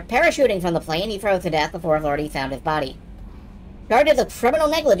 After parachuting from the plane, he froze to death before authorities found his body. Charges of criminal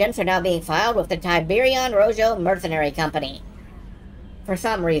negligence are now being filed with the Tiberian Rojo Mercenary Company. For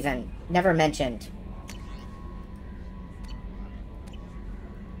some reason. Never mentioned.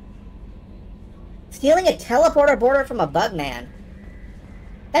 Stealing a teleporter boarder from a bugman.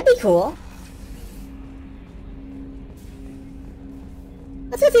 That'd be cool.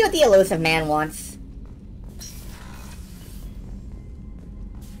 Let's go see what the elusive man wants.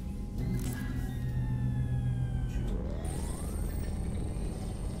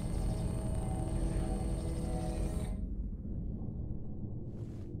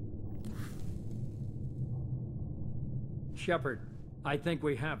 Shepard, I think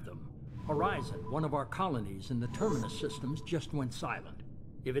we have them. Horizon, one of our colonies in the Terminus systems, just went silent.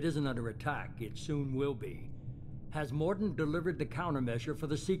 If it isn't under attack, it soon will be. Has Mordin delivered the countermeasure for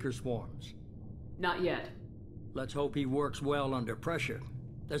the Seeker swarms? Not yet. Let's hope he works well under pressure.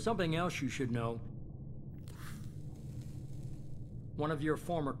 There's something else you should know. One of your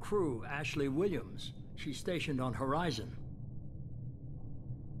former crew, Ashley Williams, she's stationed on Horizon.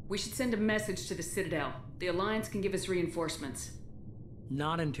 We should send a message to the Citadel. The Alliance can give us reinforcements.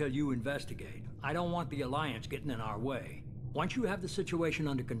 Not until you investigate. I don't want the Alliance getting in our way. Once you have the situation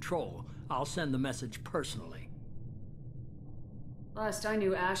under control, I'll send the message personally. Last I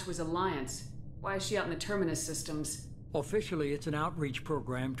knew, Ash was Alliance. Why is she out in the Terminus systems? Officially, it's an outreach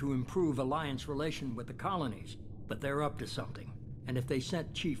program to improve Alliance relation with the colonies. But they're up to something. And if they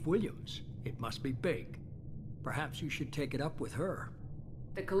sent Chief Williams, it must be big. Perhaps you should take it up with her.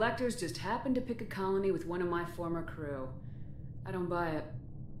 The Collectors just happened to pick a colony with one of my former crew. I don't buy it.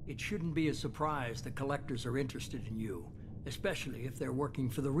 It shouldn't be a surprise the Collectors are interested in you, especially if they're working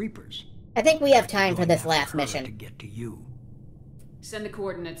for the Reapers. I think we have time for this last mission. To get to you. Send the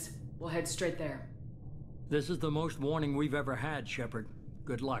coordinates. We'll head straight there. This is the most warning we've ever had, Shepard.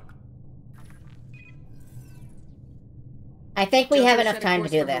 Good luck. I think we have enough time to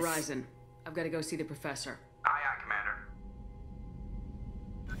do this. Horizon. I've got to go see the professor. Aye, aye, Commander.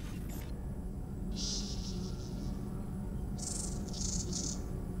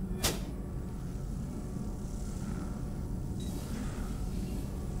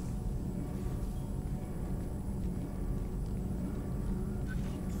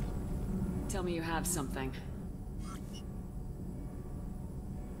 Tell me you have something.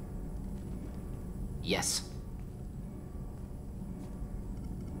 Yes.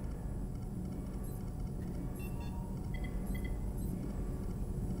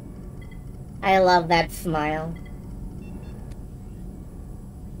 I love that smile.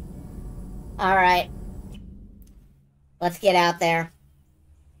 Alright. Let's get out there.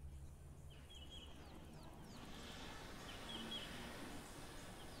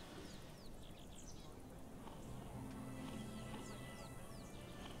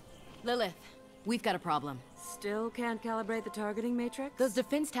 Lilith, we've got a problem. Still can't calibrate the targeting matrix? Those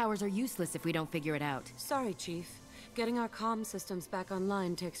defense towers are useless if we don't figure it out. Sorry, Chief. Getting our comm systems back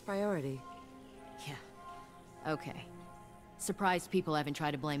online takes priority. Yeah. Okay. Surprised people haven't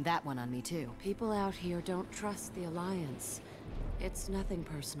tried to blame that one on me, too. People out here don't trust the Alliance. It's nothing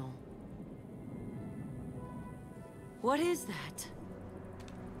personal. What is that?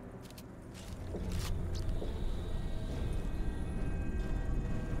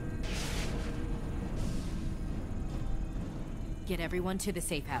 Get everyone to the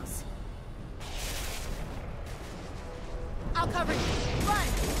safe house. I'll cover you. Run!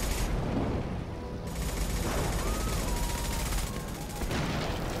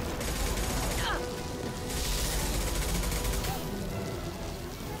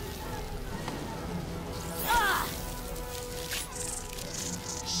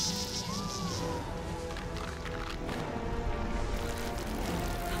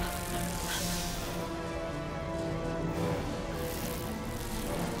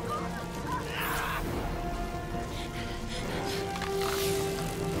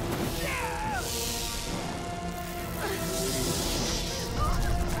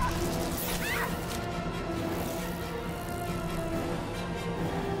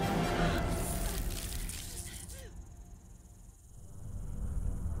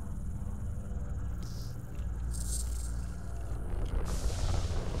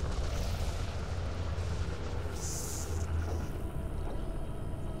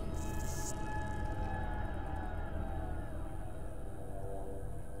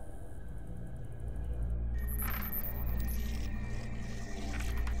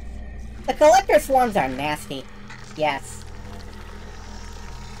 The collector swarms are nasty. Yes.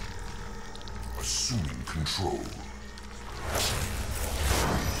 Assuming control.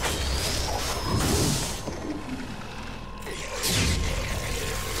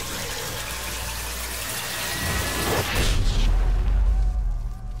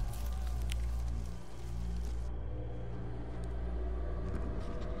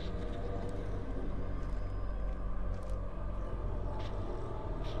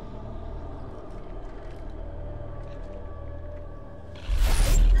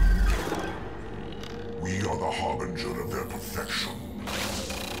 We are the harbinger of their perfection.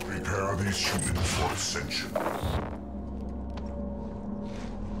 Prepare these humans for ascension.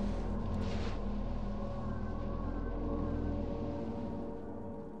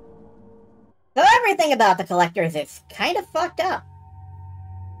 So everything about the collectors is kind of fucked up.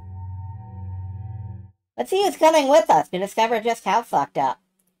 Let's see who's coming with us to discover just how fucked up.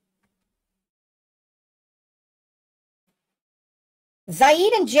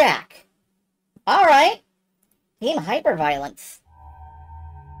 Zaid and Jack. Alright. Team Hyperviolence.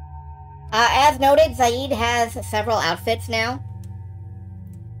 As noted, Zaid has several outfits now.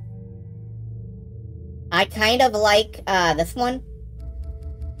 I kind of like this one.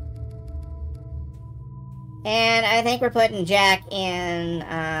 And I think we're putting Jack in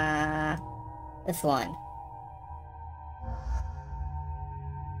this one.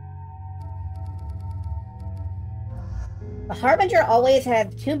 The Harbinger always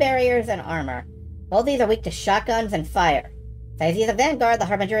has 2 barriers and armor. Both these are weak to shotguns and fire. As he's a Vanguard, the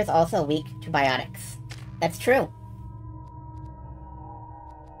Harbinger is also weak to biotics. That's true.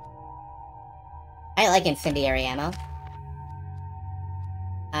 I like incendiary ammo.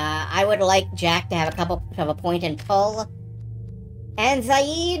 I would like Jack to have a couple of a point and pull. And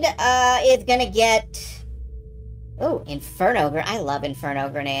Zaid is gonna get... Ooh, Inferno Grenade. I love Inferno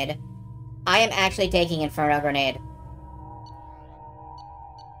Grenade. I am actually taking Inferno Grenade.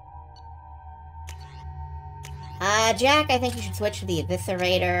 Jack, I think you should switch to the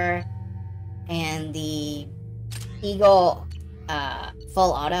Eviscerator and the Eagle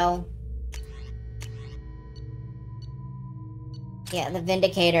full auto. Yeah, the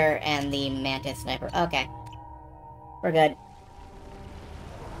Vindicator and the Mantis Sniper. Okay. We're good.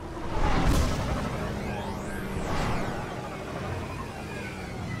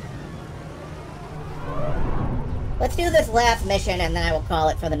 Let's do this last mission and then I will call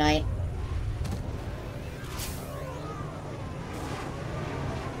it for the night.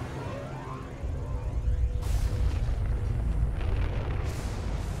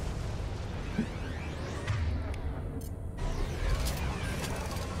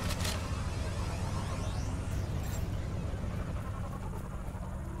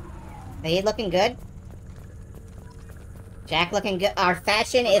 Zaid looking good. Jack looking good. Our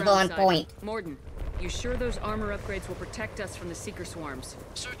fashion is on point. Morden, you sure those armor upgrades will protect us from the Seeker swarms?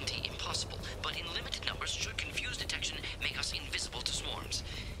 Certainty impossible, but in limited numbers should confuse detection make us invisible to swarms.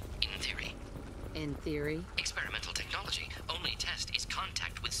 In theory. In theory? Experimental technology. Only test is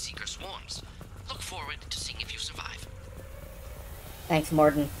contact with Seeker swarms. Look forward to seeing if you survive. Thanks,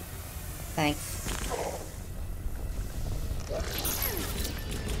 Morden. Thanks.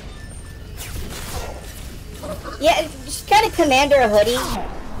 Yeah, just kind of Commander a hoodie.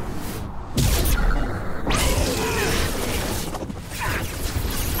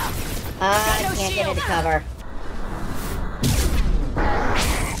 I can't get into cover.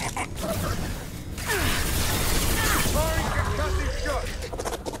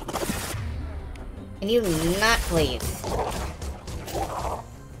 Can you not, please?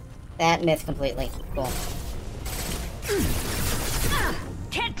 That missed completely. Cool.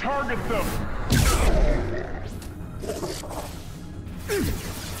 Can't target them!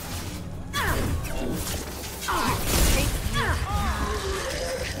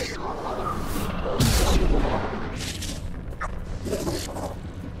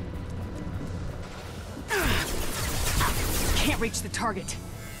 Can't reach the target.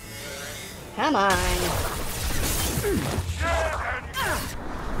 Come on.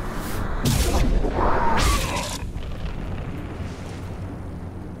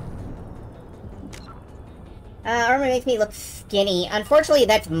 Armor makes me look skinny. Unfortunately,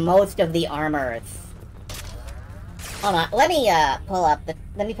 that's most of the armors. Hold on, let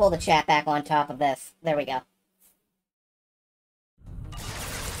me pull the chat back on top of this. There we go.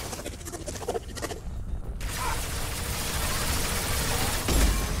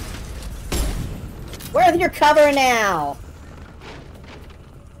 Where's your cover now?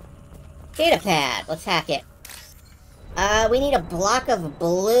 Data pad. Let's hack it. We need a block of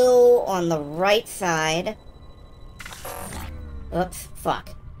blue on the right side. Oops, fuck.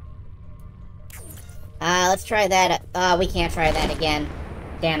 Let's try that. We can't try that again.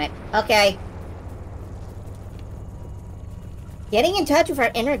 Damn it. Okay. Getting in touch with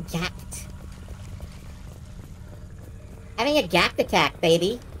our inner Gact. Having a Gact attack,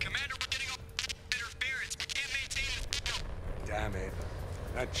 baby. Damn it.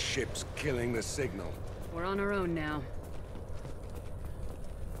 That ship's killing the signal. We're on our own now.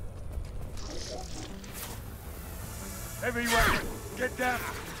 Heavy weapon, get down.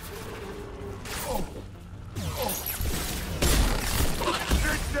 Oh. Oh.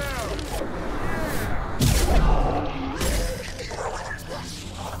 Get down.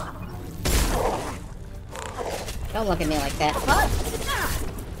 Don't look at me like that. Husk!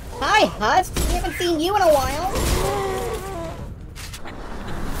 Hi, Husk! We haven't seen you in a while!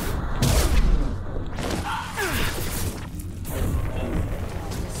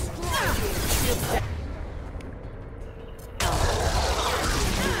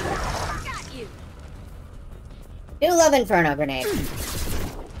 Do love Inferno Grenade.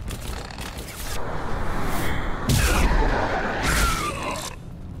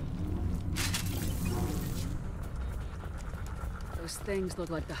 Those things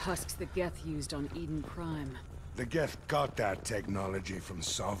look like the husks that Geth used on Eden Prime. The Geth got that technology from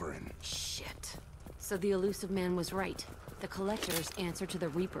Sovereign. Shit. So the elusive man was right. The Collectors answer to the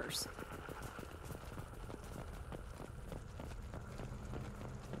Reapers.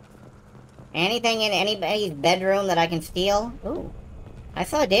 Anything in anybody's bedroom that I can steal? Ooh. I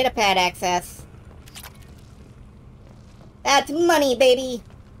saw datapad access. That's money, baby!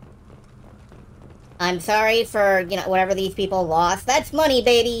 I'm sorry for, you know, whatever these people lost. That's money,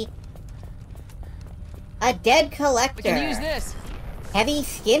 baby! A dead collector. We can use this. Heavy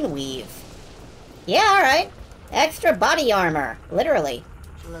skin weave. Yeah, alright. Extra body armor. Literally.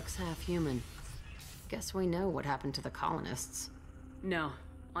 Looks half human. Guess we know what happened to the colonists. No.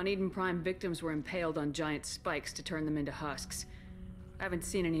 On Eden Prime, victims were impaled on giant spikes to turn them into husks. I haven't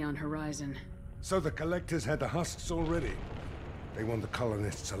seen any on Horizon. So the Collectors had the husks already. They want the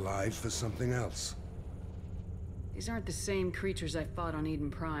colonists alive for something else. These aren't the same creatures I fought on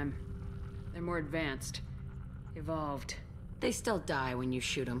Eden Prime. They're more advanced. Evolved. They still die when you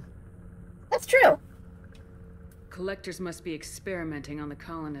shoot them. That's true. Collectors must be experimenting on the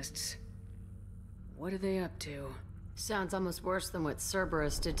colonists. What are they up to? Sounds almost worse than what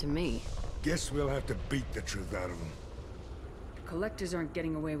Cerberus did to me. Guess we'll have to beat the truth out of them. Collectors aren't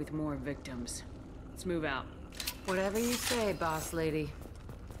getting away with more victims. Let's move out. Whatever you say, boss lady.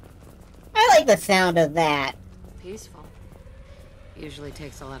 I like the sound of that. Peaceful. Usually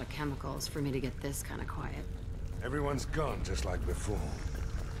takes a lot of chemicals for me to get this kind of quiet. Everyone's gone just like before.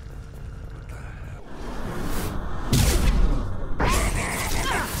 What the hell?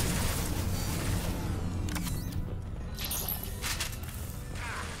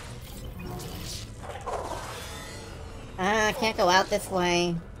 I can't go out this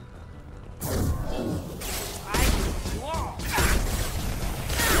way. My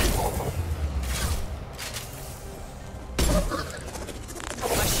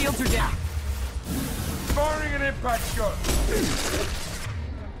shields are down. Firing an impact shot.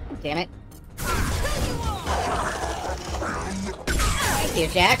 Damn it. Thank you,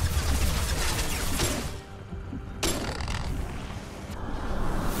 Jack.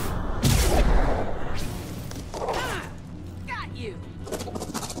 Got you.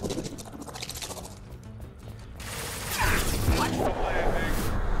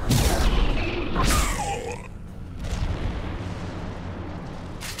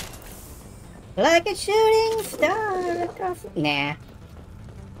 Like a shooting star across... Nah.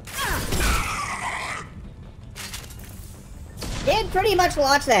 Did pretty much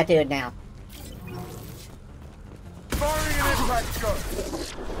launch that dude now. Firing an impact shot.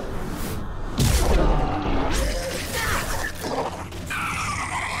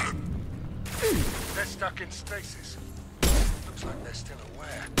 They're stuck in stasis. Looks like they're still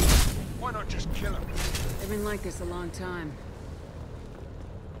aware. Why not just kill them? They've been like this a long time.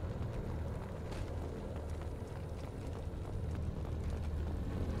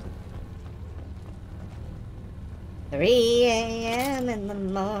 3 a.m. in the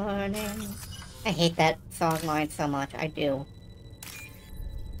morning. I hate that song line so much. I do.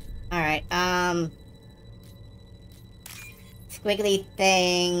 Alright, squiggly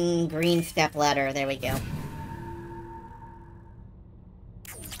thing, green step ladder. There we go.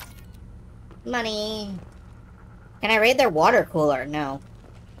 Money. Can I raid their water cooler? No.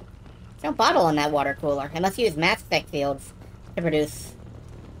 There's no bottle in that water cooler. I must use mass spec fields to produce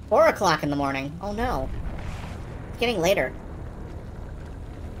 4 o'clock in the morning. Oh no. It's getting later.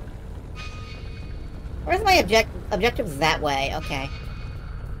 Where's my objectives that way? Okay.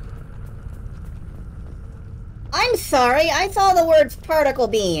 I'm sorry, I saw the words particle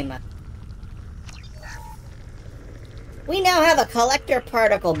beam. We now have a collector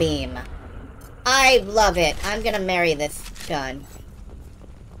particle beam. I love it. I'm gonna marry this gun.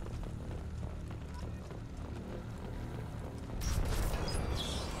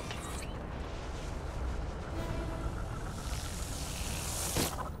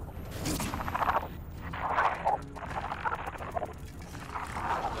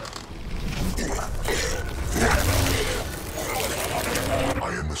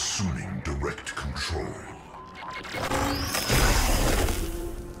 I am assuming direct control.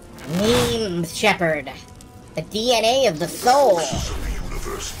 Shepard. The DNA of the soul. Forces of the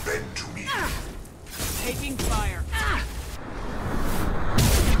universe bend to me. Taking fire.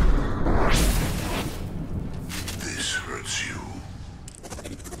 This hurts you.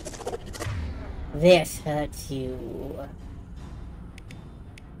 This hurts you.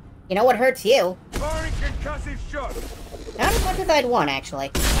 You know what hurts you? Firing concussive shot. Not as much as I'd want,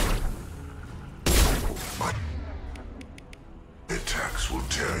 actually. My attacks will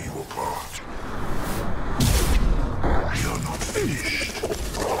tear you apart. You're not finished.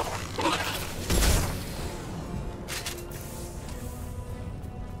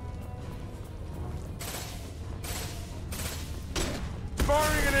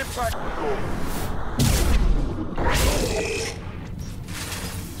 Firing an impact.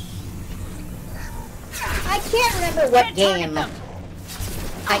 I can't remember what game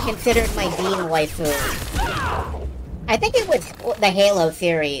I considered my beam waifu. I think it was the Halo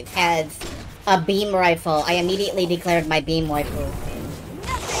series has a beam rifle. I immediately declared my beam waifu.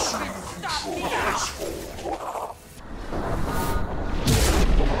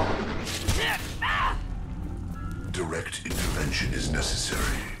 Direct intervention is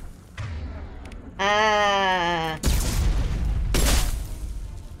necessary.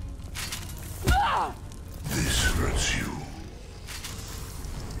 This hurts you.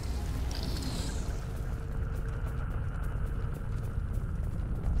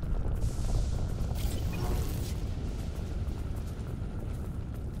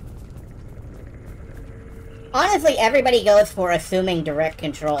 Honestly, everybody goes for assuming direct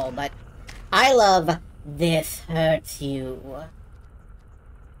control, but I love this hurts you.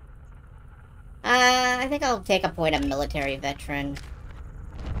 I think I'll take a point of military veteran.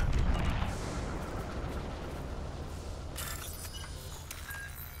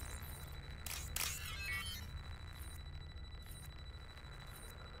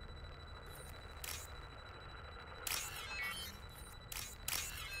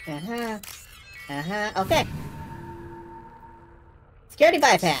 Okay. Security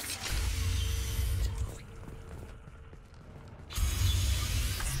bypass.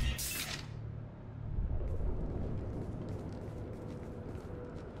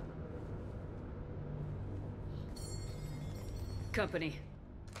 Company.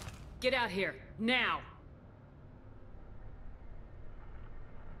 Get out here, now!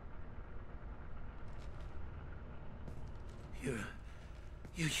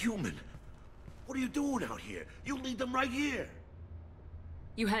 You're human. What are you doing out here? You lead them right here.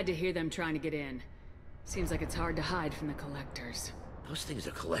 You had to hear them trying to get in. Seems like it's hard to hide from the collectors. Those things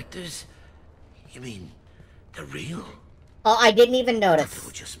are collectors? You mean, they're real? Oh, I didn't even notice. They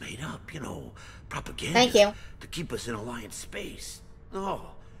were just made up, you know, propaganda. Thank you. To keep us in Alliance space.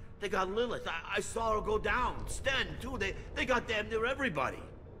 No, they got Lilith. I saw her go down. Sten, too. They got damn near everybody.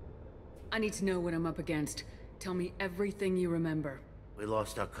 I need to know what I'm up against. Tell me everything you remember. We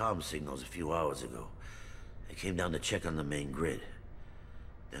lost our comm signals a few hours ago. I came down to check on the main grid.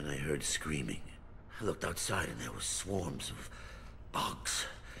 Then I heard screaming. I looked outside and there were swarms of bugs.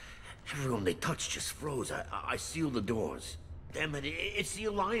 Everyone they touched just froze. I sealed the doors. Damn it, it's the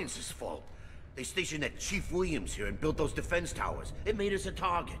Alliance's fault. They stationed that Chief Williams here and built those defense towers. It made us a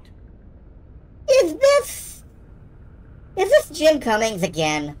target. Is this Jim Cummings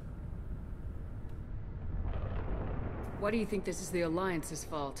again? Why do you think this is the Alliance's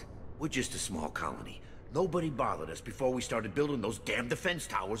fault? We're just a small colony. Nobody bothered us before we started building those damn defense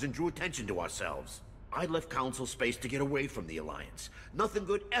towers and drew attention to ourselves. I left Council space to get away from the Alliance. Nothing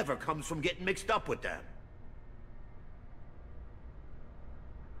good ever comes from getting mixed up with them.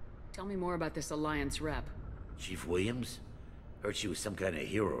 Tell me more about this Alliance rep. Chief Williams? Heard she was some kind of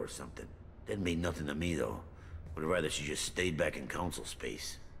hero or something. Didn't mean nothing to me, though. Would rather she just stayed back in Council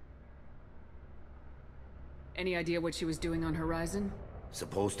space. Any idea what she was doing on Horizon?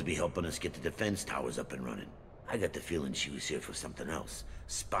 Supposed to be helping us get the defense towers up and running. I got the feeling she was here for something else.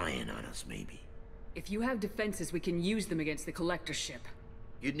 Spying on us, maybe. If you have defenses, we can use them against the Collector ship.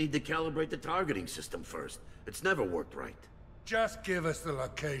 You'd need to calibrate the targeting system first. It's never worked right. Just give us the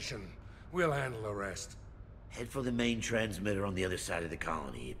location. We'll handle the rest. Head for the main transmitter on the other side of the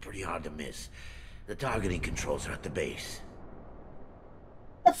colony. Pretty hard to miss. The targeting controls are at the base.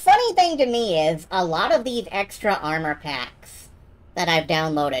 The funny thing to me is, a lot of these extra armor packs that I've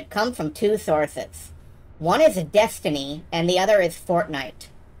downloaded come from two sources. One is Destiny, and the other is Fortnite.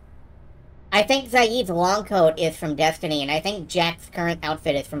 I think Zaid's long coat is from Destiny, and I think Jack's current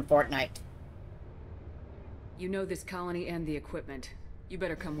outfit is from Fortnite. You know this colony and the equipment. You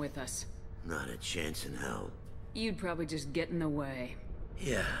better come with us. Not a chance in hell. You'd probably just get in the way.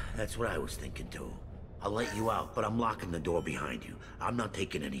 Yeah, that's what I was thinking too. I'll let you out, but I'm locking the door behind you. I'm not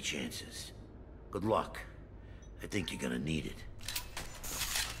taking any chances. Good luck. I think you're gonna need it.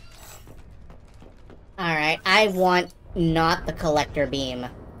 Alright, I want not the collector beam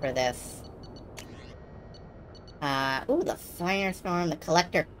for this. Ooh, the Firestorm, the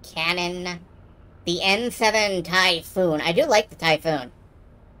collector cannon, the N7 Typhoon. I do like the Typhoon.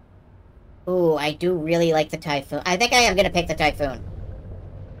 Ooh, I do really like the Typhoon. I think I am gonna pick the Typhoon.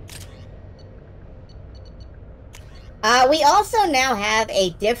 We also now have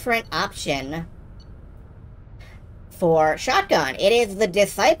a different option for shotgun. It is the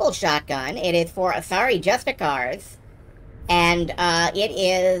Disciple shotgun. It is for Asari Justicars. And, it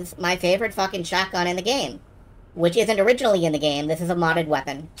is my favorite fucking shotgun in the game. Which isn't originally in the game. This is a modded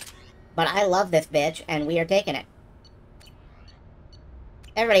weapon. But I love this bitch, and we are taking it.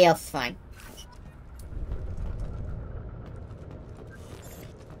 Everybody else is fine.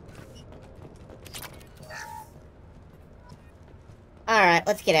 Alright,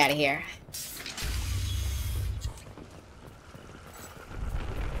 let's get out of here.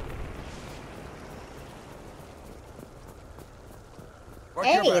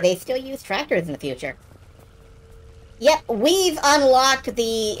 Hey, they still use tractors in the future. Yep, we've unlocked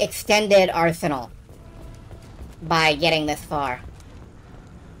the extended arsenal by getting this far.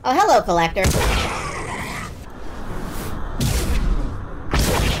 Oh, hello, Collector.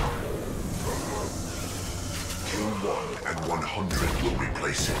 1 and 100 will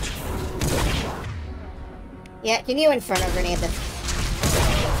replace it. Yeah, can you Inferno Grenade this?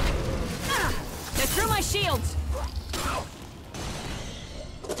 They're through my shields!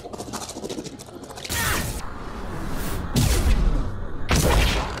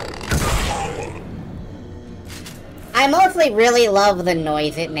 I mostly really love the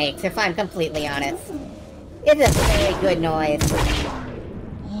noise it makes, if I'm completely honest. It's a very good noise.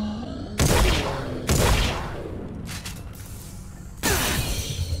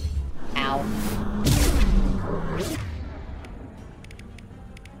 Ow.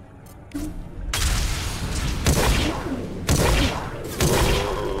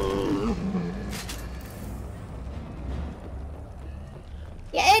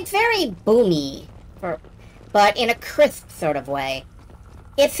 Yeah, it's very boomy, but in a crisp sort of way.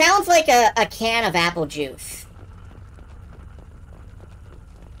 It sounds like a can of apple juice.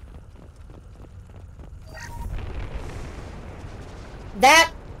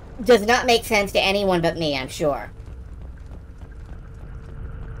 That does not make sense to anyone but me, I'm sure.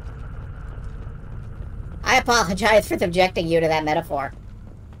 I apologize for subjecting you to that metaphor.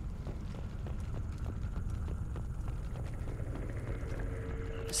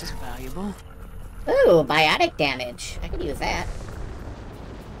 This is valuable. Ooh, biotic damage. I could use that.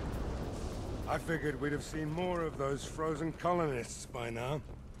 I figured we'd have seen more of those frozen colonists by now.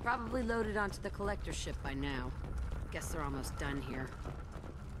 Probably loaded onto the collector ship by now. Guess they're almost done here.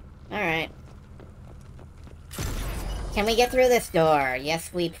 Alright. Can we get through this door?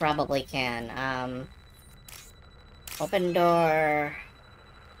 Yes, we probably can. Open door.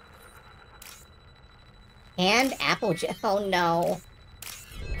 And apple juice. Oh no.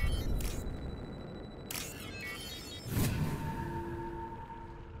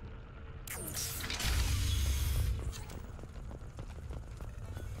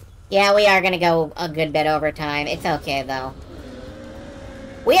 Yeah, we are gonna go a good bit over time. It's okay, though.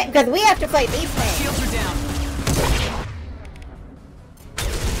 Because we have to fight these things. Shields are down.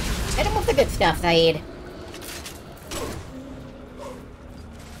 Hit him with the good stuff, Saeed.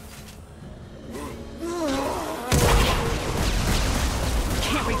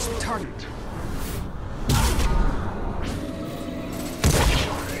 Can't reach the target.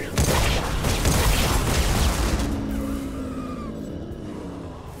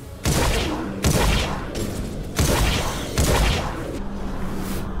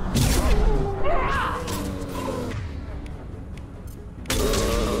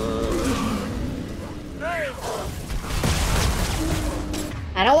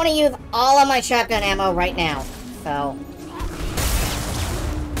 I don't want to use all of my shotgun ammo right now, so...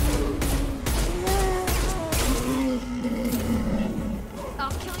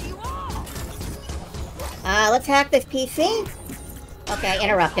 I'll kill you all! Let's hack this PC. Okay,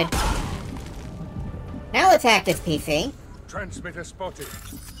 interrupted. Now let's hack this PC. Transmitter spotted.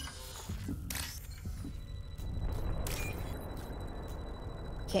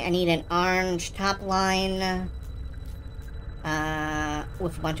 Okay, I need an orange top line.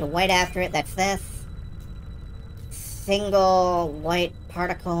 With a bunch of white after it. That's this. Single white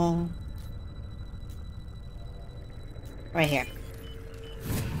particle. Right here.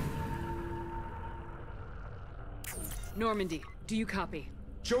 Normandy, do you copy?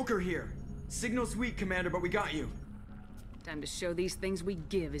 Joker here. Signal's weak, Commander, but we got you. Time to show these things we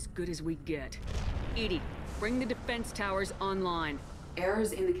give as good as we get. Edie, bring the defense towers online.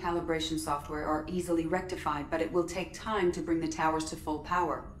 Errors in the calibration software are easily rectified, but it will take time to bring the towers to full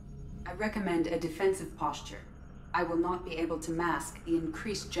power. I recommend a defensive posture. I will not be able to mask the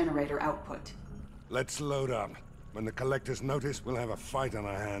increased generator output. Let's load up. When the Collectors notice, we'll have a fight on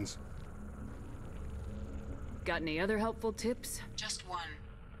our hands. Got any other helpful tips? Just one.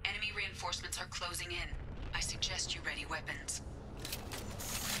 Enemy reinforcements are closing in. I suggest you ready weapons.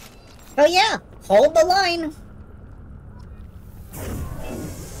 Oh yeah, hold the line.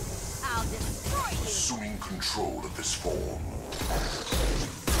 I'll destroy you. Assuming control of this form.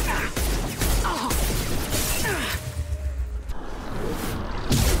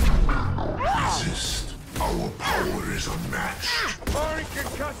 Resist. Our power is unmatched. Firing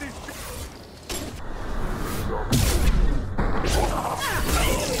concussive.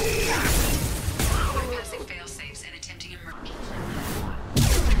 Bypassing fail-safes and attempting emergency.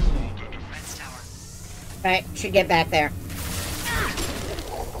 Defense tower. Right, should get back there.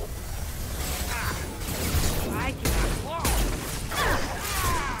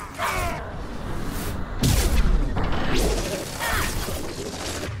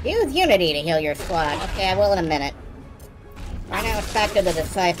 Use Unity to heal your squad. Okay, I will in a minute. Right now it's back to the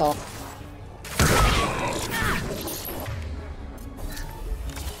Disciple.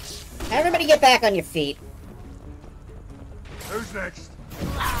 Everybody get back on your feet. Who's next?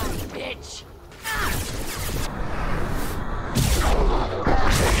 Loud, bitch.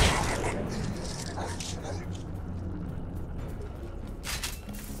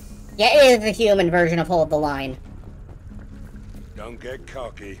 Yeah, it is the human version of Hold the Line. Don't get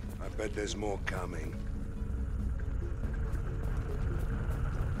cocky. I bet there's more coming.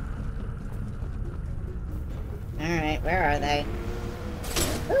 Alright, where are they?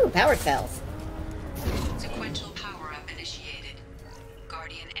 Ooh, power cells. Sequential power-up initiated.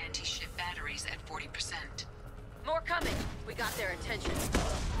 Guardian anti-ship batteries at 40%. More coming. We got their attention.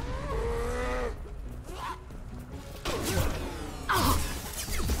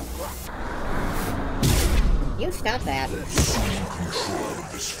 You stop that. Assume control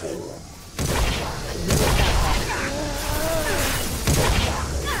of this form. You stop that.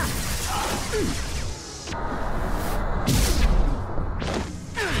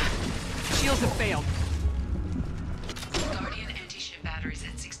 Shields have failed. Guardian anti-ship batteries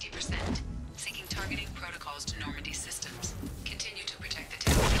at 60%. Syncing targeting protocols to Normandy systems. Continue to protect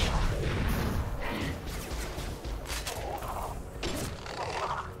the tower.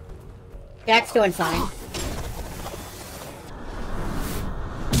 Jack's doing fine.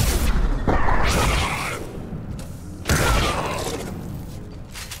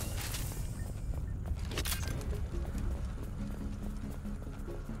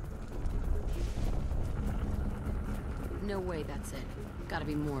 No way that's it. Gotta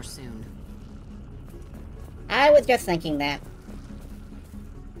be more soon. I was just thinking that.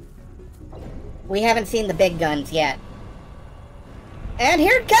 We haven't seen the big guns yet. And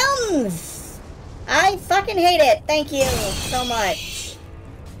here it comes! I fucking hate it. Thank you so much.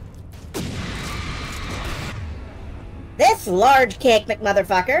 This large cake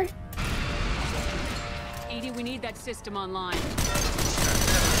McMotherfucker. Edie, we need that system online.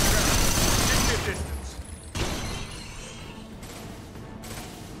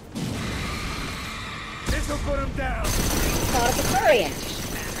 This'll put him down. Thought of the Quarian.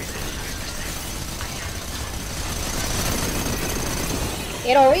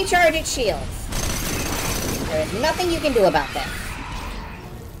 It'll recharge its shields. There's nothing you can do about this.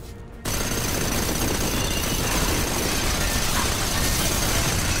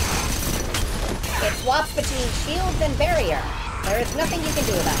 It swaps between shields and barrier. There is nothing you can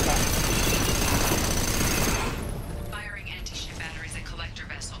do about this. Firing anti-ship batteries at collector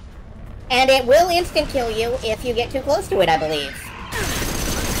vessel. And it will instant kill you if you get too close to it, I believe.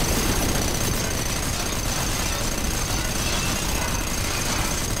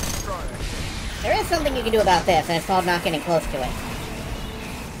 There is something you can do about this, and it's called not getting close to it.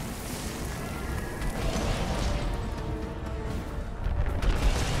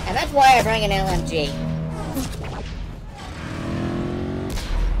 And that's why I bring an LMG.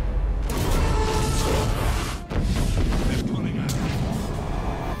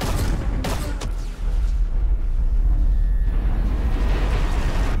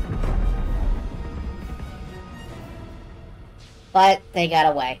 But they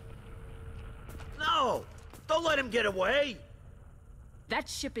got away. No! Don't let him get away! That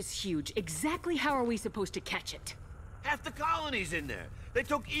ship is huge. Exactly how are we supposed to catch it? Half the colony's in there. They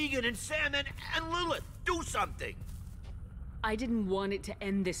took Egan and Sam and Lilith. Do something! I didn't want it to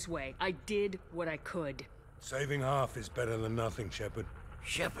end this way. I did what I could. Saving half is better than nothing, Shepard.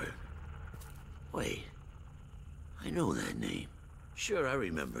 Shepard? Wait. I know that name. Sure, I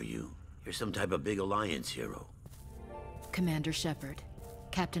remember you. You're some type of big Alliance hero. Commander Shepard,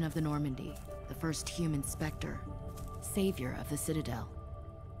 Captain of the Normandy, the first human Spectre, savior of the Citadel.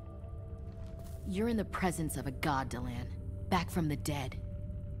 You're in the presence of a god, Delan, back from the dead.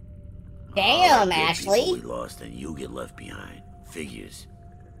 Damn, Ashley! Ashley! Lost and you get left behind. Figures.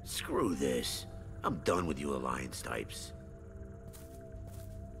 Screw this. I'm done with you Alliance types.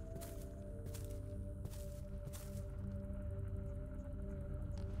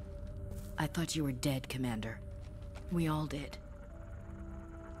 I thought you were dead, Commander. We all did.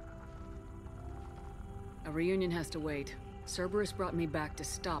 A reunion has to wait. Cerberus brought me back to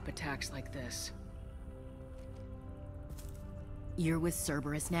stop attacks like this. You're with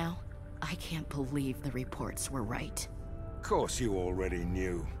Cerberus now? I can't believe the reports were right. Of course you already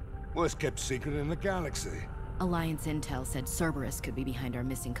knew. Worst kept secret in the galaxy. Alliance intel said Cerberus could be behind our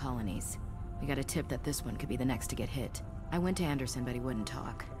missing colonies. We got a tip that this one could be the next to get hit. I went to Anderson, but he wouldn't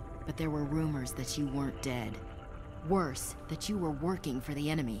talk. But there were rumors that you weren't dead. Worse, that you were working for the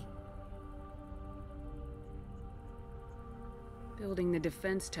enemy. Building the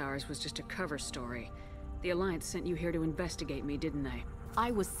defense towers was just a cover story. The Alliance sent you here to investigate me, didn't they?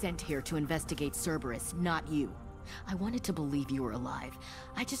 I was sent here to investigate Cerberus, not you. I wanted to believe you were alive.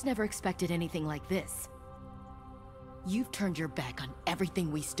 I just never expected anything like this. You've turned your back on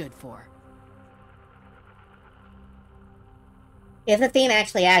everything we stood for. Is the theme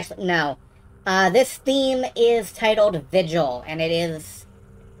actually no. This theme is titled Vigil, and it is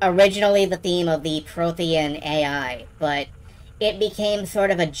originally the theme of the Prothean AI, but it became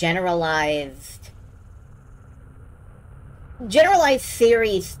sort of a generalized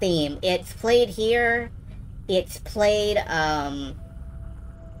series theme. It's played here. It's played,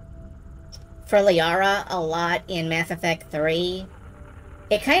 for Liara a lot in Mass Effect 3.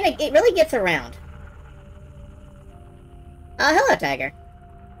 It really gets around. Hello, Tiger.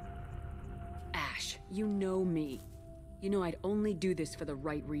 Ash, you know me. You know I'd only do this for the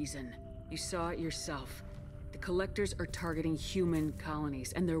right reason. You saw it yourself. The Collectors are targeting human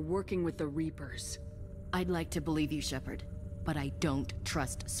colonies, and they're working with the Reapers. I'd like to believe you, Shepard, but I don't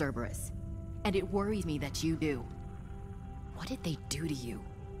trust Cerberus. And it worries me that you do. What did they do to you?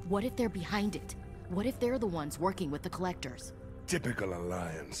 What if they're behind it? What if they're the ones working with the Collectors? Typical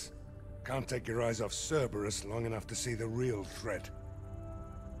Alliance. Can't take your eyes off Cerberus long enough to see the real threat.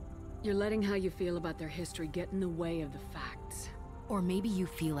 You're letting how you feel about their history get in the way of the facts. Or maybe you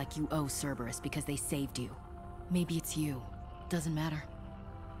feel like you owe Cerberus because they saved you. Maybe it's you. Doesn't matter.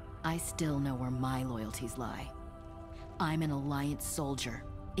 I still know where my loyalties lie. I'm an Alliance soldier.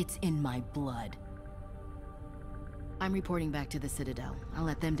 It's in my blood. I'm reporting back to the Citadel. I'll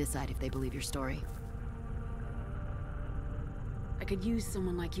let them decide if they believe your story. I could use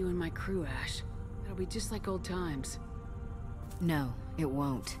someone like you in my crew, Ash. It'll be just like old times. No, it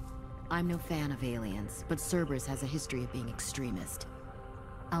won't. I'm no fan of aliens, but Cerberus has a history of being extremist.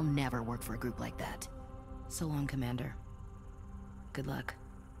 I'll never work for a group like that. So long, Commander. Good luck.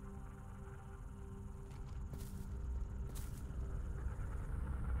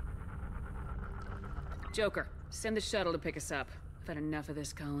 Joker, send the shuttle to pick us up. I've had enough of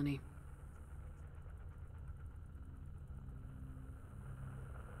this colony.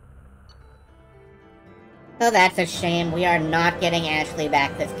 Oh, that's a shame. We are not getting Ashley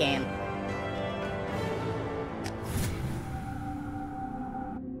back this game.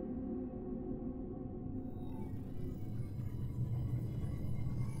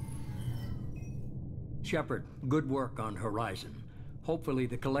 Shepard, good work on Horizon. Hopefully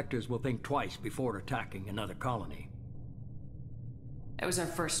the Collectors will think twice before attacking another colony. That was our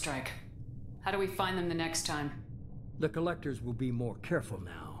first strike. How do we find them the next time? The Collectors will be more careful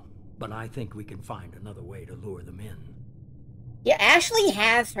now, but I think we can find another way to lure them in. Yeah, Ashley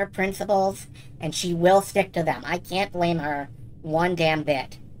has her principles, and she will stick to them. I can't blame her one damn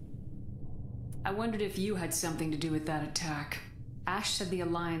bit. I wondered if you had something to do with that attack. Ash said the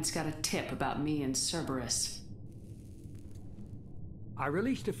Alliance got a tip about me and Cerberus. I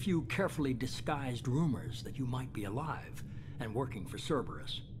released a few carefully disguised rumors that you might be alive and working for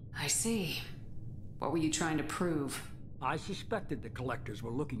Cerberus. I see. What were you trying to prove? I suspected the Collectors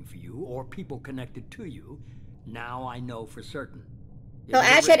were looking for you, or people connected to you. Now I know for certain. So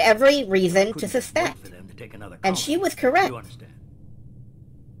Ash had every reason to suspect. For them to take another and she was correct. You understand?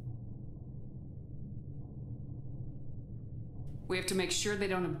 We have to make sure they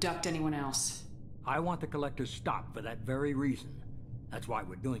don't abduct anyone else. I want the Collector's stopped for that very reason. That's why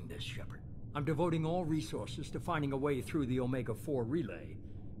we're doing this, Shepard. I'm devoting all resources to finding a way through the Omega-4 relay.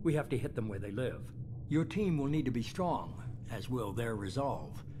 We have to hit them where they live. Your team will need to be strong, as will their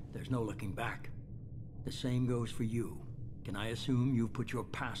resolve. There's no looking back. The same goes for you. Can I assume you've put your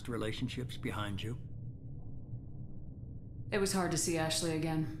past relationships behind you? It was hard to see Ashley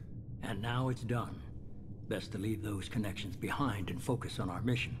again. And now it's done. Best to leave those connections behind and focus on our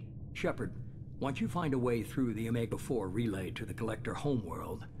mission. Shepard, once you find a way through the Omega-4 relay to the Collector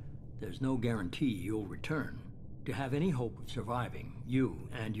homeworld, there's no guarantee you'll return. To have any hope of surviving, you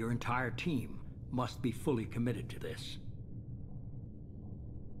and your entire team must be fully committed to this.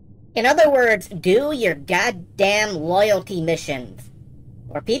 In other words, do your goddamn loyalty missions,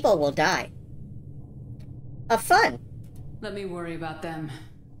 or people will die. Have fun. Let me worry about them.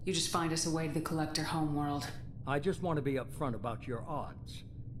 You just find us a way to the Collector homeworld. I just want to be upfront about your odds.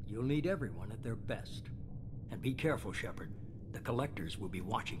 You'll need everyone at their best. And be careful, Shepard. The Collectors will be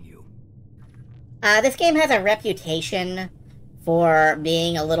watching you. This game has a reputation for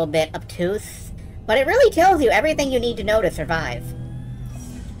being a little bit obtuse, but it really tells you everything you need to know to survive.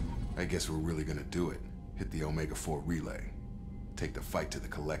 I guess we're really gonna do it. Hit the Omega-4 relay. Take the fight to the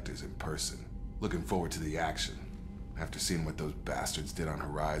Collectors in person. Looking forward to the action. After seeing what those bastards did on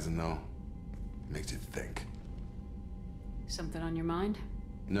Horizon, though, makes you think. Something on your mind?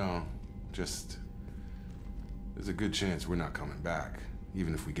 No, just... there's a good chance we're not coming back,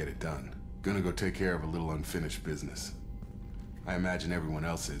 even if we get it done. Gonna go take care of a little unfinished business. I imagine everyone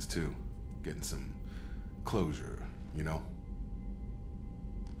else is, too. Getting some closure, you know?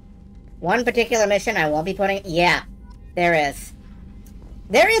 One particular mission I won't be putting... Yeah, there is.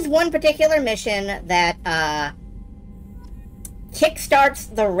 There is one particular mission that,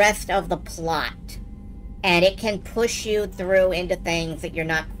 kickstarts the rest of the plot. And it can push you through into things that you're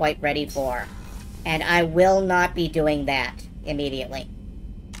not quite ready for. And I will not be doing that immediately.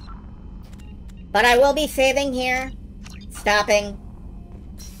 But I will be saving here. Stopping.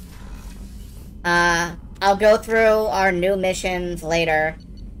 I'll go through our new missions later.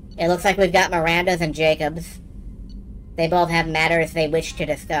 It looks like we've got Miranda's and Jacob's. They both have matters they wish to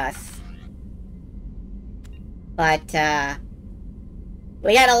discuss. But,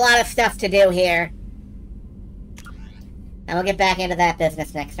 we got a lot of stuff to do here. And we'll get back into that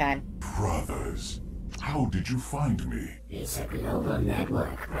business next time. Brothers, how did you find me? It's a global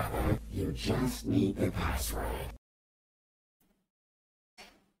network, brother. You just need the password.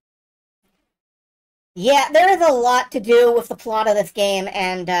 Yeah, there is a lot to do with the plot of this game,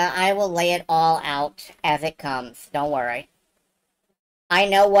 and I will lay it all out as it comes. Don't worry. I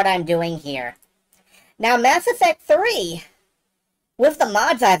know what I'm doing here. Now, Mass Effect 3, with the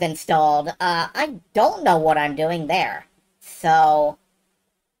mods I've installed, I don't know what I'm doing there. So,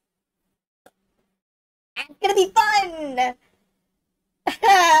 it's gonna be fun!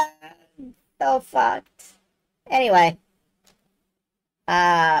 So fucked. Anyway.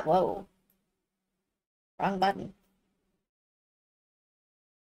 Whoa. Wrong button.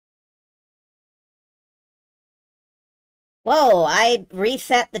 Whoa, I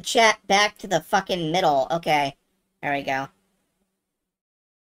reset the chat back to the fucking middle. Okay. There we go.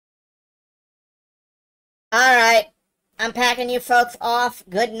 Alright. I'm packing you folks off.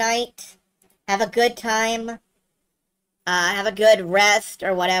 Good night. Have a good time. Have a good rest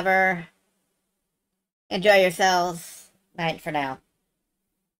or whatever. Enjoy yourselves. Night for now.